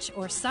homemade lunch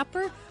or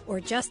supper, or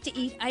just to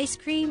eat ice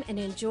cream and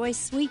enjoy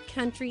sweet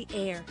country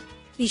air.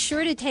 Be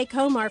sure to take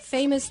home our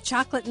famous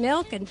chocolate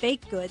milk and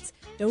baked goods.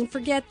 Don't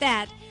forget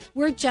that.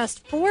 We're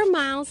just 4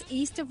 miles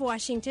east of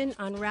Washington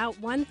on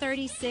Route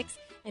 136,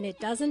 and it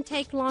doesn't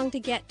take long to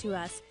get to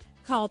us.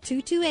 Call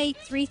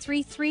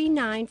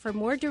 228-3339 for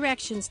more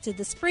directions to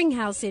the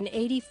Springhouse in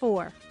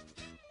 84.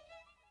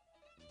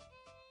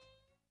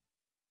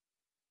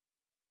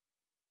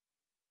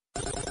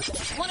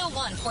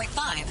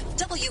 .5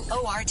 WORD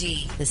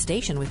the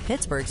station with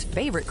Pittsburgh's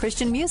favorite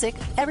Christian music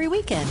every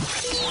weekend.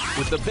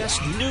 With the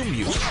best new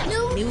music.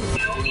 New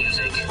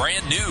music.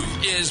 Brand new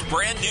is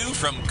brand new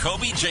from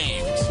Kobe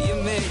James. You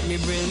make me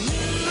brand new.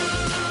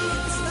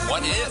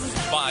 What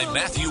If by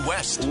Matthew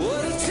West.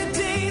 What if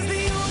today's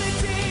the only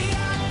day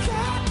I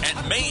got?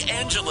 And May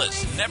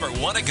Angelus, Never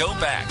Wanna Go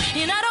Back.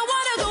 And I don't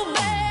wanna go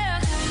back.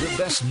 The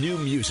best new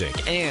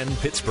music and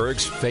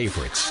Pittsburgh's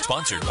favorites.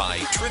 Sponsored by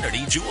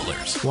Trinity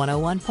Jewelers.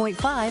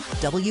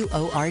 101.5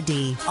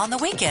 WORD. On the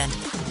weekend.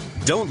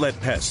 Don't let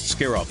pests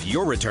scare off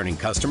your returning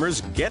customers.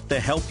 Get the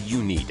help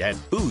you need at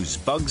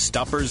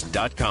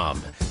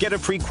boozebugstoppers.com. Get a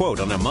free quote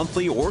on a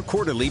monthly or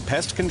quarterly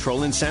pest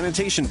control and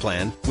sanitation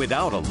plan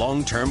without a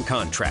long-term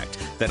contract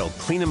that'll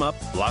clean them up,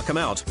 block them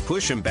out,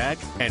 push them back,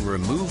 and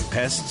remove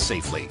pests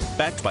safely.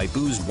 Backed by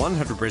Boo's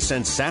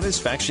 100%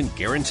 satisfaction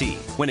guarantee.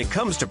 When it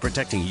comes to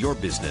protecting your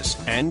business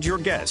and your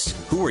guests,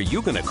 who are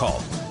you going to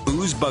call?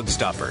 Boo's Bug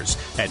Stoppers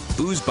at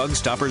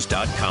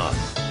boozebugstoppers.com.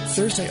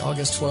 Thursday,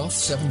 August 12th,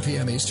 7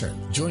 p.m. Eastern.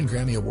 Join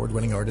Grammy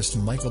Award-winning artist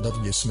Michael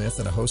W. Smith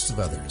and a host of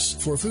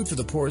others for Food for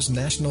the Poor's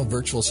national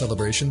virtual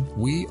celebration,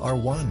 We Are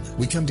One.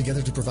 We come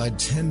together to provide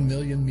 10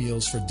 million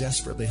meals for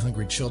desperately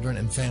hungry children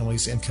and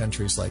families in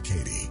countries like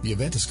Haiti. The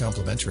event is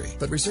complimentary,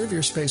 but reserve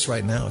your space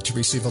right now to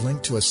receive a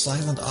link to a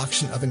silent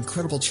auction of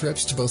incredible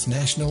trips to both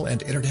national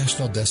and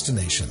international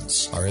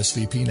destinations.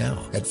 RSVP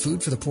now at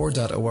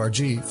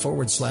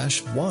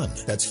foodforthepoor.org/one.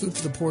 That's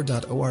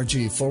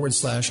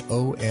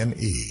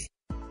foodforthepoor.org/ONE.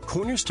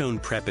 Cornerstone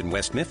Prep in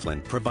West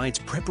Mifflin provides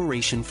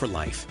preparation for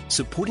life,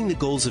 supporting the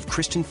goals of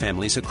Christian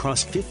families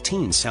across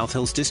 15 South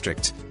Hills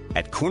districts.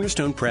 At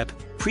Cornerstone Prep,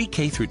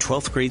 pre-K through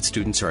 12th grade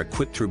students are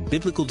equipped through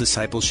biblical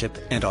discipleship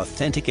and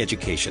authentic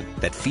education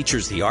that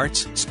features the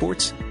arts,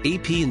 sports,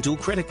 AP and dual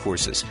credit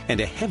courses,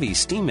 and a heavy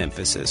STEAM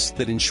emphasis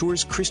that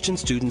ensures Christian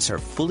students are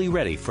fully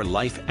ready for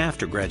life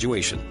after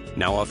graduation.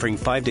 Now offering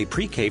 5-day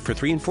pre-K for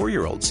 3 and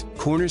 4-year-olds.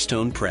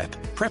 Cornerstone Prep,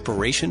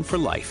 preparation for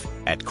life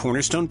at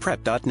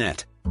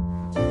cornerstoneprep.net.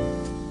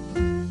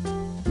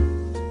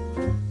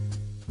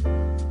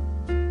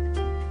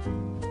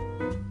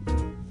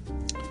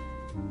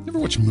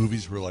 Watch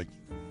movies where like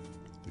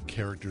the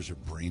characters are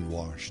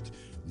brainwashed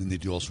and then they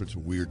do all sorts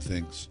of weird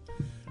things.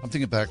 I'm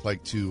thinking back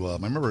like to I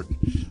remember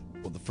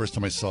the first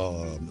time I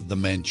saw The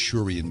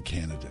Manchurian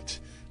Candidate.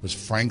 It was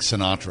Frank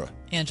Sinatra.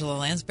 Angela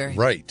Lansbury.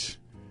 Right.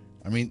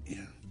 I mean,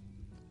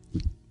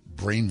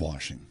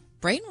 brainwashing.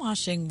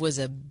 Brainwashing was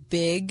a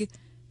big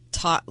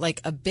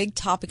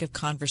topic of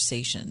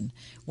conversation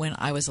when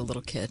I was a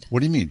little kid. What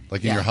do you mean?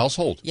 Like in your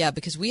household? Yeah,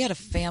 because we had a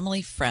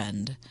family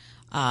friend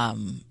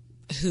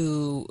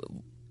who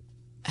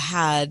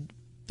had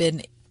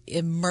been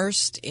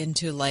immersed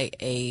into like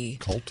a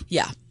cult.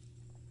 Yeah,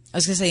 I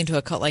was going to say into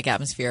a cult-like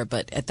atmosphere,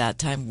 but at that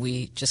time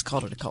we just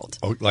called it a cult.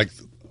 Oh, like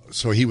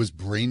so he was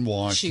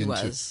brainwashed. She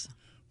was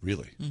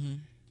really. Mm-hmm.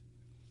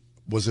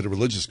 Was it a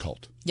religious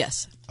cult?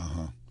 Yes.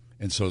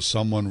 And so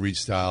someone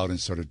reached out and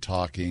started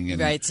talking.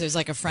 And, right. So it was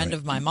like a friend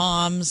of my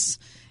mom's,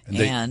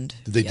 did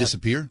they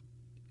disappear?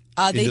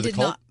 They did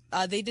not.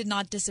 They did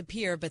not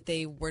disappear, but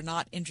they were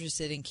not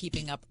interested in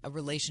keeping up a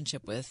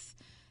relationship with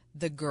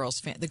the girl's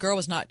family. The girl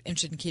was not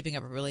interested in keeping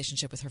up a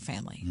relationship with her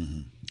family. Mm-hmm.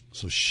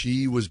 So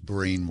she was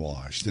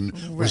brainwashed. And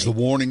was the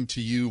warning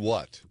to you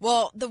what?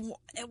 Well,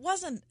 it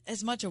wasn't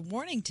as much a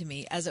warning to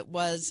me as it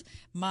was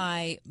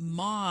my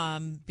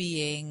mom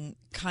being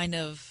kind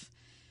of,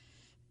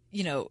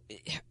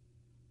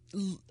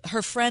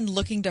 her friend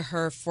looking to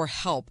her for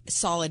help,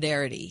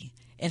 solidarity,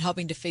 and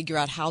helping to figure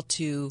out how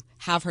to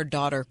have her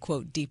daughter,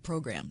 quote,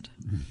 deprogrammed.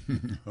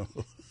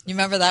 You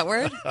remember that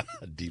word?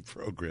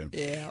 Deprogrammed.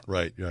 Yeah.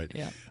 Right.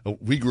 Yeah.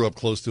 We grew up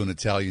close to an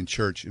Italian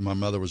church, and my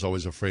mother was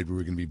always afraid we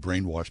were going to be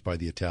brainwashed by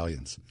the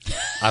Italians.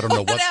 I don't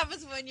know what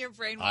happens when you're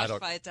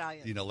brainwashed by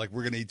Italians. Like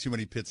we're going to eat too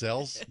many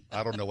pizzelles?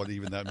 I don't know what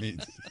even that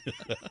means.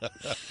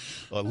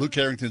 Luke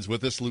Harrington's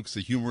with us. Luke's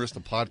a humorist, a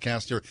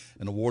podcaster,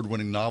 an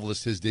award-winning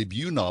novelist. His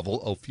debut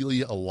novel,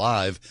 Ophelia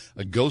Alive,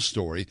 a ghost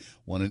story,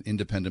 won an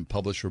Independent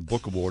Publisher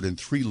Book Award and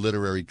 3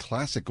 Literary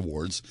Classic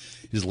Awards.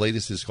 His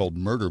latest is called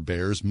Murder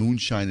Bears,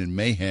 Moonshine and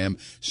Mayhem,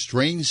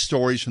 Strange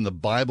Stories from the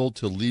Bible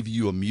to Leave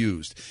You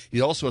Amused.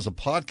 He also has a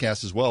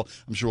podcast as well.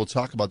 I'm sure we'll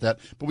talk about that.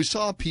 But we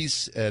saw a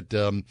piece at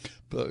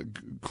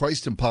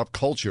Christ in Pop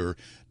Culture.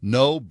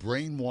 No,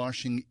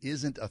 brainwashing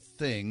isn't a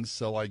thing,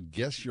 so I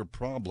guess your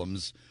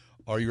problems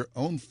are your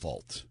own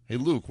fault. Hey,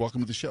 Luke,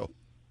 welcome to the show.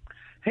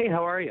 Hey,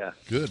 how are you?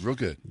 Good, real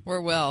good. We're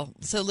well.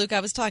 So, Luke, I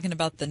was talking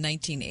about the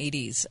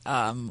 1980s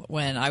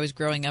when I was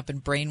growing up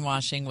and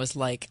brainwashing was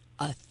like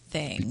a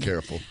thing. Be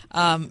careful.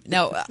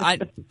 Now,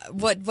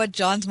 what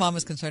John's mom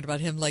was concerned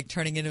about him like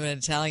turning into an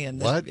Italian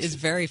is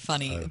very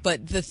funny.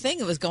 But the thing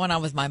that was going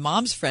on with my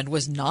mom's friend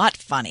was not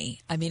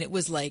funny. I mean, it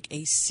was like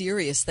a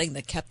serious thing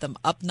that kept them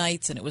up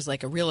nights, and it was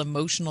like a real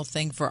emotional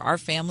thing for our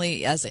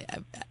family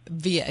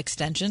via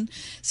extension.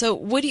 So,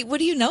 what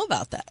do you know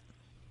about that?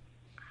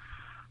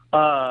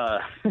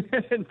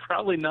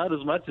 Probably not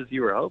as much as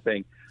you were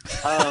hoping.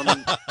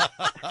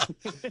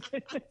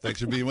 Thanks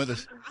for being with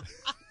us.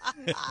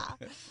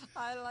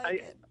 I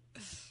like it.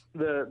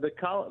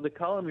 The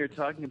column you're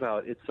talking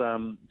about, it's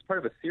part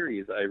of a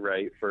series I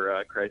write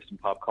for Christ and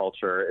Pop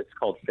Culture. It's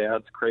called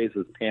Fads,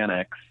 Crazes,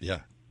 Panics. Yeah.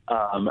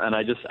 And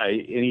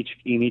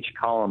in each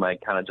column I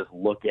kind of just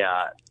look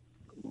at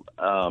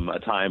a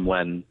time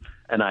when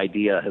an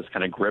idea has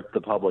kind of gripped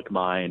the public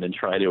mind and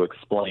try to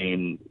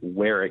explain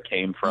where it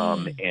came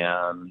from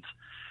and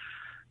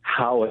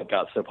how it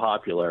got so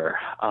popular.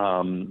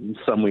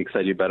 Some weeks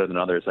I do better than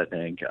others, I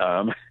think.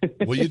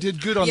 Well, you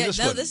did good on this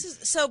one.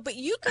 But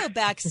you go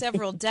back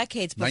several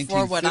decades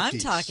before what I'm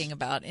 1950s. talking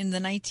about in the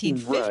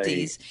 1950s.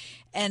 Right.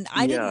 And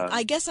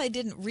I guess I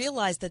didn't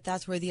realize that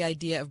that's where the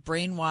idea of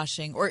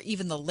brainwashing or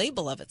even the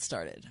label of it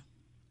started.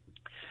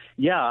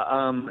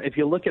 Yeah, if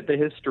you look at the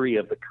history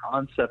of the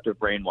concept of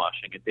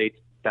brainwashing, it dates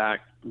back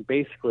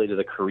basically to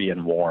the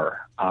Korean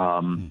War.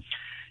 And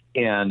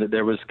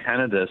there was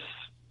kind of this,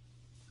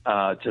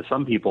 to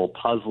some people,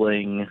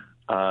 puzzling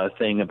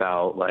thing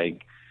about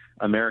like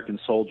American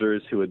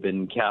soldiers who had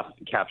been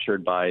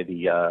captured by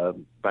the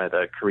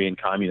Korean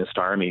Communist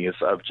armies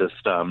of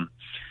just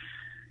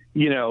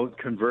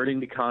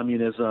converting to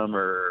communism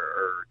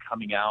or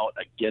coming out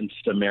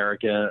against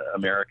America,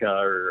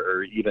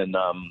 or even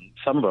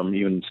some of them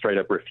even straight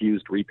up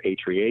refused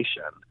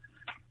repatriation.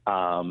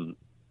 And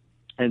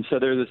so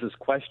there's this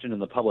question in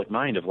the public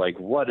mind of like,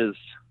 what is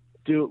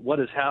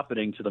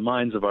happening to the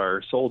minds of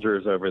our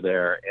soldiers over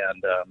there?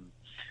 And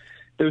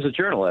there was a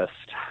journalist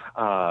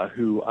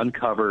who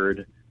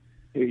uncovered,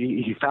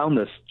 he found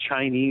this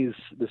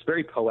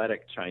very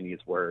poetic Chinese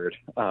word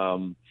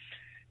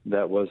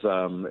that was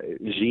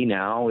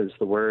Jinao is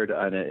the word,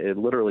 and it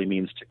literally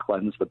means to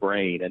cleanse the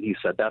brain. And he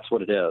said that's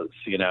what it is.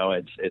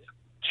 It's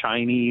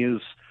Chinese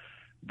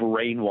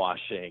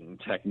brainwashing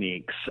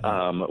techniques,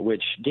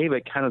 which gave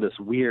it kind of this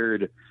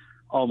weird,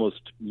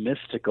 almost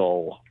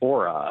mystical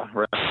aura,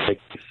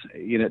 right?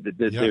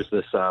 There's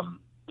this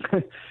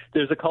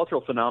there's a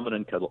cultural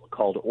phenomenon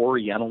called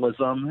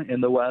Orientalism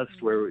in the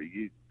West, where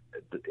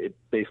it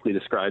basically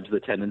describes the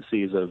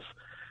tendencies of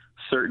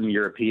certain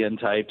European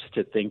types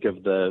to think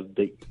of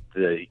the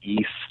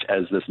East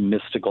as this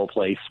mystical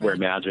place where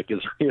magic is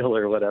real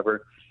or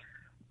whatever.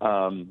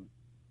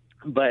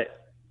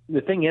 But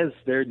the thing is,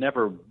 there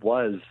never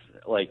was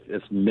like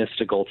this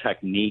mystical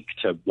technique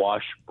to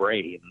wash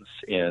brains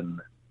in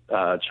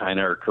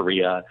China or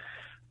Korea.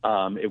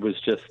 It was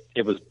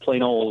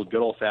plain old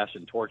good old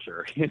fashioned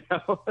torture,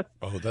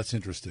 Oh, that's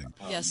interesting.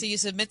 Yeah, so you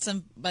submit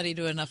somebody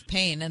to enough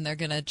pain and they're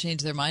going to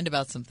change their mind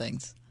about some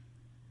things.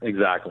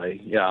 Exactly,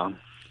 yeah.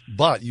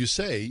 But you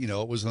say,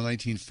 it was the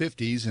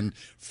 1950s and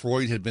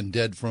Freud had been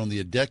dead for only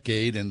a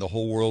decade and the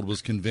whole world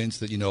was convinced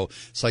that,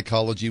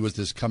 psychology was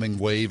this coming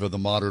wave of the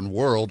modern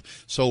world.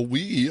 So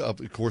we, of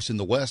course, in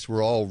the West,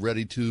 were all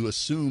ready to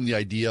assume the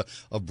idea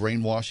of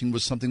brainwashing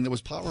was something that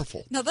was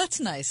powerful. Now, that's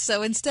nice.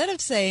 So instead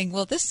of saying,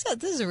 well, this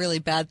is a really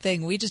bad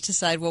thing, we just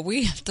decide, well,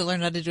 we have to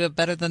learn how to do it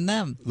better than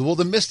them. Well,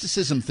 the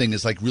mysticism thing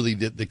is like really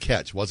the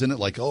catch, wasn't it?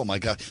 Like, oh, my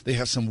God, they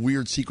have some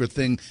weird secret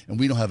thing and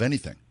we don't have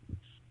anything.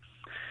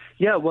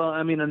 Yeah, well,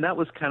 I mean, and that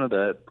was kind of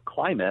the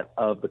climate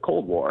of the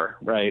Cold War,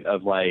 right?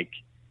 Of like,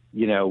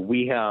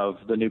 we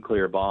have the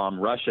nuclear bomb.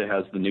 Russia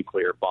has the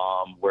nuclear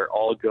bomb. We're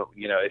all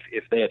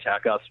if they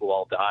attack us, we'll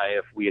all die.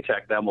 If we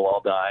attack them, we'll all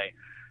die.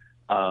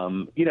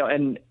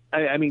 And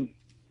I mean,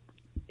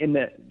 in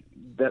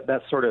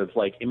that sort of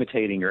like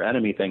imitating your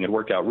enemy thing had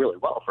worked out really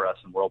well for us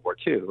in World War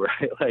II,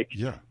 right? Like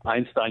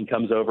Einstein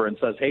comes over and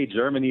says, hey,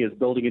 Germany is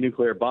building a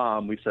nuclear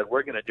bomb. We said,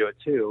 we're going to do it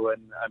too.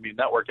 And I mean,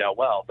 that worked out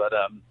well, but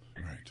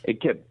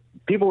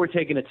people were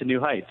taking it to new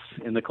heights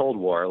in the Cold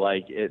War.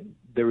 Like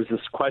there was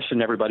this question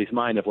in everybody's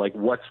mind of like,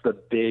 what's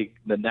the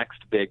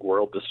next big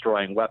world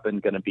destroying weapon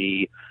going to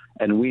be?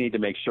 And we need to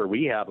make sure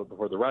we have it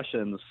before the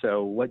Russians.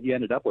 So what you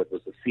ended up with was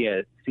the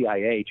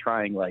CIA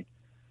trying like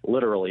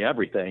literally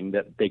everything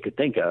that they could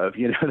think of.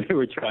 They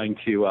were trying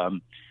to,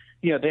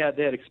 they had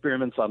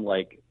experiments on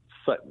like,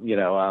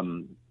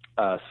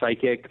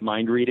 psychic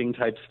mind reading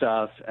type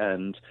stuff.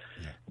 And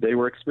they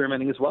were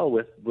experimenting as well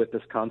with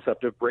this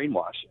concept of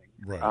brainwashing.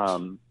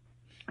 Right.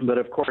 But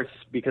of course,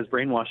 because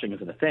brainwashing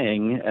isn't a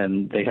thing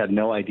and they had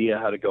no idea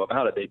how to go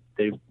about it,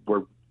 they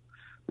were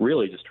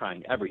really just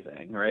trying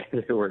everything, right?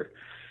 They were,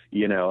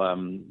 they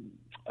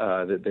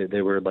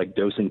were like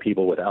dosing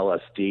people with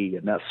LSD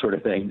and that sort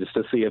of thing just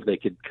to see if they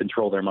could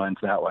control their minds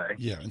that way.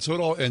 Yeah, and so it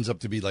all ends up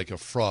to be like a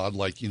fraud,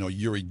 like,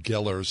 Uri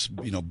Geller's,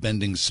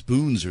 bending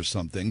spoons or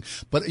something.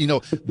 But,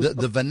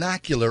 the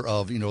vernacular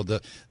of,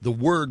 the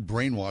word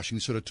brainwashing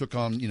sort of took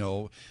on,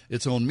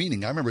 its own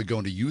meaning. I remember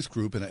going to youth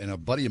group and a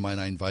buddy of mine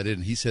I invited,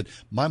 and he said,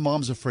 my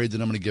mom's afraid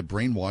that I'm going to get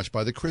brainwashed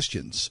by the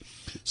Christians.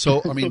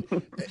 So, I mean,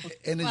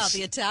 and well,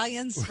 the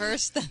Italians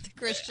first, then the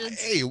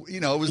Christians. Hey,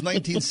 it was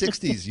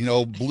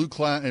 1960s,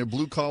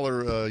 blue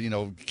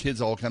collar,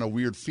 kids all kind of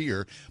weird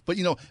fear. But,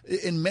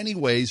 in many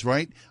ways,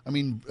 right? I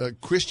mean,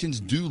 Christians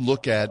do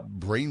look at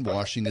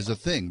brainwashing as a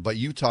thing. But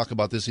you talk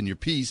about this in your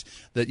piece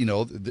that,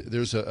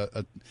 there's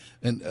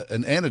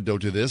an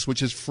antidote to this,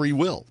 which is free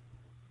will.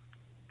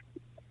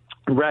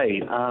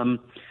 Right. And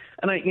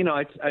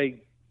I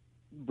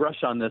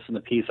brush on this in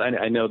the piece.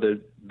 I know the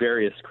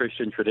various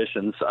Christian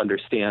traditions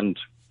understand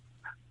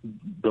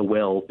the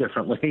will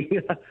differently.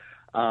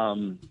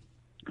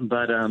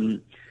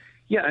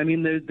 Yeah, I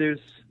mean,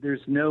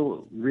 there's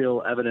no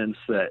real evidence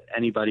that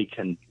anybody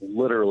can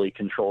literally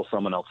control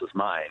someone else's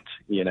mind,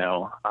 you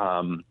know,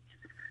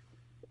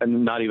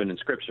 and not even in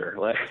Scripture.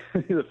 Like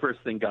the first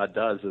thing God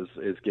does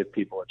is give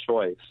people a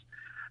choice.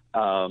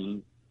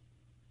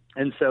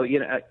 And so, you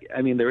know,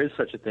 I mean, there is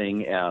such a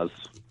thing as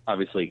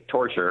obviously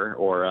torture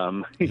or,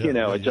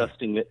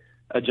 adjusting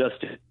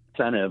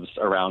incentives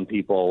around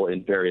people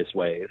in various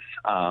ways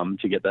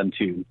to get them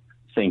to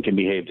think and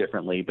behave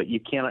differently. But you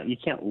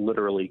can't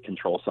literally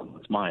control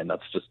someone's mind.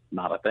 That's just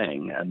not a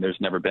thing. And there's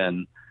never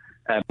been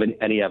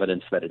any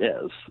evidence that it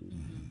is.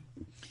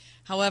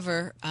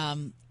 However,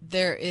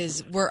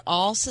 we're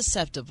all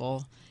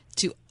susceptible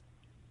to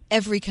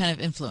every kind of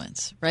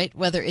influence, right?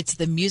 Whether it's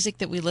the music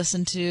that we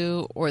listen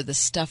to or the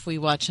stuff we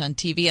watch on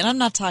TV. And I'm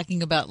not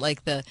talking about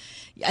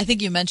I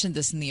think you mentioned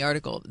this in the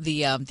article,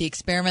 the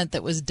experiment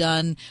that was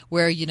done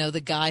where,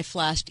 the guy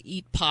flashed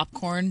eat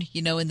popcorn,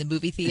 in the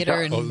movie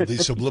theater. And the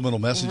subliminal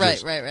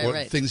messages.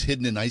 Right. Things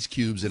hidden in ice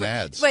cubes and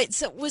ads. Wait,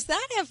 so was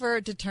that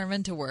ever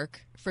determined to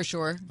work for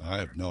sure? I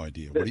have no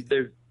idea.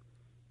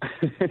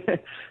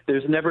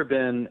 There's never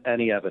been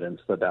any evidence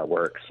that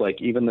works.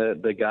 Like even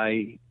the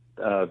guy,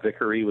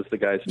 Vickery was the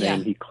guy's name.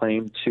 Yeah. He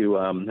claimed to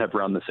have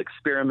run this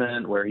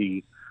experiment where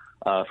he,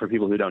 for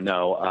people who don't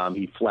know,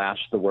 he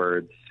flashed the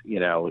words,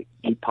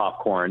 eat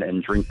popcorn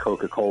and drink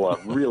Coca-Cola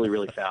really,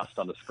 really fast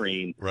on the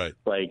screen. Right.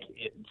 Like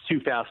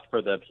too fast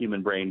for the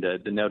human brain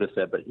to notice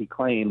it. But he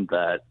claimed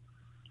that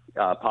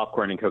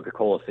popcorn and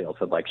Coca-Cola sales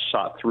had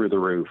shot through the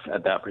roof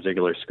at that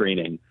particular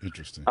screening.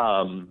 Interesting.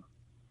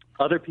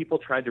 Other people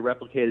tried to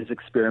replicate his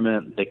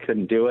experiment. They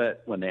couldn't do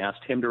it. When they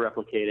asked him to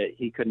replicate it,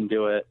 he couldn't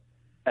do it.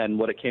 And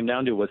what it came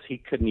down to was he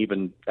couldn't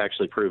even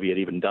actually prove he had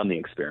even done the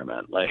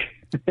experiment.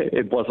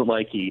 It wasn't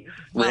like he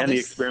ran the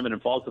experiment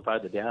and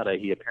falsified the data.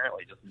 He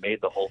apparently just made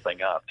the whole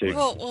thing up to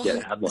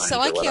get headlines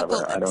so or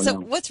whatever. I don't know.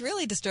 What's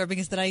really disturbing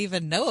is that I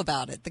even know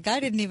about it. The guy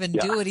didn't even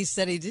do what he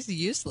said. He's just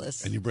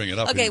useless. And you bring it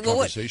up in the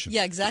conversation.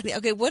 Yeah, exactly.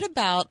 Okay, what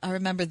about, I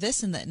remember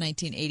this in the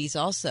 1980s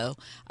also,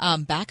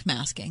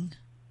 backmasking.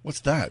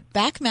 What's that?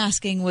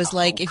 Backmasking was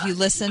if you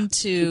listen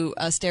to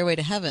Stairway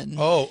to Heaven.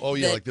 Oh,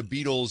 yeah, like the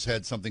Beatles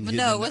had something hidden.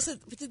 No,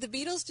 did the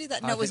Beatles do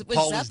that? No, it was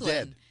Paul Zeppelin. Was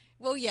dead.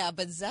 Well, yeah,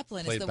 but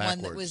Zeppelin Played is the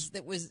backwards. one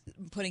that was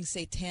putting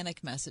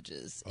satanic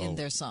messages in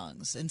their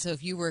songs. And so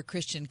if you were a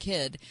Christian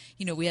kid,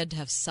 we had to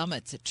have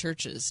summits at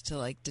churches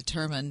to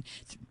determine.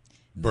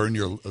 Burn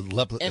your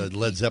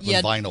Led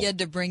Zeppelin vinyl. You had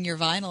to bring your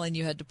vinyl and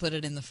you had to put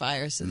it in the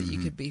fire so that you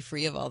could be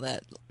free of all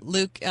that.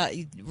 Luke,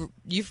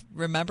 you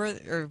remember,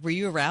 or were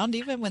you around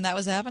even when that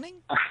was happening?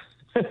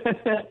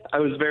 I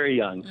was very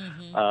young.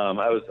 Mm-hmm.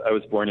 I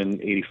was born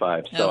in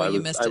 '85, so I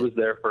was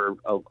there for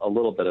a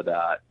little bit of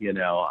that,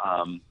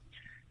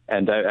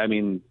 And I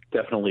mean,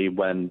 definitely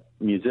when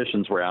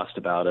musicians were asked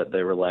about it,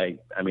 they were like,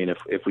 I mean,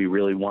 if we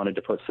really wanted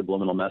to put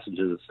subliminal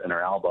messages in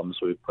our albums,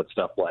 we would put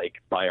stuff like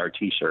buy our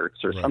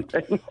T-shirts or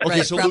something. Okay,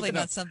 right, so probably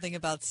not something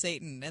about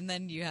Satan, and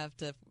then you have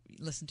to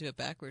listen to it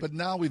backwards. But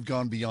now we've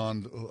gone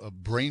beyond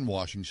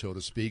brainwashing, so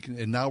to speak,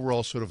 and now we're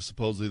all sort of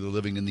supposedly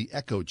living in the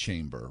echo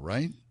chamber,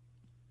 right?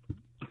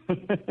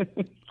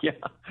 Yeah.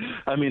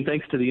 I mean,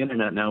 thanks to the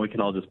internet, now we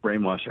can all just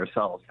brainwash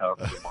ourselves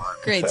however we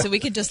want. Great. So we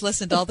can just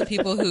listen to all the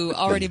people who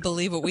already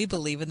believe what we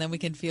believe, and then we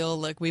can feel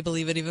like we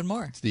believe it even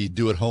more. It's the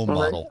do-at-home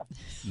model.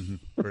 Mm-hmm.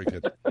 Very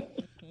good.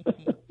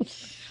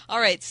 All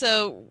right.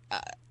 So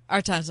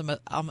our time's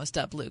almost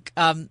up, Luke.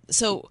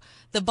 So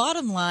the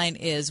bottom line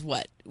is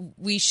what?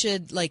 We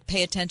should,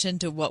 pay attention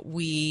to what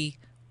we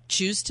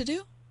choose to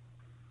do?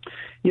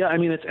 Yeah, I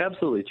mean, it's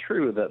absolutely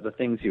true that the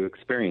things you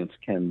experience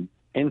can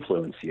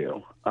influence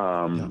you.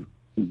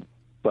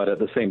 But at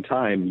the same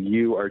time,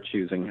 you are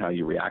choosing how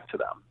you react to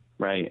them,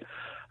 right?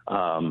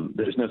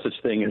 There's no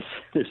such thing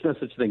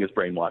as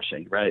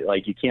brainwashing, right?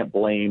 You can't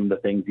blame the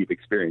things you've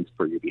experienced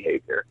for your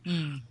behavior.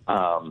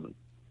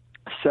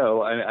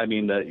 So I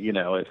mean that,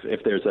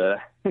 if there's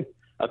a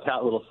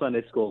pat little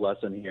Sunday school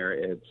lesson here,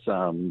 it's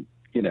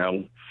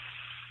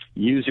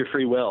use your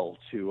free will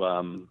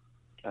to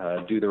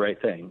do the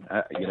right thing.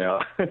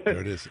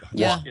 There it is.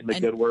 Walk in the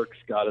good works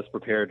God has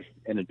prepared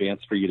in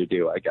advance for you to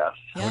do, I guess.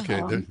 Yeah.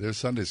 Okay, there's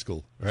Sunday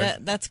school. Right?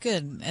 That's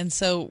good.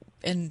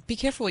 And be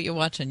careful what you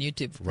watch on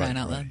YouTube, for crying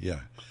out loud.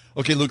 Yeah.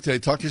 Okay, Luke,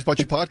 talk to us about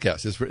your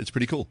podcast. It's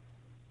pretty cool.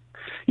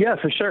 Yeah,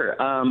 for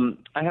sure.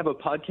 I have a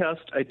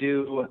podcast I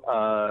do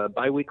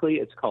bi-weekly.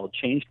 It's called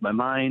Changed My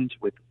Mind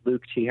with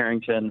Luke T.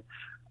 Harrington.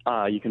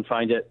 You can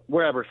find it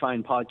wherever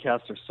fine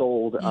podcasts are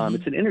sold.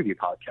 It's an interview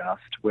podcast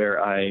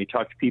where I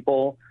talk to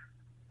people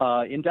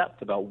in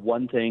depth about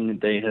one thing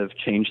they have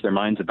changed their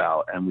minds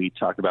about. And we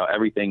talk about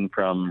everything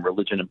from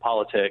religion and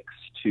politics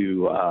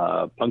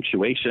to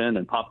punctuation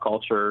and pop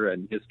culture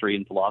and history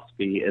and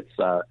philosophy.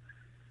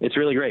 It's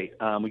really great.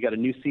 We got a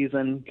new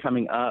season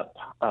coming up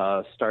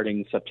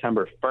starting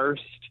September 1st.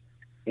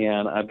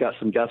 And I've got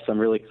some guests I'm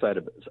really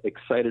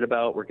excited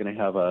about. We're going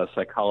to have a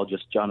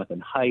psychologist,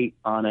 Jonathan Haidt,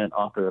 on it,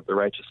 author of The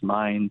Righteous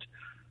Mind.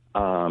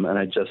 And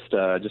I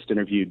just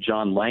interviewed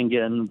John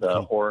Langan,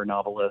 the horror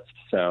novelist.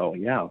 So,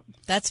 yeah.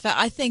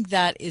 I think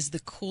that is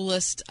the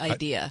coolest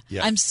idea.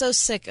 I'm so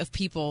sick of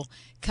people,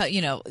 they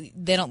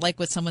don't like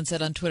what someone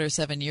said on Twitter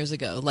 7 years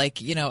ago. Like,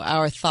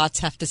 our thoughts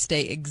have to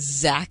stay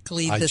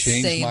exactly the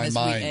same as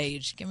we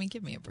age. Give me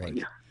a break.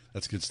 Right.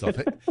 That's good stuff.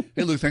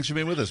 Hey, Luke, thanks for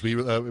being with us.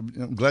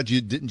 I'm glad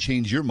you didn't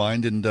change your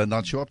mind and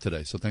not show up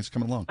today. So thanks for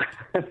coming along.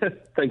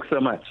 Thanks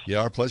so much. Yeah,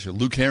 our pleasure.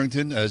 Luke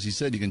Harrington, as you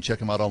said, you can check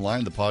him out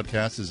online. The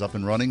podcast is up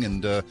and running,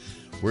 and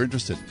we're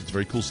interested. It's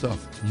very cool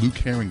stuff. Luke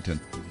Harrington.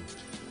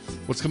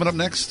 What's coming up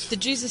next?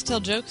 Did Jesus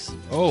tell jokes?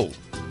 Oh,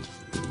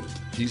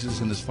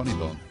 Jesus and his funny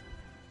bone.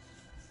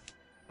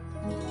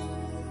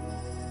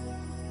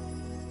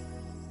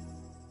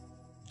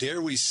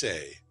 Dare we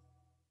say,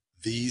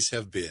 these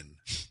have been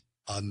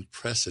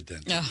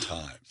unprecedented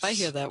times. If I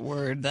hear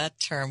that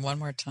term one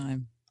more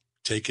time.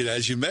 Take it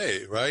as you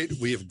may, right?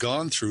 We have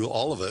gone through,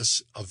 all of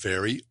us, a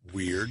very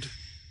weird,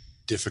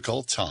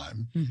 difficult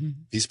time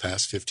these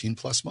past 15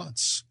 plus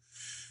months.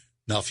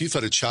 Now, if you've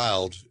had a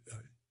child,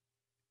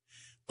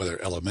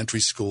 whether elementary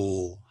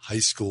school, high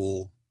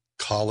school,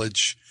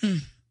 college,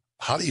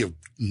 how do you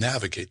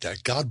navigate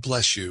that? God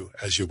bless you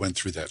as you went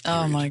through that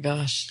period. Oh, my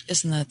gosh.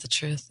 Isn't that the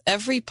truth?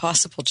 Every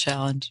possible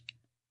challenge.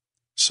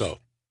 So,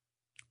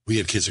 we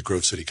had kids at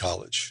Grove City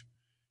College,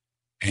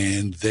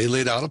 and they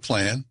laid out a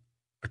plan.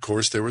 Of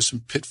course, there were some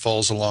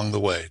pitfalls along the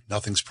way.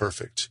 Nothing's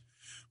perfect.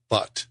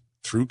 But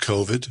through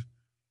COVID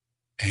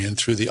and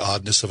through the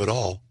oddness of it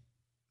all,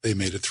 they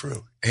made it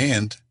through.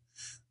 And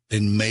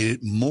they made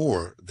it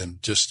more than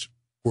just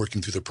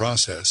working through the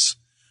process.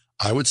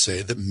 I would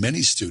say that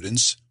many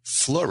students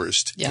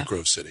flourished at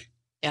Grove City.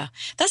 Yeah.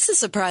 That's the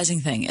surprising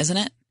thing, isn't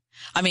it?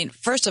 I mean,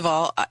 first of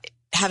all,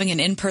 having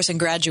an in-person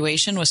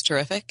graduation was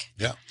terrific.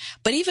 Yeah.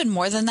 But even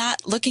more than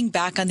that, looking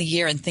back on the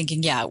year and thinking,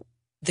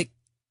 the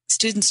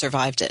students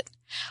survived it.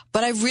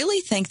 But I really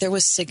think there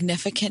was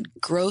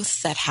significant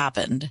growth that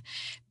happened,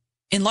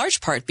 in large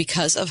part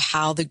because of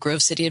how the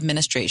Grove City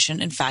administration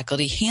and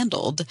faculty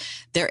handled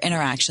their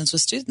interactions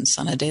with students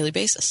on a daily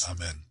basis.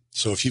 Amen.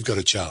 So if you've got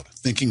a child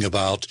thinking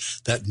about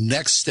that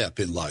next step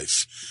in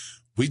life,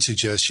 we'd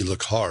suggest you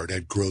look hard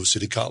at Grove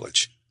City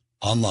College.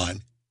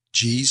 Online,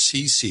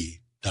 gcc.edu.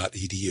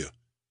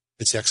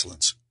 It's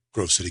excellence.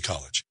 Grove City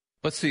College.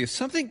 Let's see, if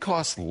something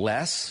costs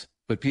less,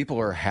 but people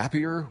are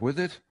happier with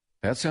it,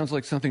 that sounds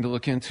like something to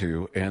look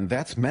into, and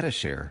that's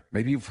Medi-Share.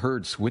 Maybe you've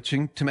heard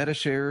switching to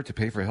Medi-Share to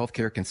pay for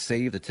healthcare can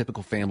save the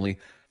typical family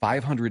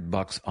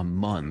 $500 a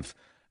month,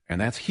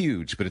 and that's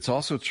huge. But it's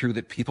also true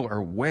that people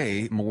are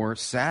way more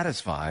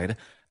satisfied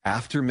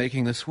after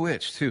making the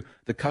switch, too.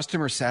 The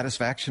customer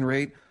satisfaction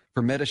rate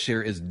for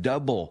Medi-Share is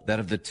double that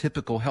of the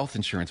typical health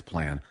insurance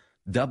plan.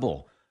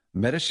 Double.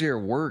 Medi-Share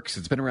works.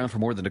 It's been around for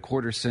more than a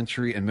quarter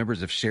century, and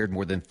members have shared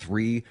more than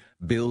 $3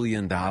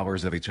 billion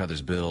of each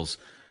other's bills.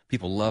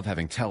 People love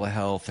having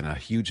telehealth and a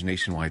huge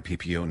nationwide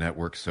PPO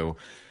network. So,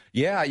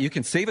 yeah, you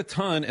can save a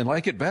ton and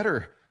like it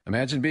better.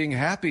 Imagine being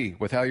happy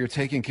with how you're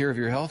taking care of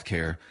your health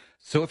care.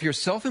 So if you're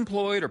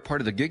self-employed or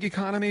part of the gig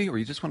economy, or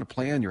you just want a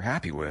plan you're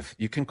happy with,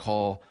 you can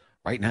call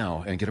right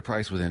now and get a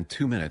price within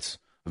 2 minutes.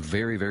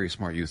 Very, very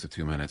smart use of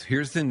 2 minutes.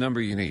 Here's the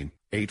number you need.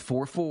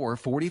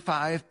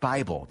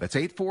 844-45-BIBLE. That's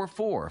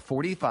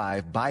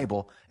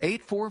 844-45-BIBLE.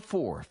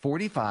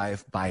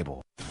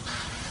 844-45-BIBLE.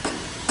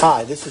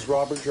 Hi, this is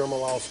Robert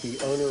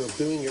Jermolowski, owner of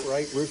Doing It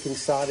Right Roofing,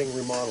 Siding,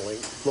 Remodeling.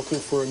 Looking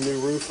for a new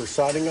roof or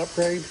siding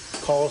upgrade?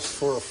 Call us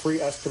for a free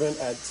estimate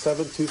at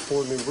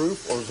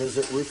 724-NEW-ROOF or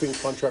visit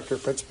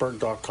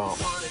roofingcontractorpittsburgh.com.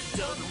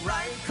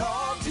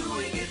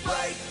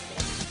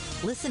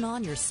 Listen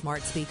on your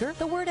smart speaker,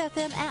 the Word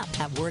FM app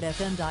at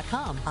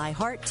wordfm.com,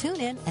 iHeart,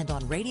 TuneIn, and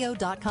on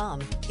radio.com.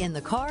 In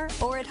the car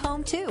or at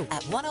home, too,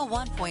 at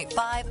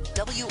 101.5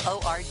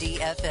 WORD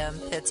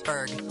FM,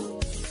 Pittsburgh.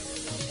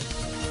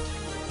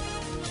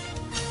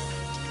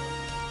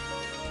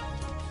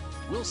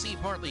 We'll see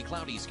partly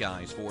cloudy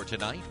skies for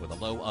tonight with a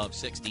low of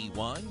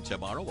 61.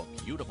 Tomorrow, a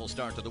beautiful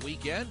start to the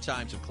weekend.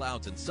 Times of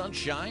clouds and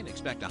sunshine.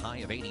 Expect a high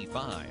of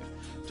 85.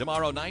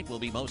 Tomorrow night will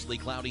be mostly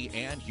cloudy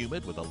and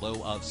humid with a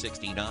low of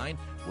 69.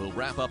 We'll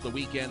wrap up the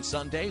weekend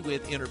Sunday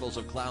with intervals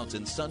of clouds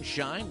and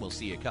sunshine. We'll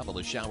see a couple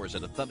of showers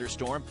and a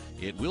thunderstorm.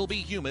 It will be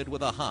humid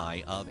with a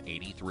high of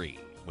 83.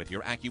 With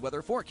your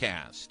AccuWeather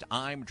forecast,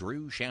 I'm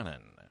Drew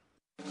Shannon.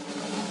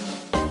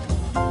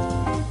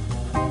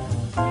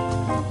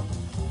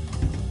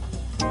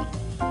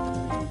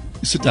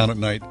 You sit down at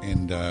night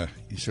and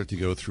you start to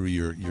go through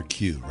your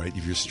queue, right?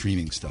 If you're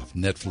streaming stuff,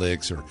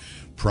 Netflix or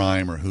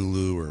Prime or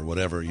Hulu or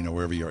whatever,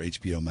 wherever you are,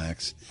 HBO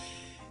Max.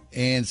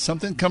 And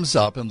something comes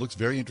up and looks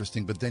very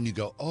interesting, but then you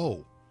go,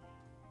 oh,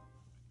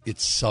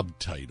 it's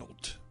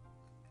subtitled.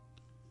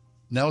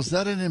 Now, is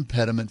that an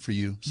impediment for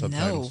you,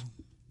 subtitles?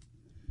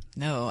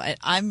 No.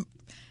 I'm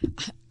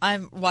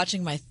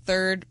watching my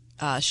third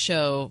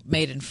show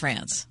made in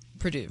France,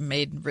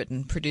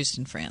 produced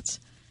in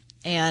France.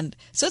 And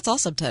so it's all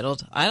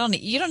subtitled.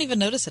 You don't even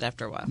notice it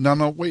after a while.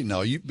 No, wait,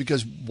 no.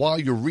 Because while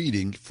you're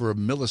reading for a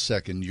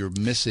millisecond, you're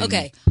missing all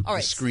right.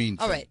 the screen.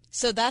 All right.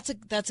 So that's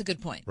a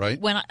good point. Right.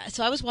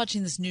 I was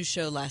watching this new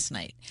show last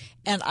night,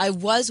 and I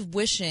was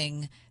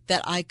wishing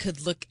that I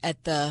could look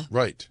at the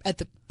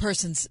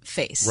person's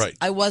face. Right.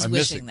 I was I'm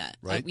wishing missing, that.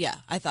 right?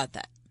 I thought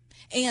that.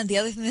 And the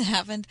other thing that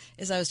happened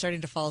is I was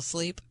starting to fall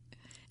asleep.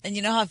 And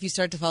you know how if you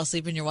start to fall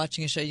asleep and you're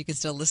watching a show, you can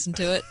still listen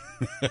to it?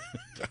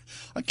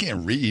 I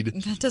can't read.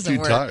 That doesn't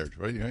work. Too tired,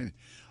 right?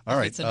 All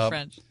right. It's in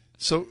French.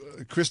 So,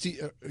 Christy,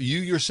 you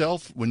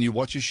yourself, when you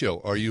watch a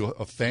show, are you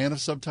a fan of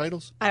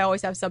subtitles? I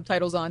always have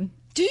subtitles on.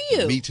 Do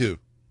you? Me too.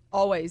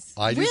 Always.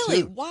 I do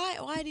really? too.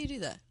 Why do you do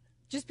that?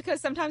 Just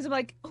because sometimes I'm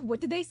like, oh, what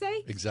did they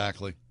say?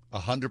 Exactly.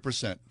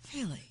 100%.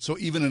 Really? So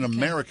even an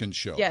American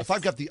show, Yes. if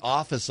I've got The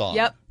Office on,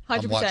 Yep,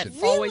 I'm 100%. watching.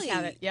 Always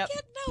have it. Yep.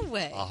 No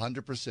way.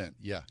 100%.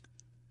 Yeah.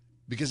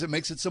 Because it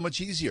makes it so much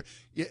easier.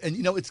 Yeah, and,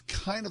 it's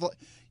kind of like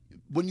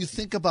when you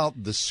think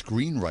about the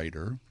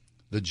screenwriter,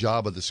 the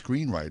job of the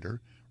screenwriter,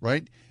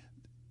 right?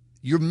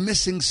 You're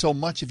missing so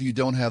much if you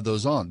don't have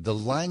those on. The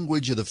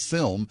language of the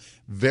film,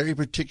 very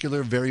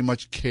particular, very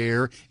much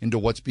care into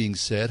what's being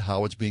said,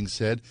 how it's being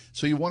said.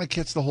 So you want to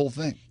catch the whole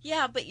thing.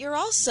 Yeah, but you're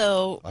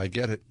also... I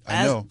get it.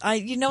 I know.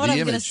 You know what I'm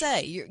going to image.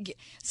 say.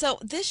 So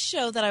this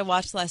show that I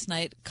watched last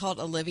night called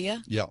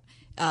Olivia... Yeah.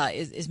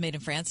 Is made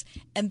in France,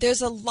 and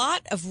there's a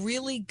lot of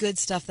really good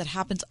stuff that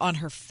happens on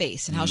her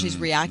face and how she's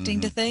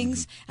reacting to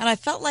things. And I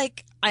felt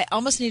like I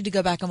almost needed to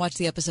go back and watch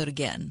the episode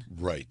again.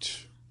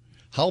 Right.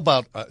 How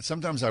about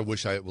sometimes I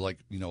wish I like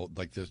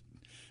the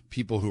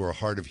people who are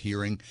hard of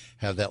hearing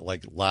have that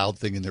like loud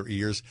thing in their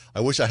ears.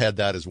 I wish I had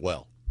that as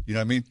well. You know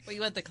what I mean? Well,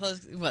 you want the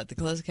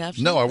closed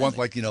caption? No, I want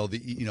like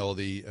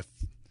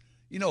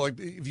like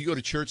if you go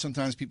to church,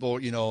 sometimes people,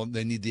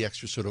 they need the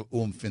extra sort of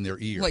oomph in their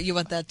ear. What, you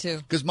want that too?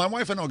 Because my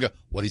wife and I go,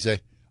 what do you say?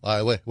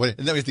 Wait, and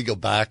then we have to go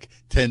back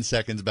 10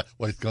 seconds back.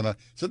 What's going on?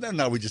 So then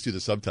now we just do the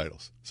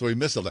subtitles. So we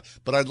miss all that.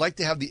 But I'd like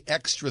to have the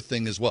extra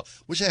thing as well.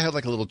 Wish I had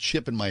like a little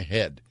chip in my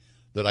head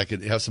that I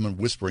could have someone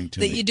whispering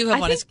to me. That you do have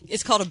one.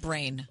 It's called a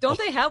brain. Don't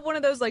they have one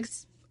of those like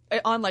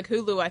on like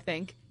Hulu? I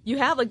think you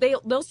have like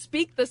they'll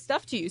speak the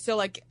stuff to you. So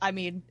like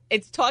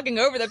it's talking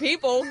over the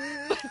people,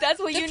 but that's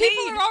what you need. The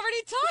people are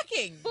already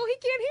talking. Well, he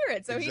can't hear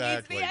it, so Exactly. he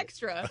needs the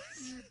extra.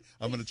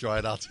 I'm going to try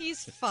it out.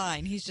 He's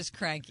fine. He's just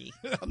cranky.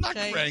 I'm not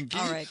cranky.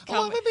 All right.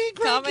 I'm being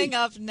cranky. Coming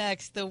up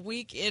next, the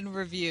Week in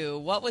Review.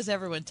 What was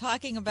everyone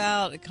talking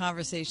about? A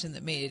conversation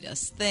that made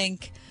us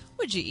think.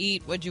 What'd you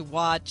eat? What'd you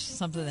watch?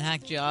 Something that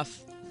hacked you off?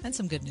 And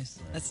some good news.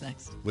 That's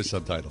next. With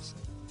subtitles.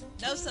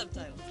 No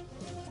subtitles.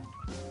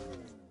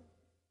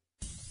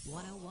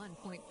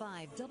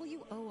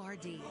 101.5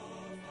 WORD.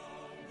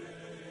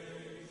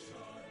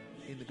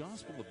 In the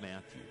Gospel of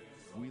Matthew,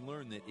 we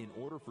learn that in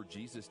order for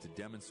Jesus to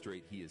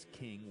demonstrate he is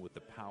king with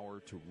the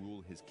power to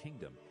rule his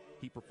kingdom,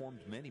 he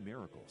performed many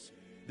miracles.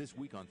 This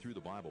week on Through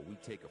the Bible, we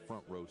take a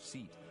front row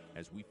seat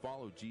as we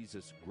follow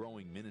Jesus'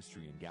 growing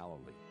ministry in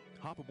Galilee.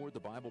 Hop aboard the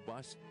Bible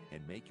bus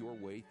and make your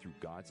way through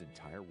God's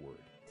entire Word.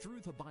 Through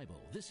the Bible,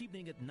 this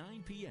evening at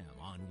 9 p.m.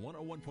 on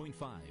 101.5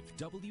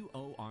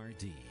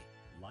 WORD.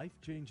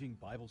 Life-changing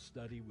Bible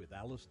study with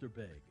Alistair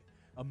Begg.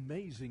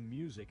 Amazing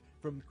music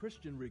from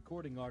Christian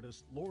recording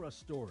artist Laura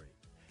Story.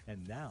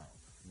 And now,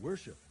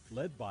 worship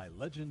led by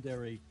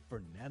legendary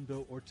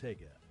Fernando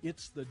Ortega.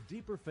 It's the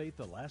Deeper Faith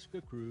Alaska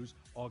Cruise,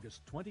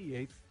 August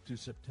 28th to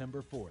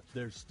September 4th.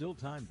 There's still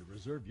time to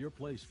reserve your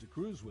place to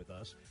cruise with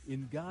us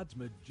in God's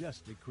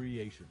majestic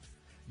creation.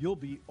 You'll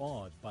be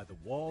awed by the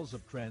walls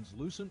of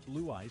translucent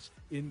blue ice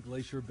in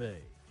Glacier Bay.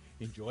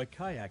 Enjoy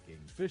kayaking,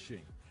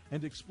 fishing,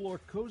 and explore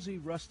cozy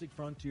rustic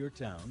frontier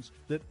towns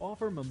that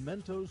offer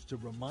mementos to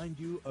remind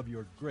you of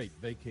your great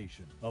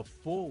vacation. A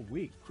full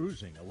week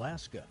cruising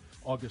Alaska,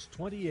 August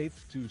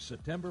 28th to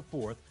September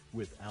 4th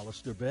with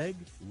Alistair Begg,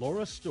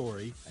 Laura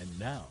Story, and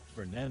now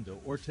Fernando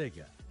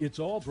Ortega. It's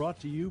all brought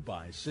to you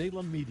by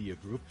Salem Media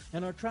Group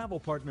and our travel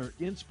partner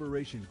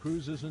Inspiration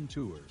Cruises and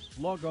Tours.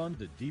 Log on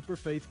to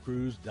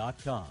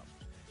deeperfaithcruise.com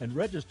and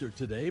register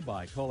today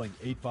by calling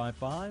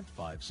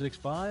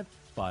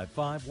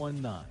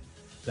 855-565-5519.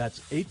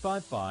 That's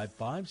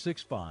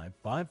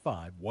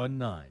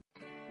 855-565-5519.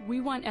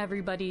 We want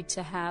everybody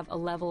to have a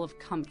level of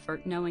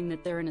comfort knowing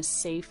that they're in a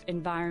safe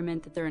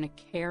environment, that they're in a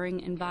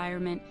caring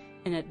environment,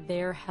 and that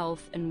their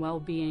health and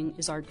well-being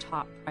is our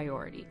top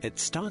priority. At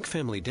Stock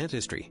Family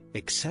Dentistry,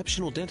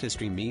 exceptional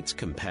dentistry meets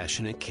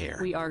compassionate care.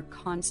 We are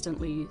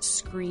constantly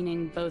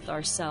screening both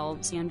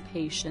ourselves and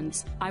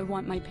patients. I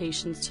want my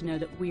patients to know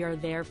that we are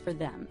there for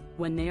them.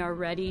 When they are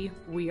ready,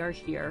 we are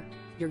here.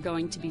 You're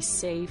going to be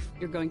safe.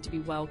 You're going to be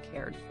well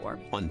cared for.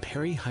 On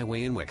Perry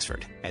Highway in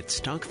Wexford at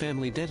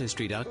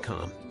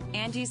StockFamilyDentistry.com.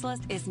 Angie's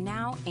List is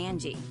now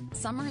Angie.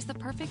 Summer is the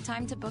perfect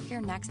time to book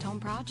your next home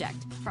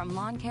project. From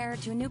lawn care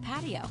to a new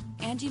patio,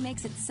 Angie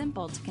makes it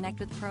simple to connect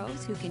with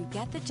pros who can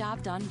get the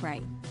job done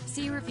right.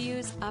 See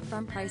reviews,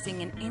 upfront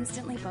pricing, and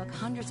instantly book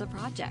hundreds of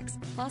projects.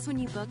 Plus, when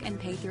you book and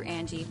pay through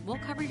Angie, we'll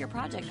cover your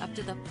project up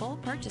to the full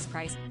purchase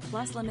price,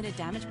 plus limited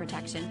damage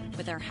protection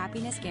with our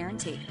Happiness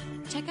Guarantee.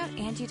 Check out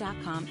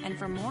Angie.com, and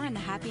for more on the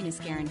Happiness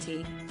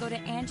Guarantee, go to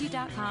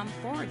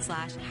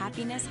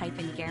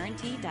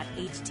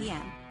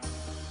Angie.com/happiness-guarantee.htm.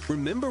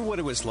 Remember what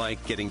it was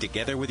like getting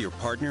together with your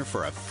partner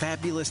for a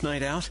fabulous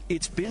night out?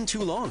 It's been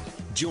too long.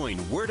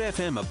 Join Word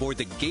FM aboard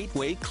the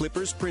Gateway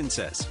Clippers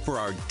Princess for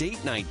our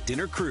date night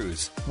dinner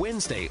cruise,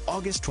 Wednesday,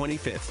 August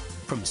 25th.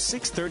 From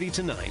 6:30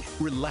 to 9,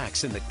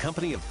 relax in the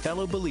company of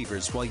fellow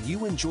believers while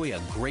you enjoy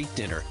a great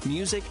dinner,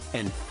 music,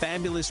 and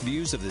fabulous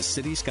views of the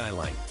city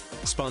skyline.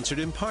 Sponsored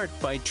in part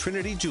by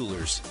Trinity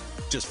Jewelers.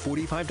 Just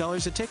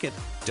 $45 a ticket.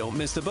 Don't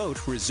miss the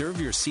boat. Reserve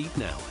your seat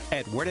now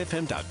at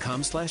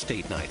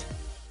wordfm.com/date night.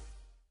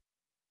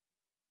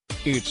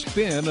 It's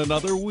been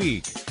another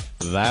week.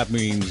 That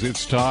means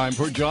it's time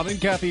for John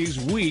and Kathy's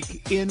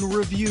Week in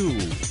Review.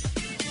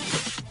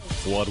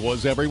 What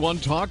was everyone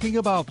talking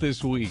about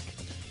this week?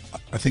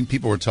 I think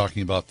people were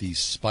talking about the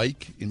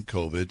spike in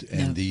COVID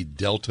and the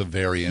Delta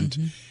variant.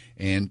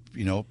 And,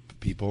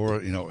 people are,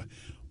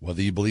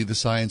 whether you believe the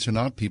science or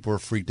not, people are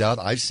freaked out.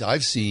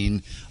 I've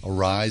seen a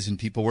rise in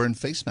people wearing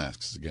face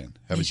masks again.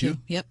 Haven't you?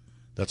 Yep.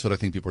 That's what I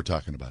think people are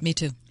talking about. Me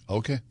too.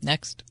 Okay.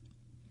 Next.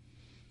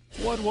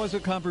 What was a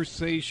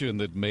conversation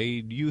that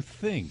made you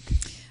think?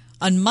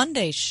 On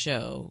Monday's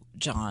show,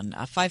 John,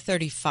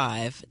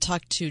 5:35,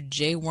 talked to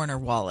J. Warner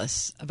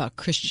Wallace about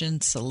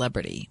Christian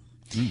celebrity.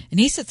 And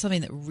he said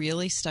something that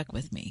really stuck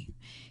with me.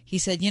 He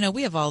said,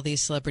 we have all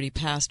these celebrity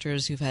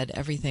pastors who've had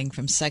everything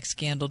from sex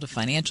scandal to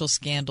financial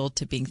scandal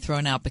to being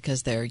thrown out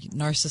because they're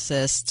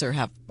narcissists or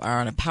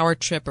are on a power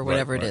trip or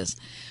whatever it is.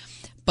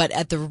 But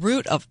at the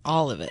root of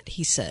all of it,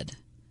 he said,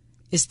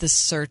 is the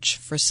search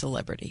for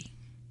celebrity.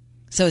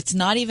 So it's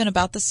not even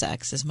about the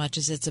sex as much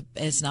as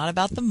it's not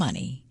about the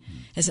money.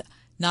 It's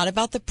not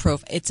about the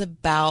profile. It's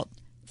about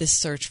this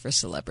search for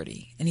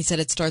celebrity. And he said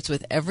it starts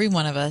with every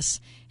one of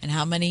us and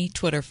how many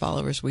Twitter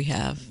followers we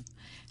have,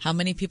 how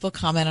many people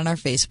comment on our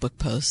Facebook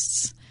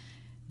posts,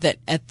 that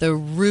at the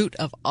root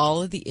of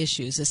all of the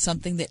issues is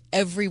something that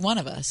every one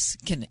of us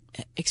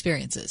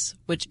experiences,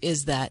 which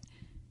is that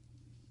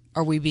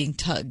are we being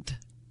tugged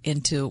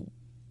into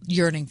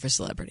yearning for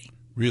celebrity?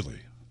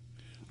 Really?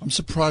 I'm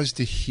surprised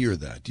to hear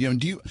that.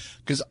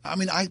 Because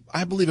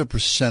I believe a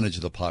percentage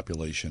of the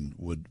population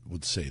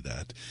would say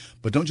that.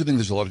 But don't you think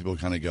there's a lot of people who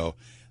kind of go,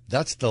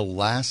 that's the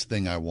last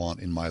thing I want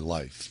in my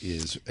life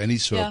is any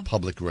sort of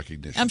public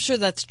recognition. I'm sure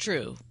that's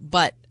true.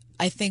 But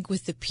I think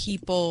with the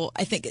people,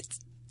 I think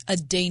it's a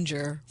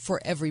danger for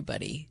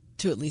everybody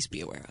to at least be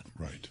aware of.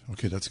 Right.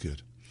 Okay, that's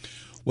good.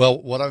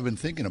 Well, what I've been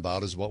thinking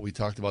about is what we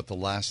talked about the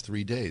last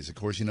 3 days. Of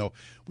course,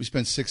 we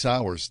spent 6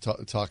 hours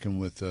talking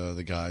with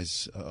the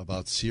guys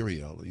about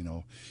Syria,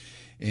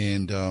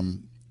 and,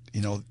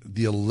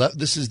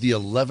 this is the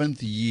 11th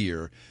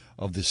year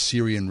of the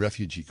Syrian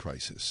refugee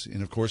crisis.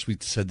 And, of course, we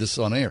said this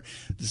on air.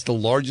 This is the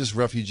largest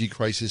refugee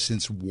crisis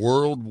since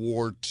World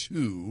War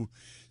II.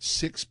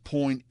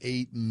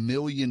 6.8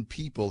 million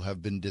people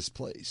have been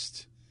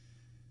displaced.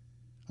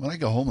 When I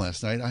got home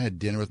last night, I had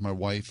dinner with my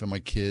wife and my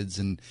kids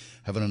and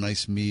having a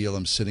nice meal.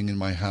 I'm sitting in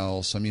my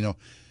house. And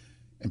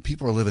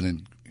people are living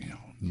in,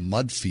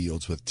 mud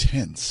fields with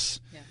tents.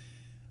 Yeah.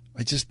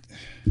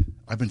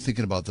 I've been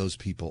thinking about those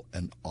people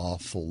an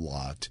awful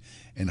lot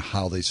and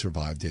how they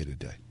survive day to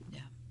day.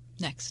 Yeah.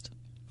 Next.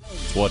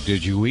 What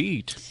did you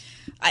eat?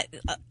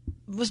 It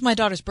was my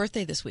daughter's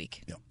birthday this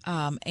week. Yeah.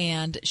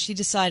 And she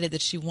decided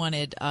that she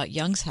wanted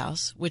Young's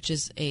House, which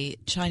is a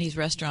Chinese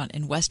restaurant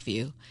in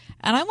Westview.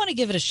 And I want to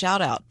give it a shout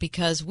out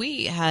because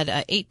we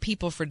had 8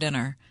 people for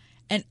dinner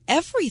and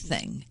every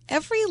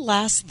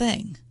last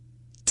thing,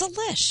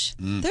 delish.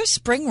 There's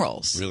spring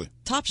rolls. Really?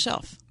 Top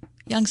shelf.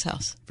 Young's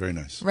House. Very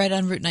nice. Right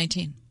on Route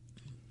 19.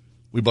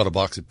 We bought a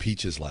box of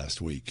peaches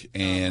last week.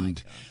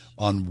 And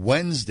on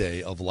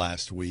Wednesday of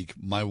last week,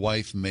 my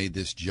wife made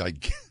this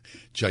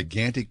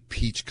gigantic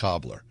peach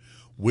cobbler,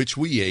 which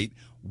we ate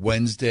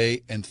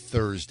Wednesday and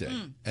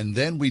Thursday. And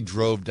then we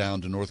drove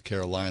down to North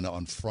Carolina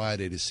on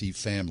Friday to see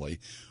family,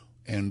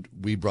 and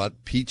we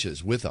brought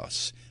peaches with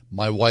us.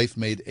 My wife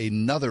made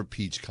another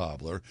peach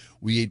cobbler.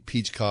 We ate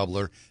peach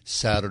cobbler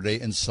Saturday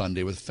and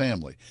Sunday with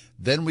family.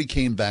 Then we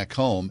came back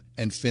home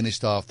and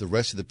finished off the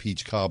rest of the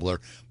peach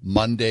cobbler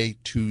Monday,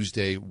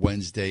 Tuesday,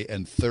 Wednesday,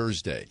 and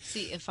Thursday.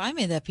 See, if I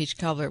made that peach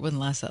cobbler, it wouldn't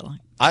last that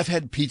long. I've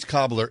had peach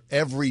cobbler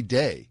every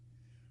day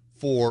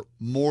for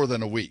more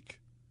than a week.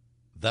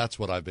 That's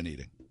what I've been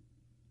eating.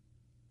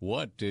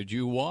 What did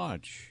you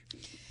watch?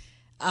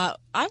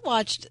 I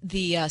watched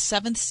the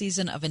 7th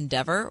season of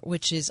Endeavor,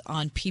 which is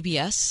on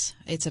PBS.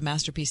 It's a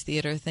Masterpiece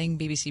Theater thing,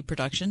 BBC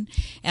production.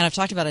 And I've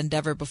talked about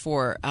Endeavor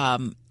before.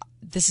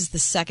 This is the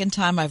second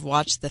time I've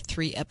watched the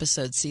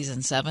 3-episode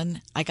season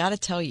 7. I got to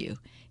tell you,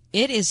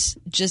 it is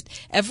just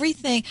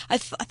everything. I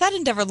thought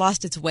Endeavor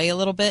lost its way a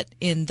little bit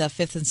in the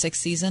 5th and 6th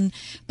season,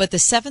 but the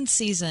 7th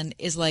season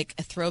is like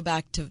a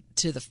throwback to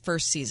the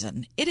first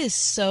season. It is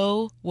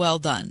so well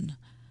done.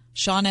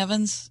 Sean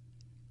Evans,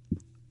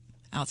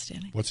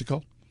 outstanding. What's it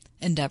called?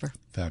 Endeavor.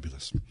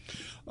 Fabulous.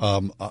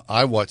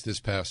 I watched this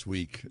past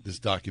week this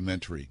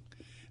documentary.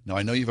 Now,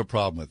 I know you have a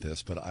problem with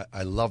this, but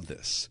I love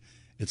this.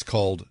 It's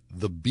called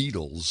The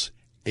Beatles,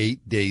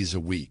 8 Days a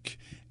Week.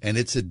 And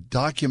it's a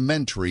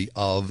documentary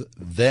of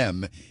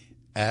them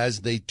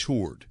as they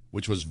toured,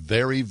 which was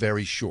very,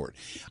 very short.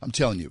 I'm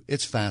telling you,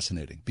 it's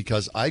fascinating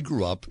because I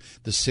grew up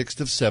the sixth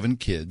of 7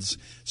 kids.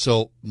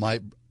 So my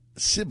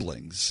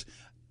siblings,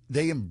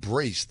 they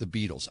embraced the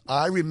Beatles.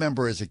 I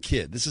remember as a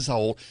kid, this is how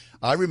old,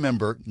 I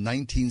remember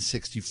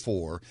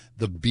 1964,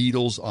 the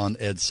Beatles on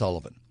Ed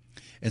Sullivan.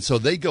 And so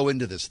they go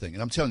into this thing.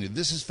 And I'm telling you,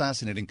 this is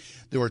fascinating.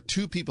 There are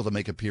 2 people that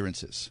make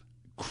appearances.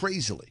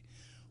 Crazily.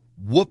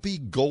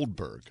 Whoopi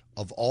Goldberg,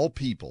 of all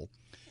people,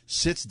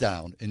 sits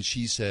down and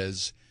she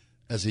says,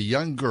 as a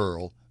young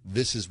girl,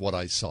 this is what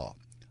I saw.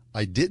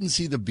 I didn't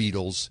see the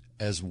Beatles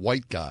as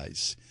white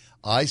guys.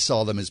 I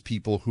saw them as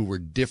people who were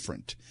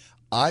different.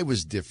 I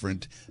was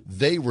different.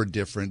 They were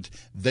different.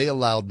 They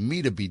allowed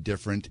me to be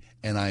different,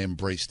 and I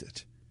embraced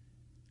it.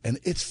 And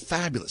it's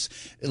fabulous.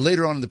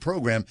 Later on in the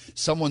program,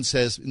 someone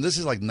says, and this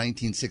is like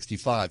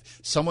 1965,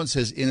 someone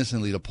says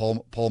innocently to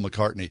Paul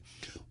McCartney,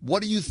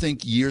 what do you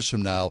think years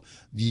from now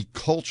the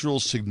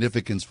cultural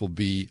significance will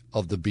be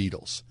of the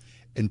Beatles?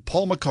 And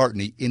Paul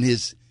McCartney, in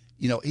his,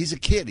 he's a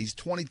kid. He's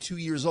 22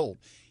 years old.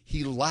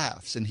 He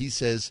laughs and he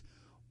says,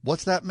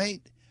 what's that,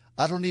 mate?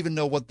 I don't even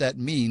know what that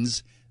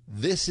means.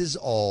 This is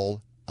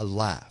all a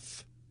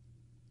laugh.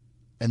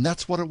 And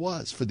that's what it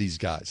was for these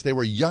guys. They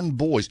were young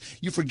boys.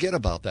 You forget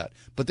about that.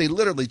 But they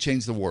literally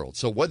changed the world.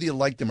 So whether you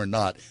like them or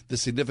not, the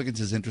significance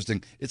is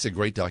interesting. It's a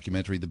great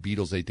documentary, The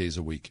Beatles, 8 Days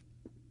a Week.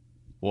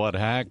 What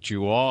hacked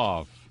you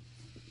off?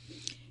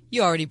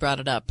 You already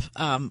brought it up.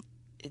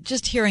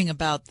 Just hearing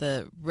about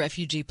the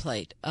refugee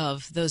plight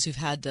of those who've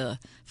had to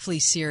flee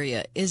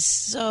Syria is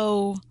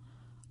so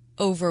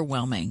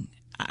overwhelming.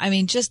 I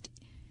mean, just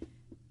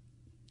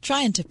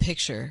trying to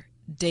picture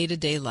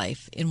day-to-day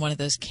life in one of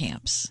those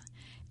camps.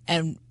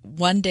 And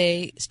one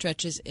day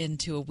stretches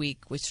into a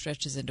week, which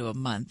stretches into a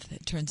month.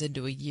 It turns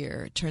into a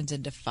year. It turns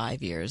into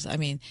 5 years. I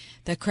mean,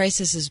 the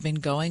crisis has been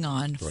going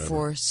on forever.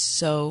 For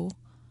so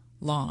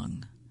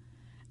long.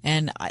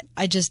 And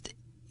I just,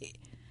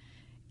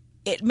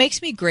 it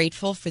makes me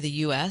grateful for the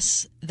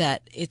U.S.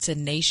 that it's a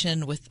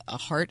nation with a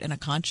heart and a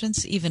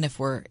conscience, even if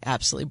we're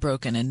absolutely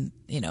broken in,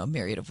 a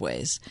myriad of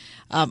ways.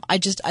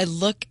 I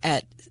look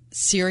at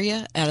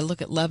Syria and I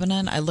look at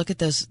Lebanon. I look at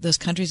those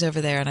countries over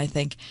there and I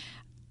think,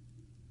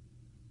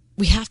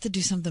 we have to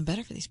do something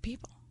better for these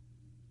people.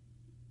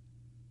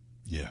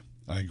 Yeah,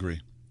 I agree.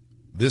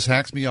 This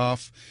hacks me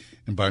off,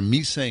 and by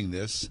me saying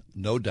this,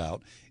 no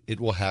doubt, it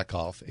will hack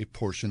off a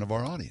portion of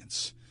our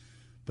audience.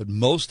 But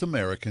most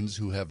Americans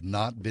who have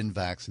not been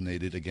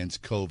vaccinated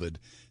against COVID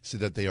say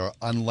that they are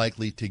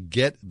unlikely to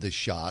get the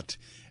shot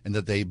and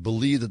that they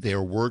believe that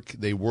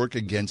they work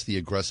against the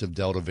aggressive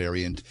Delta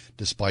variant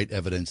despite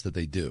evidence that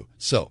they do.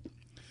 So,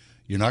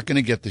 you're not going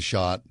to get the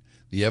shot.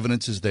 The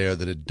evidence is there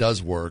that it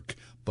does work,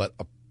 but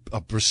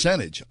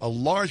a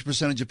large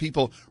percentage of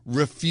people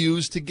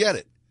refuse to get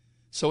it.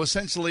 So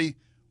essentially,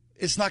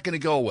 it's not going to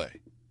go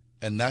away.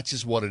 And that's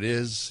just what it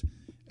is.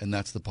 And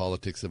that's the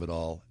politics of it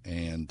all.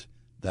 And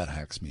that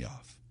hacks me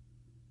off.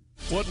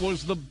 What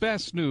was the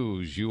best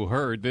news you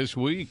heard this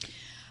week?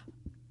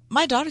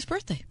 My daughter's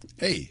birthday.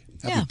 Hey,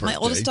 happy birthday. My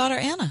oldest daughter,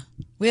 Anna.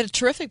 We had a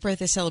terrific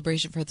birthday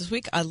celebration for her this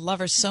week. I love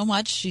her so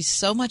much. She's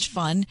so much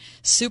fun,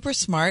 super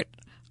smart.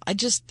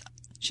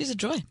 She's a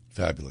joy.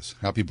 Fabulous.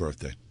 Happy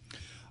birthday.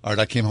 All right,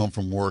 I came home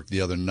from work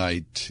the other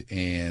night,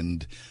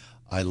 and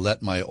I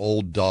let my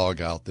old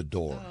dog out the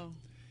door. Oh.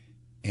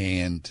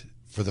 And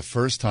for the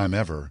first time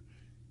ever,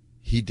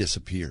 he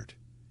disappeared.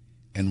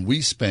 And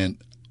we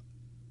spent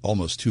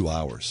almost 2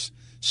 hours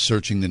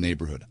searching the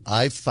neighborhood.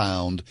 I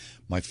found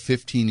my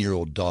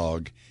 15-year-old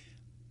dog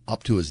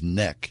up to his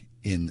neck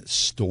in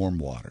storm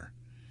water.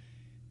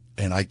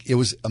 And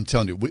I'm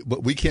telling you,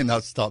 we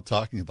cannot stop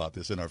talking about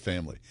this in our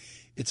family.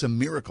 It's a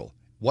miracle.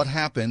 What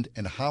happened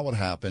and how it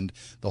happened,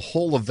 the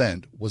whole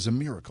event was a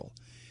miracle.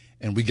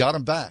 And we got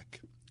him back.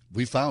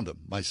 We found him,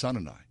 my son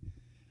and I.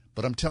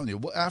 But I'm telling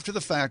you, after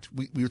the fact,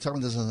 we were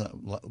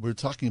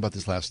talking about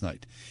this last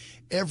night.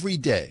 Every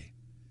day,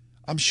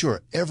 I'm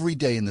sure every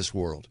day in this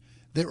world,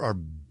 there are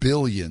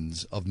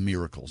billions of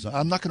miracles. Now,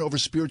 I'm not going to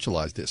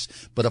over-spiritualize this,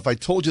 but if I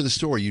told you the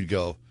story, you'd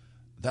go,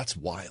 that's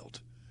wild.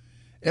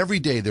 Every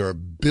day there are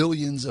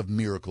billions of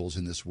miracles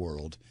in this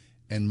world,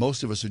 and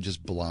most of us are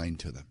just blind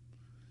to them.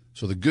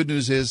 So the good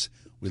news is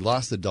we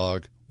lost the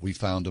dog. We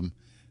found him.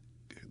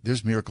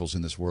 There's miracles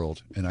in this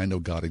world, and I know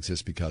God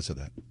exists because of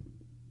that.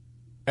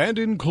 And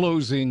in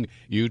closing,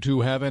 you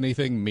two have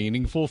anything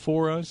meaningful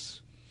for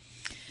us?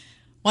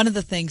 One of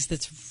the things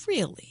that's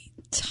really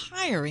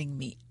tiring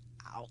me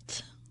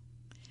out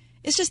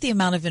It's just the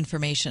amount of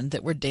information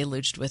that we're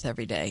deluged with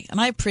every day. And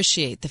I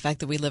appreciate the fact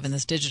that we live in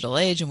this digital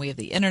age and we have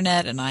the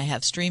internet and I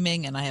have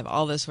streaming and I have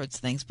all those sorts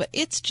of things. But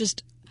it's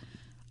just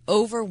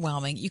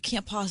overwhelming. You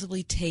can't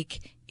possibly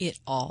take it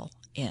all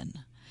in.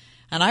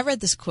 And I read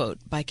this quote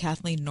by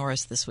Kathleen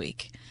Norris this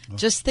week,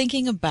 just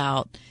thinking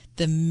about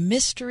the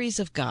mysteries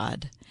of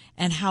God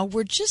and how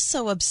we're just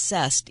so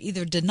obsessed,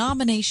 either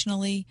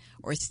denominationally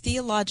or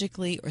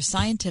theologically or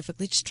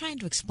scientifically, just trying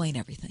to explain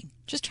everything,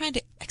 just trying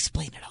to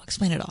explain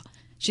it all.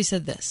 She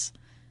said this: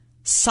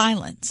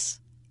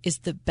 silence is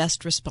the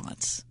best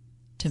response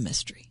to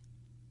mystery.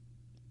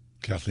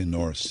 Kathleen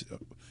Norris,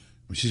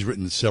 she's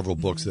written several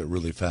books that are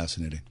really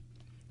fascinating.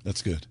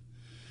 That's good.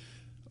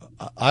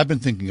 I've been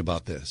thinking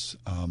about this.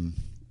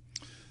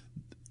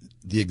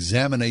 The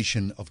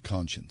examination of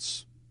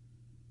conscience.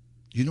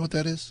 You know what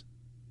that is?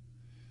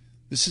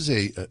 This is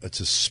it's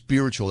a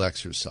spiritual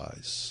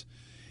exercise.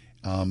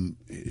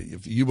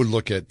 If you would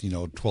look at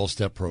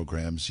 12-step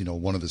programs,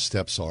 one of the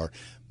steps are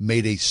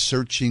made a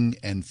searching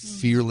and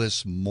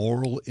fearless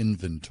moral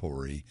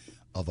inventory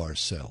of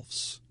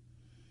ourselves.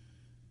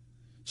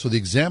 So the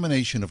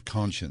examination of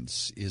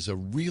conscience is a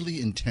really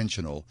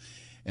intentional,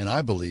 and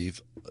I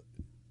believe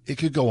it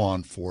could go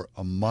on for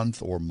a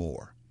month or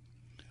more,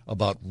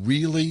 about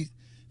really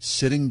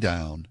sitting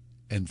down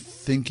and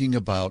thinking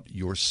about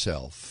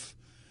yourself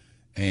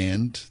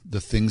and the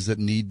things that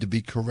need to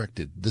be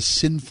corrected, the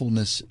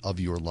sinfulness of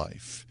your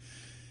life.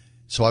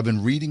 So I've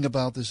been reading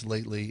about this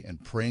lately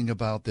and praying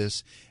about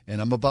this,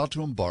 and I'm about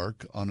to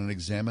embark on an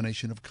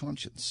examination of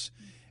conscience.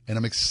 And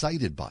I'm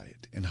excited by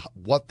it and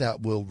what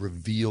that will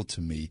reveal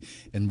to me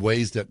in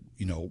ways that,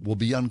 will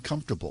be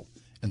uncomfortable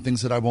and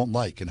things that I won't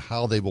like and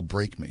how they will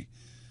break me.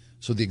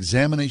 So the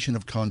examination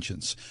of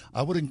conscience,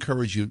 I would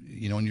encourage you,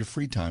 in your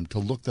free time to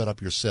look that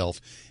up yourself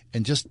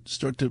and just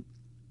start to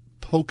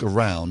poke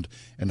around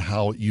and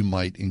how you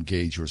might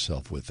engage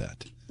yourself with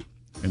that.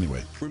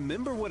 Anyway.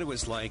 Remember what it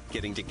was like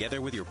getting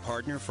together with your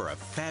partner for a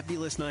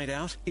fabulous night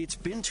out? It's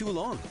been too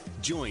long.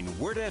 Join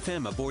Word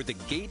FM aboard the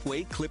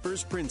Gateway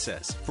Clippers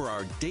Princess for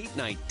our date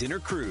night dinner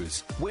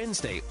cruise,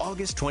 Wednesday,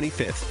 August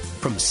 25th.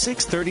 From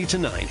 6:30 to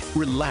 9,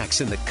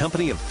 relax in the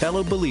company of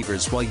fellow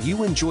believers while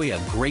you enjoy a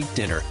great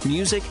dinner,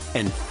 music,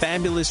 and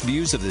fabulous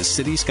views of the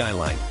city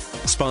skyline.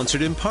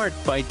 Sponsored in part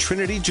by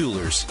Trinity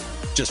Jewelers.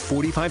 Just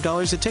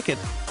 $45 a ticket.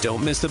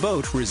 Don't miss the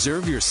boat.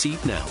 Reserve your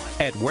seat now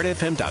at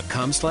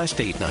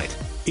wordfm.com/date night.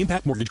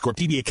 Impact Mortgage Corp.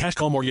 DBA Cash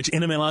Call Mortgage.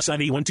 NMLS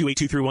ID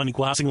 128231.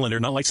 Equal housing lender.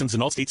 Not licensed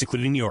in all states,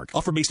 including New York.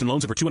 Offer based on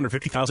loans over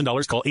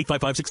 $250,000. Call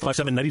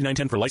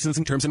 855-657-9910 for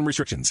licensing terms and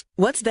restrictions.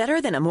 What's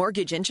better than a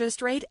mortgage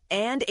interest rate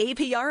and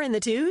APR in the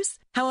twos?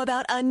 How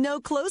about a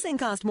no closing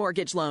cost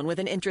mortgage loan with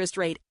an interest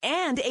rate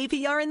and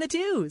APR in the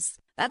twos?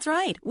 That's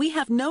right. We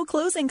have no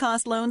closing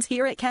cost loans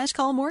here at Cash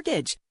Call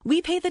Mortgage.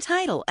 We pay the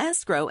title,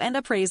 escrow, and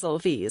appraisal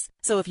fees.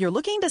 So if you're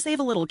looking to save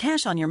a little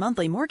cash on your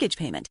monthly mortgage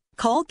payment,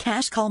 call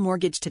Cash Call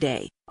Mortgage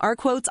today. Our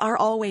quotes are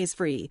always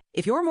free.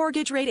 If your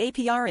mortgage rate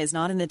APR is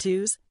not in the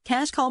twos,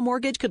 Cash Call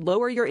Mortgage could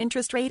lower your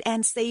interest rate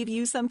and save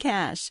you some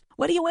cash.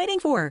 What are you waiting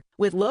for?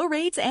 With low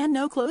rates and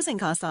no closing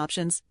cost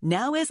options,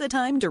 now is the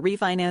time to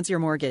refinance your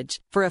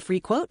mortgage. For a free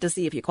quote to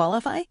see if you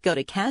qualify, go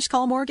to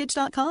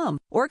cashcallmortgage.com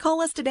or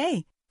call us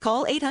today.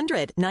 Call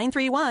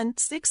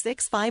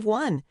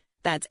 800-931-6651.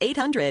 That's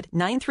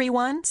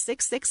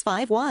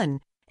 800-931-6651.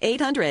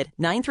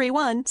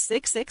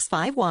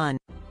 800-931-6651.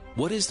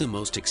 What is the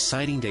most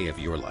exciting day of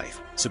your life?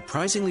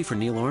 Surprisingly for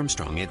Neil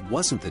Armstrong, it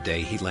wasn't the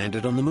day he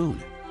landed on the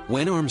moon.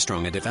 When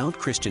Armstrong, a devout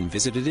Christian,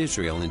 visited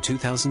Israel in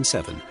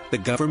 2007, the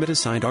government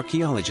assigned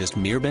archaeologist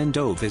Mir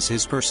Ben-Dov as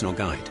his personal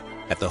guide.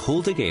 At the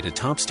Hulda Gate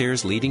atop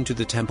stairs leading to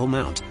the Temple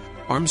Mount,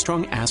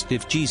 Armstrong asked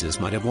if Jesus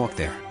might have walked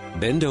there.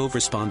 Ben-Dov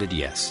responded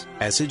yes.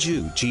 As a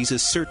Jew,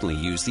 Jesus certainly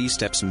used these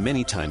steps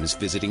many times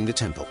visiting the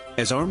temple.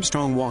 As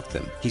Armstrong walked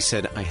them, he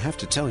said, "I have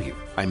to tell you,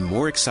 I'm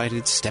more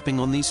excited stepping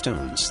on these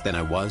stones than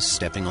I was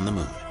stepping on the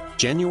moon."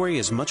 January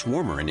is much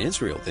warmer in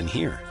Israel than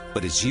here.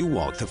 But as you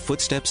walk the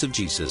footsteps of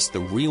Jesus, the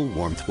real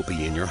warmth will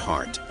be in your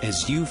heart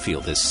as you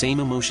feel the same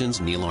emotions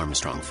Neil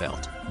Armstrong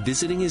felt.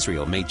 Visiting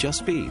Israel may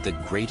just be the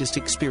greatest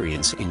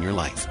experience in your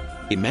life.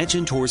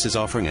 Imagine Tours is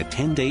offering a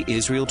 10-day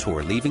Israel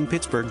tour leaving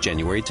Pittsburgh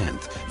January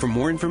 10th. For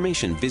more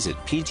information, visit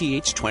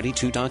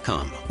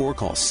pgh22.com or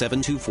call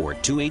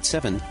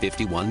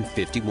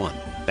 724-287-5151.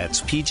 That's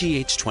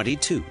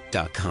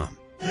pgh22.com.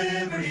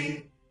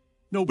 Liberty.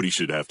 Nobody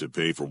should have to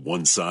pay for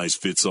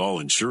one-size-fits-all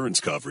insurance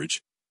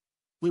coverage.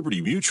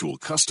 Liberty Mutual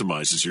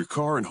customizes your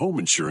car and home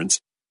insurance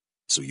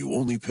so you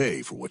only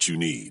pay for what you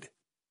need.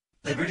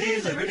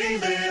 Liberty, liberty,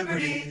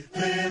 liberty,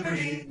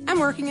 liberty. I'm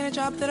working in a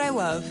job that I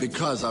love.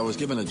 Because I was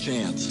given a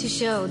chance. To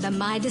show that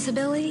my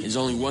disability is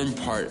only one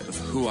part of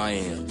who I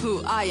am.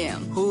 Who I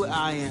am. Who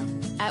I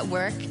am. At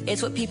work,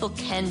 it's what people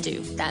can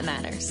do that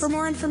matters. For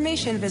more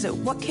information, visit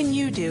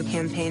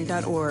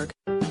whatcanyoudocampaign.org.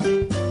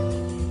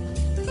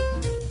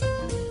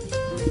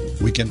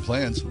 Weekend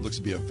plans. Looks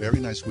to be a very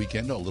nice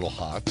weekend, a little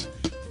hot.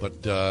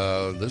 But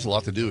there's a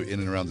lot to do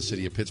in and around the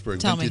city of Pittsburgh.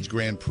 Tell Vintage me.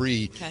 Grand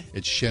Prix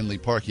at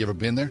Shenley Park. You ever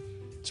been there?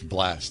 It's a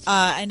blast.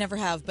 I never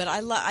have, but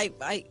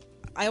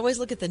I always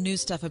look at the news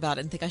stuff about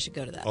it and think I should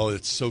go to that. Oh,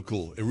 it's so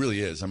cool. It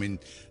really is. I mean,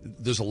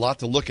 there's a lot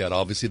to look at.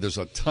 Obviously, there's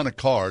a ton of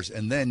cars,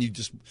 and then you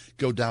just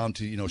go down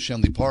to,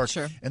 Shenley Park,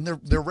 and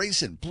they're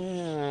racing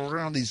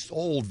around these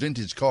old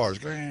vintage cars.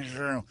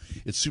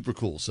 It's super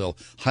cool. So,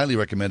 highly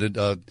recommended.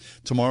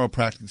 Tomorrow,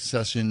 practice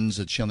sessions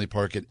at Shenley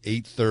Park at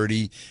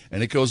 8:30,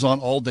 and it goes on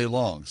all day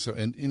long. So,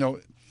 and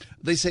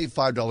they say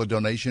 $5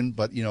 donation,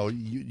 but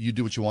you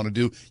do what you want to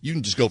do. You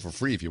can just go for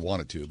free if you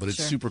wanted to, but it's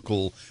super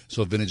cool.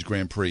 So Vintage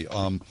Grand Prix.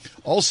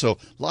 Also, a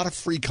lot of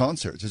free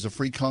concerts. There's a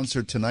free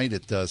concert tonight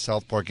at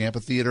South Park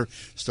Amphitheater.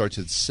 Starts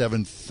at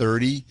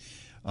 7:30.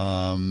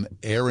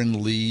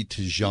 Aaron Lee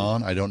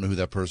Tijan. I don't know who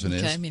that person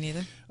is. Okay, me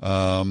neither.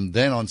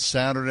 Then on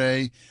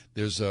Saturday,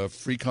 there's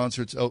free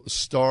concerts. Oh,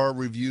 Star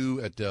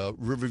Review at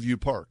Riverview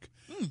Park.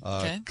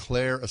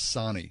 Claire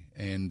Asani.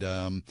 And,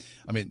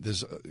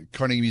 there's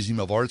Carnegie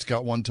Museum of Art's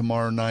got one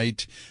tomorrow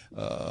night.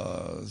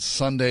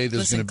 Sunday,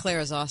 there's going to...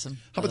 Claire is awesome.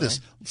 How about this?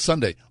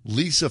 Sunday,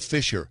 Lisa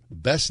Fisher,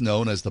 best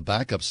known as the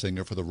backup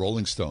singer for the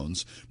Rolling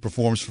Stones,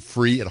 performs for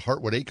free at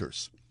Hartwood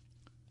Acres.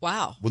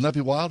 Wow. Wouldn't that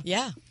be wild?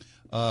 Yeah.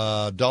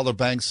 Dollar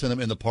Bank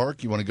Cinema in the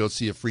Park. You want to go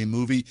see a free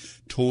movie?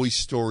 Toy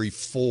Story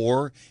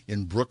 4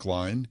 in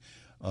Brookline.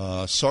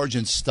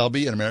 Sergeant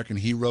Stubby, an American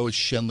hero, at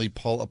Shenley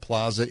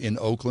Plaza in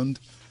Oakland.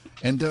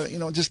 And,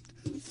 just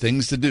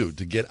things to do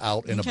to get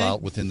out and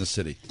about within the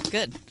city.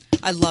 Good.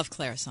 I love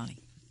Claire Asani.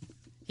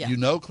 Yeah. You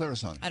know Claire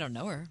Asani? I don't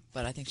know her,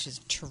 but I think she's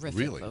a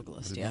terrific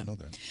vocalist. I did not know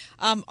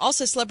that.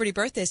 Also, celebrity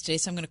birthdays today,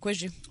 so I'm going to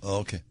quiz you.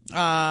 Oh, okay.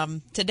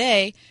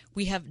 Today,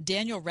 we have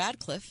Daniel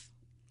Radcliffe.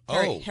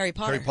 Harry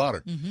Potter. Harry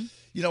Potter.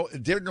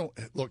 Mm-hmm.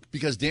 Look,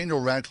 because Daniel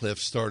Radcliffe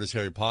starred as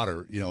Harry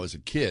Potter, as a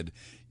kid,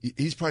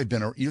 he's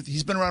been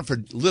around for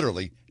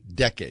literally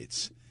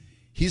decades.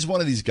 He's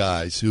one of these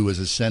guys who has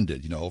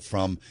ascended,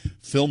 from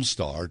film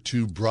star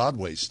to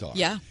Broadway star.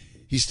 Yeah.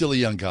 He's still a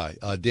young guy.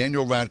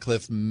 Daniel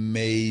Radcliffe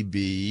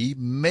maybe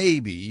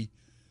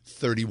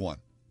 31.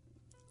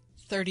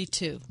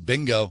 32.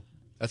 Bingo.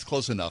 That's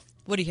close enough.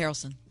 Woody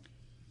Harrelson.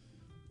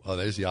 Oh,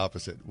 there's the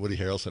opposite. Woody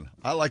Harrelson.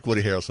 I like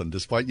Woody Harrelson,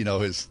 despite,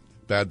 his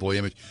bad boy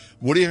image.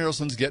 Woody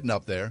Harrelson's getting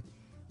up there.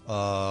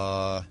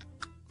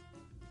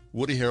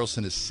 Woody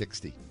Harrelson is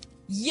 60.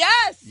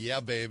 Yes! Yeah,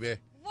 baby.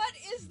 What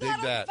is that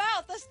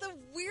about? That's the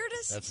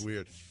weirdest. That's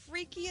weird.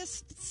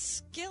 Freakiest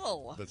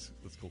skill. That's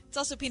cool. It's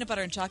also peanut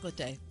butter and chocolate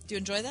day. Do you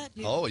enjoy that?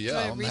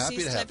 I'm happy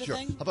to have. Sure.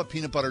 How about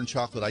peanut butter and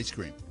chocolate ice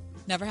cream?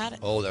 Never had it.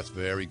 Oh, that's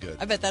very good.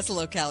 I bet that's a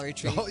low-calorie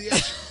treat. Oh, yeah.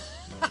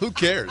 Who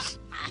cares?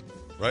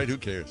 Right? Who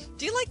cares?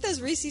 Do you like those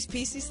Reese's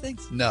Pieces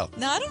things? No.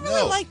 No, I don't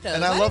really like those.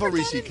 And I love a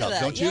Reese's cup,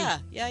 don't you?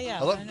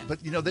 Yeah.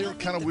 But, they were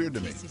kind of weird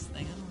to me.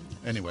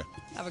 Anyway,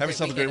 have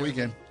yourself a great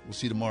weekend. We'll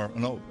see you tomorrow.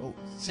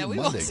 See you we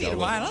Monday. won't see you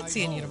tomorrow. I'm not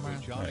seeing you tomorrow.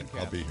 All right,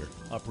 I'll be here.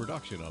 A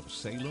production of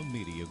Salem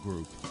Media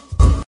Group.